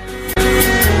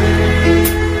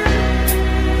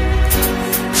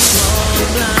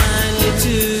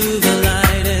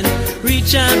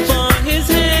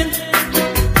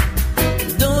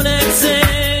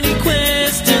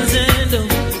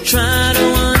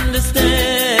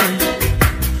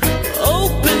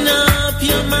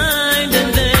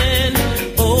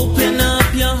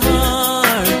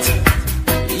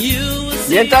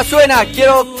 Mientras suena,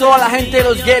 quiero toda la gente de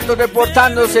los guetos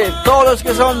reportándose, todos los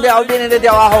que son de vienen desde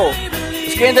abajo,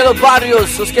 los que vienen de los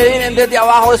barrios, los que vienen desde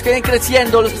abajo, los que vienen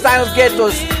creciendo, los que están en los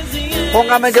guetos.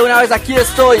 Pónganme de una vez, aquí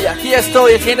estoy,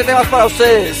 el siguiente tema es para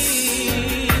ustedes.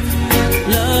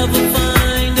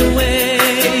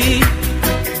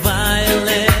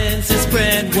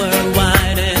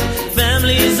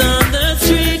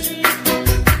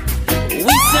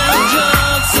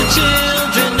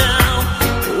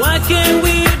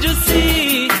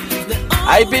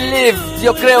 I believe,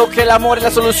 yo creo que el amor es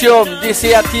la solución,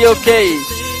 decía T.O.K.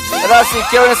 Ahora sí,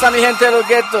 quiero estar mi gente de los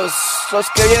guetos, los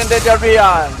que vienen desde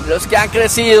arriba, los que han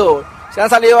crecido, se han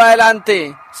salido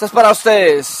adelante. Esto es para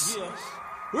ustedes.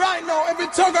 Right now, every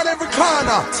tongue and every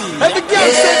corner, every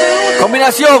gang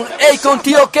combinación A con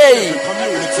T.O.K.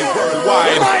 Community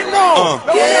worldwide. Right now,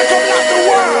 the way they come out the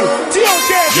world.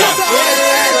 T.O.K.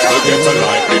 Get a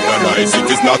life, live a nice,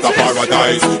 it is not a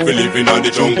paradise. We living on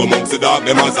the jungle amongst the dog,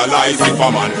 them as a lies. If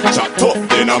a man chat tough,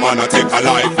 then a man a take a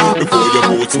life. Before you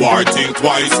boots war, think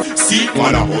twice. See,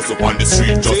 man a house up on the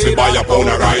street, just to buy a pound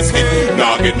of rice. It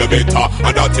nah get no better,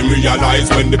 and that him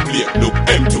realize when the plate look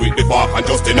empty with the fork and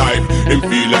just the knife. Him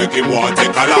feel like him want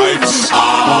take a life.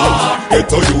 Get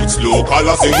to youths local,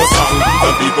 I sing a song.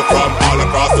 And people from all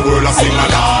across the world, I sing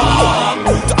along.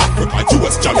 To Africa,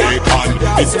 US, Jamaican,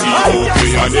 it's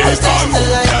T.O.K and Nathan.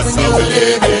 That's how we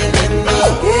live in the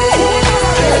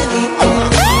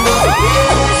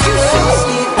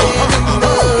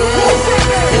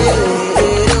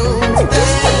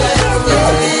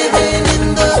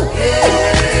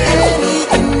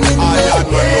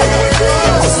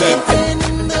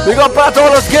Digo para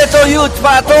todos los ghetto youth,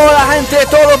 para toda la gente de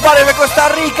todos los barrios de Costa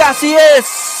Rica, así es.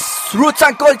 Roots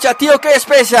and Culture, T.O.K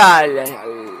especial.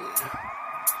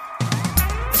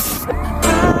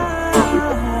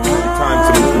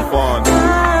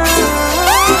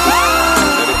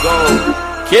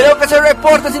 Quiero que se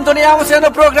reporte, sintonía, vamos haciendo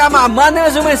el programa.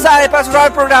 Mándenme su mensaje para cerrar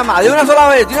el programa. De una sola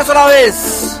vez.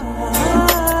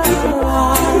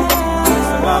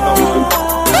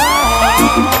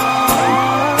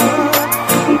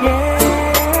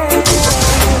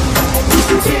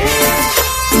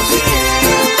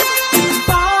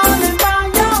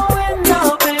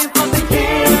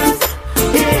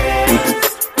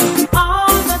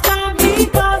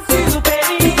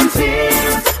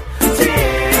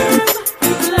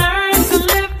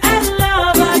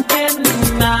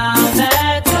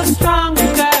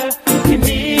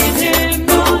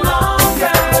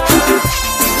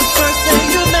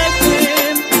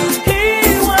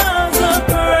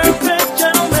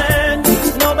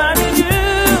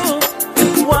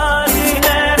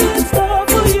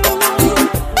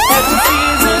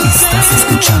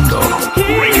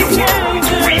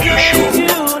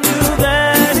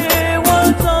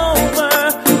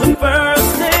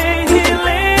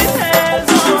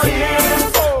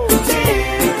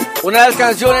 Una de las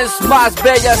canciones más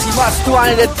bellas y más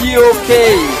tuanes de T.O.K,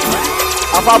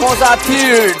 la famosa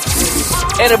Tears.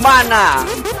 hermana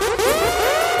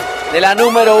de la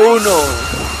número 1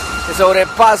 que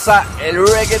sobrepasa el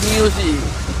reggae music.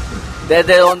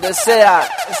 Desde donde sea,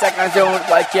 esta canción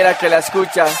cualquiera que la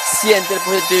escucha siente el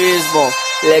positivismo,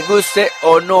 le guste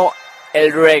o no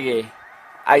el reggae.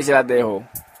 Ahí se las dejo.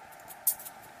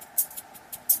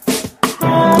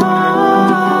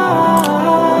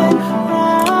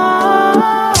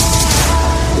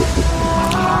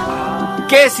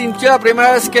 ¿Qué sintió la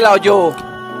primera vez que la oyó?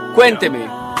 Cuénteme.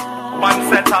 One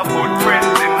set of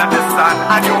footprints in the sun,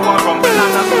 and you are from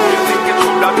planet, so you think it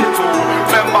should have been two.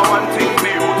 Remember one thing,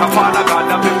 me out of Father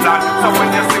God of the plan. So when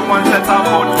you see one set of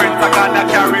footprints, I gotta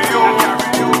carry you.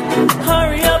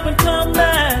 Hurry up and come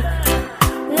back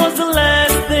was the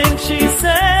last thing she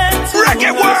said to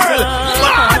ReggaeWorld,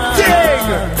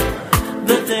 Martin!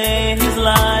 The day his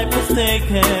life was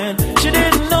taken, she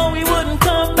didn't know he wouldn't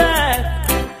come back.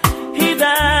 He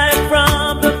died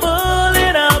from the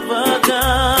bullet of a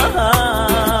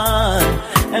gun,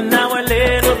 and now our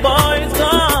little boy's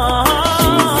gone.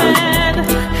 She said,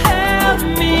 help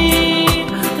me,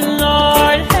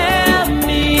 Lord, help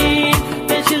me.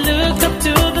 Then she looked up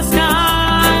to the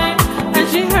sky, and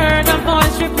she heard a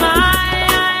voice reply.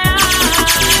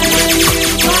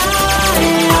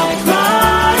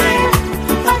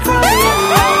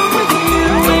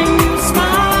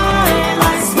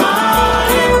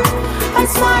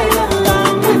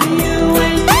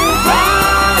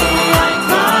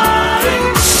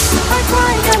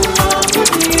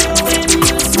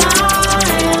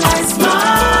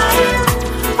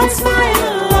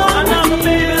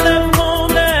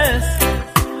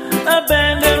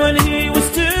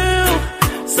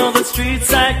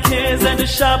 And the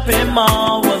shopping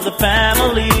mall was a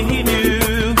family he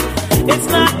knew. It's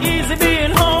not easy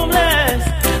being homeless.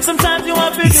 Sometimes you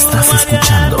want to do what you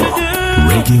have to do.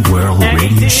 ReggaeWorld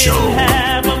Radio Show. He didn't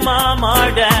have a mom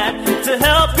or dad to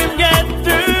help him get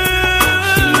through.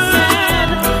 She said,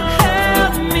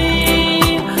 help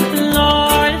me,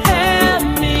 Lord, help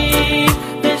me.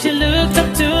 Then she looked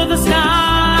up to the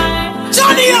sky.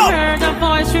 Johnny, and she heard a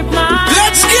voice reply.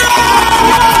 Let's go!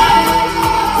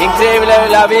 Increíble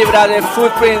la vibra de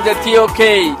Footprint de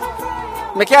T.O.K.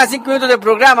 Me quedan 5 minutos de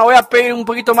programa, voy a pedir un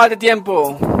poquito más de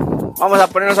tiempo. Vamos a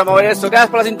ponernos a mover esto.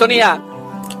 Gracias por la sintonía.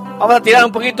 Vamos a tirar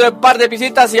un poquito de par de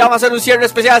pisitas y vamos a hacer un cierre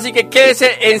especial, así que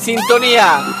quédese en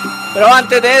sintonía. Pero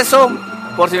antes de eso,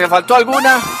 por si me faltó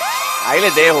alguna, ahí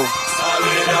les dejo.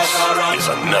 Is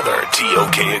another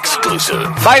T.O.K. exclusive.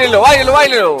 Báilelo, báilelo,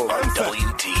 báilelo.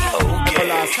 WTOK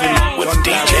with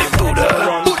DJ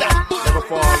Buddha. Never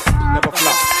fall, never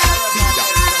flop.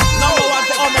 Number one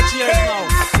for all my cheers now.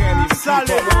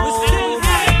 Solid.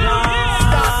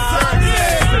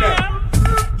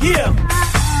 Yeah.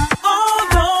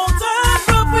 Although times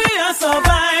rough, we are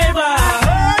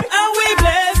survivors, and we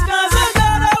blessed 'cause of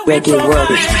God we ReggaeWorld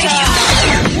provide.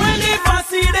 When the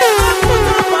posse they put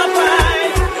up a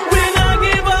fight, we not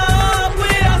give up,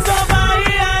 we are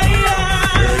survivors.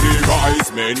 Many rise,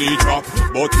 many drop,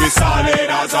 but we solid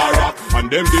as a rock. And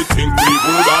them did think we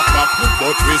would have flopped,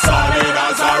 but we solid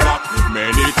as a rock.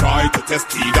 Many try to test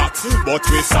that, but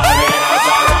we solid as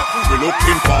a rock. We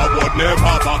looking forward,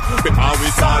 never back, because we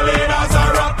solid as a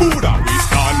rock. Buddha, we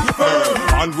stand firm,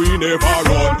 and we never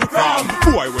run from.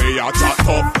 Boy, we are chat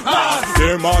tough,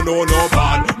 them a know no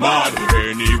bad man.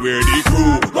 Anywhere the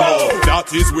crew go,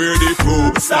 that is where the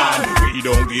crew stand. We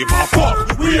don't give a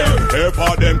fuck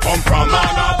wherever them come from,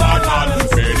 man a bad man.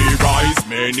 Many rise,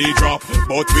 many drop,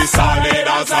 but we solid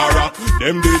as a rock.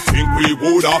 Them did think we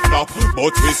would have flopped,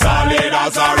 but we solid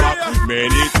as a rock.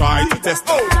 Many try to test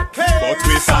us, but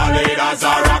we solid as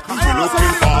a rock. We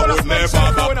looking forward,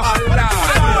 never back.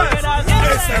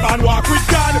 Yes, seven walk with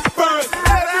God first.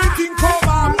 Everything come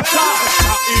up top.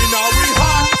 In our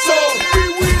heart, so we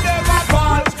will never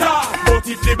fall down. But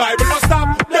if the Bible don't stop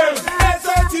them,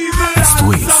 desert evil. Esto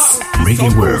es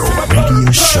ReggaeWorld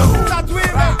Radio Show.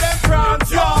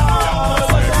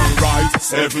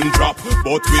 Seven drop,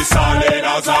 but we solid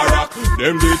as a rock.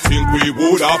 Them did think we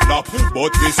would have flopped,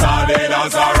 but we solid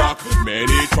as a rock.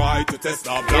 Many try to test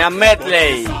our block, Mira,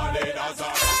 medley.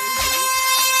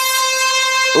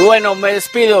 Bueno, me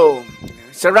despido.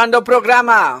 Cerrando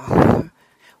programa.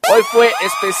 Hoy fue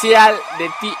especial de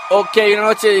T.O.K, una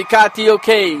noche dedicada a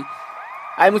T.O.K.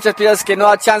 Hay muchas piezas que no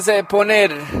da chance de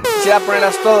poner. Quisiera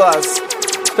ponerlas todas.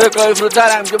 Espero que lo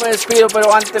disfrutaran. Yo me despido,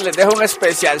 pero antes les dejo un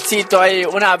especialcito ahí,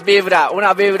 una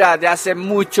vibra de hace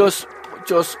muchos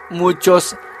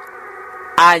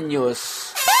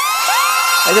años.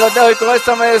 Ahí lo dejo y con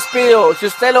esto me despido. Si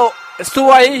usted lo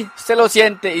estuvo ahí, usted lo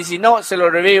siente, y si no, se lo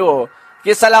revivo. Aquí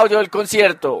está el audio del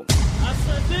concierto.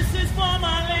 This is for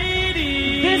my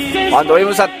lady. This is Cuando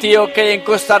vimos a T.O.K en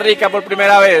Costa Rica por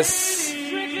primera vez.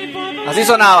 Así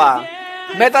sonaba.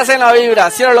 Métase en la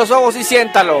vibra, cierra los ojos y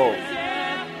siéntalo.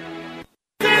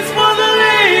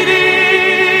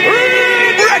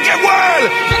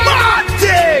 ReggaeWorld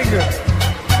Martin.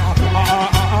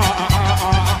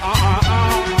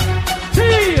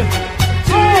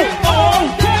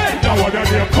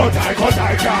 Cut,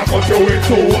 I can't cut you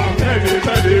into one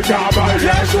penny can't buy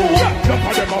your shoe. Look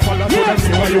at them up on the foot and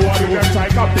see what you want to do. Try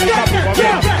copy.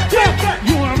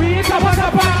 You want me tapa.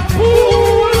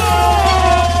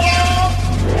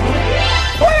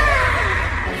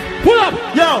 Pull up,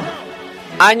 yo.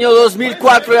 Año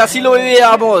 2004 y así lo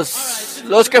vivíamos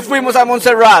los que fuimos a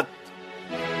Montserrat.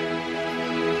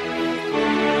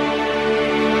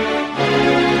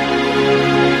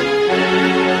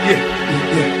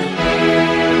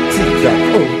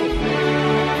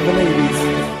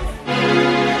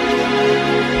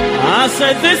 I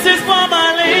said this is for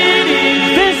my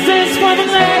ladies. This is for the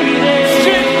ladies.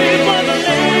 Strictly for the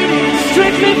ladies.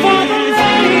 Strictly for the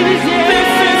ladies, yeah. This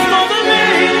is for the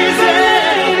ladies,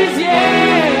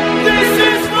 yeah. This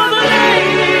is for the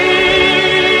ladies.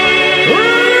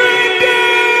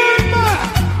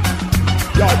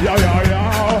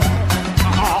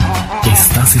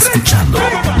 Estás escuchando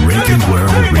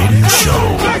ReggaeWorld Radio Show.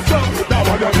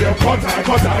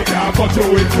 Cut, I can't cut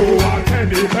you into one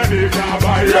penny can't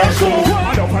buy your shoe.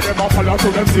 I don't want them up and to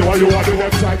them see what you want to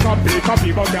them try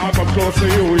copy, but can't come close to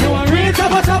you. You want real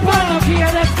tapa, okay,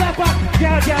 let's step up.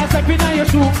 Girl, step in on your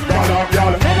shoe.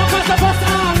 Girl. They don't pass up us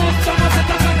all, let's come and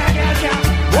set up on a girl.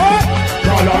 What?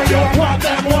 You want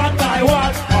them one by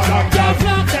one. Girl,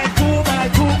 flank them two by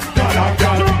two.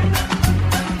 Girl.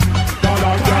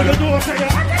 You do it, say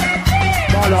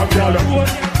Girl.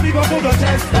 Big up on the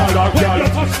chest. When you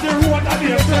touch the road, I be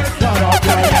a stress.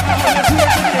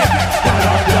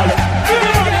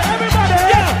 Everybody,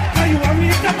 yeah. Now you are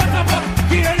real tapa.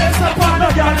 Here, let's step on a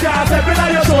girl, step in on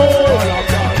your soul.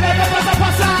 Let the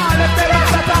passa, let the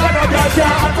rasta on a girl,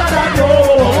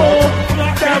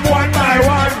 Knock them one by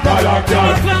one. Knock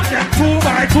them two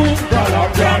by two.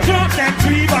 Knock them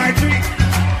three by three.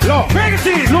 Low, bring it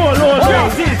in. Low, bring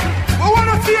it in. We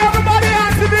wanna see everybody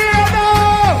out to the end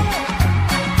now.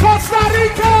 Costa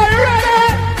Rica, you ready?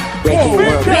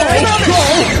 ReggaeWorld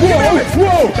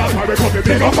Whoa. That's why we come to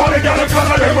big up all the girls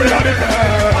and everybody on the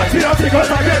bed. I see that because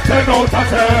I get 10 out of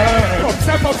 10.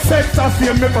 Step up, sex, I see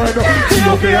me friend.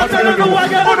 T.O.K, I tell you no, I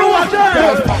get on the watch.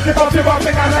 Girls, pop the bump,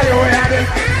 make a lie away at it.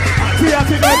 I see that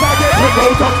because I get 10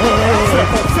 out of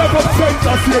 10. Step up, sex,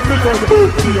 I see me friend.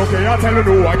 T.O.K, I tell you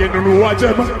no, I get no watch.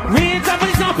 Read up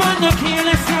and stop on the key,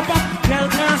 let's stop up.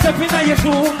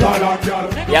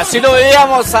 Y así lo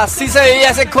vivíamos, así se vivía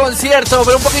ese concierto,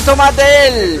 pero un poquito más de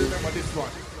él.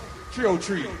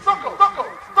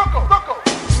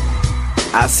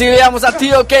 Así vivíamos a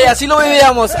T.O.K, así lo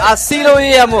vivíamos.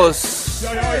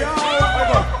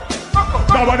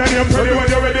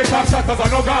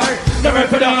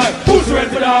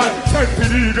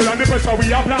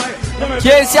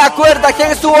 ¿Quién se acuerda?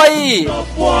 ¿Quién estuvo ahí?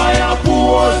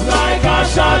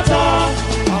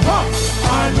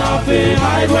 And nothing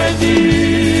hide when the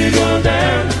eagle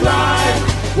them fly.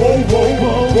 Whoa.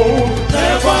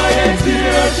 Never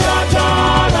hear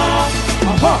Shatana.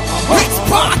 It's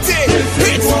party.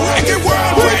 It's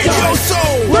ReggaeWorld Radio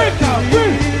Show.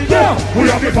 We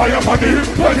have the fire for the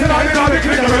 29 in the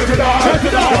click of the die.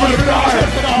 We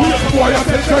have the boy and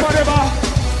the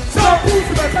stop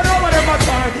boosting it and over them at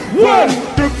time. Whoa!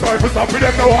 Them try to stop with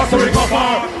them now also we come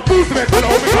on. Boosting it and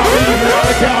over because we leave it on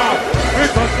the car.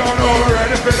 It's just gone over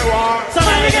ready for the war.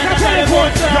 Somebody get the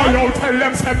telephone, sir. Yo, tell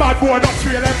them say bad boy not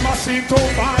trail them machine too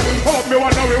bad. Hope me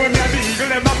wonder when me and the eagle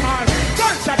them a pan.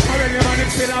 Gunshot for any man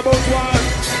it's still about one.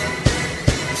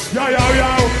 Yo.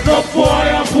 The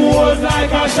boy a pose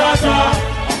like a shatter.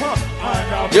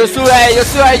 Yo estuve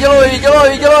ahí, yo lo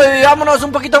vi. Vámonos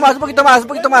un poquito más.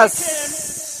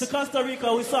 To Costa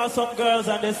Rica, we saw some girls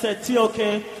and they said,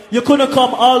 T.O.K, you couldn't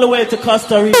come all the way to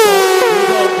Costa Rica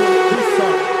without doing this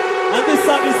song. And this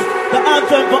song is the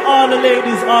anthem for all the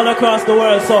ladies all across the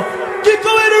world. So keep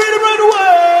going to rhythm around the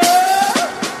world.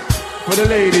 For the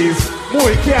ladies,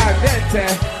 muy caliente.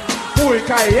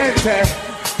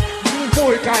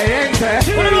 Okay.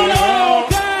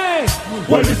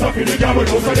 Well, it's up in the game, we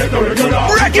don't forget the regular.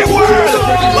 ReggaeWorld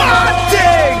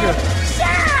Martin.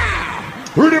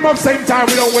 Rhythm up same time,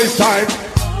 we don't waste time.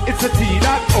 It's the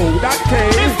T.O.K.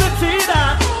 It's the T.O.K.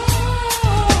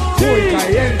 Muy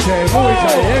caliente.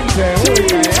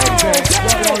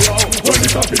 When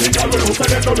it's up in the game, we don't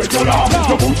forget them no regular.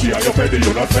 No Gucci and your Fendi,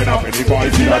 you not spend a penny for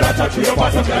it. You not touch your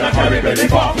bottom, you not carry belly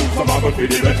bar. Some of them feel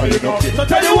the better, you know. So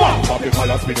tell you what, pop your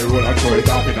collar, spin the roll and throw it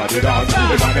off in the dance.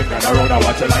 The man them gather round and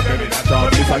watch you like them in a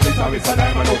chance. This and this and this and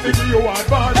diamond out to you want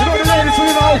bad. You know the ladies,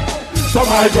 you know. So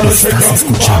my girl, shake your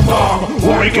bam bam,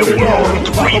 wine to the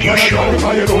ground. Back up on the ground,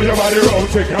 cause you know your body roll.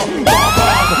 Shake your bam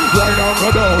bam, wine on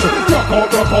the down.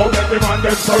 Rock out, let the man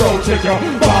them surround. Shake your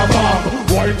bam bam,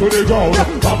 wine to the ground.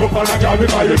 Back up on the ground,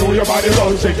 because you know your body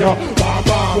roll. Shake your bam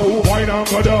bam, wine on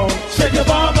the down. Shake your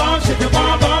bam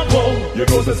bam, whoa. You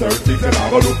know the certain things that I'm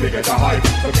gonna get a hype.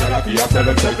 So girl, I feel yourself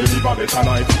and tell me live a better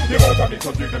life. You know what I mean,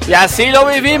 so drink them. Y así lo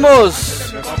vivimos.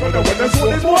 So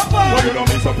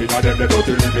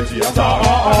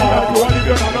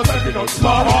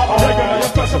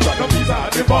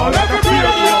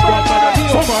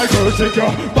my girl, shake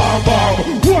your bam bam,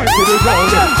 wine to the ground.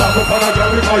 Back up on a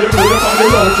girl, because you know your body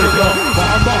roll. Shake your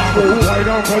bam bam, wine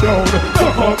on the down.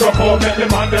 Drop out, let the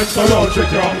man them surround.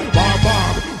 Shake your bam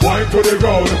bam, wine to the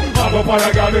ground. Back up on a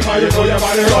girl, because you know your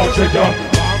body roll. Shake your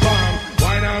bam bam,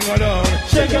 wine on the down.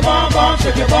 Shake your bam bam,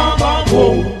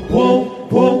 whoa, whoa,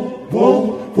 whoa.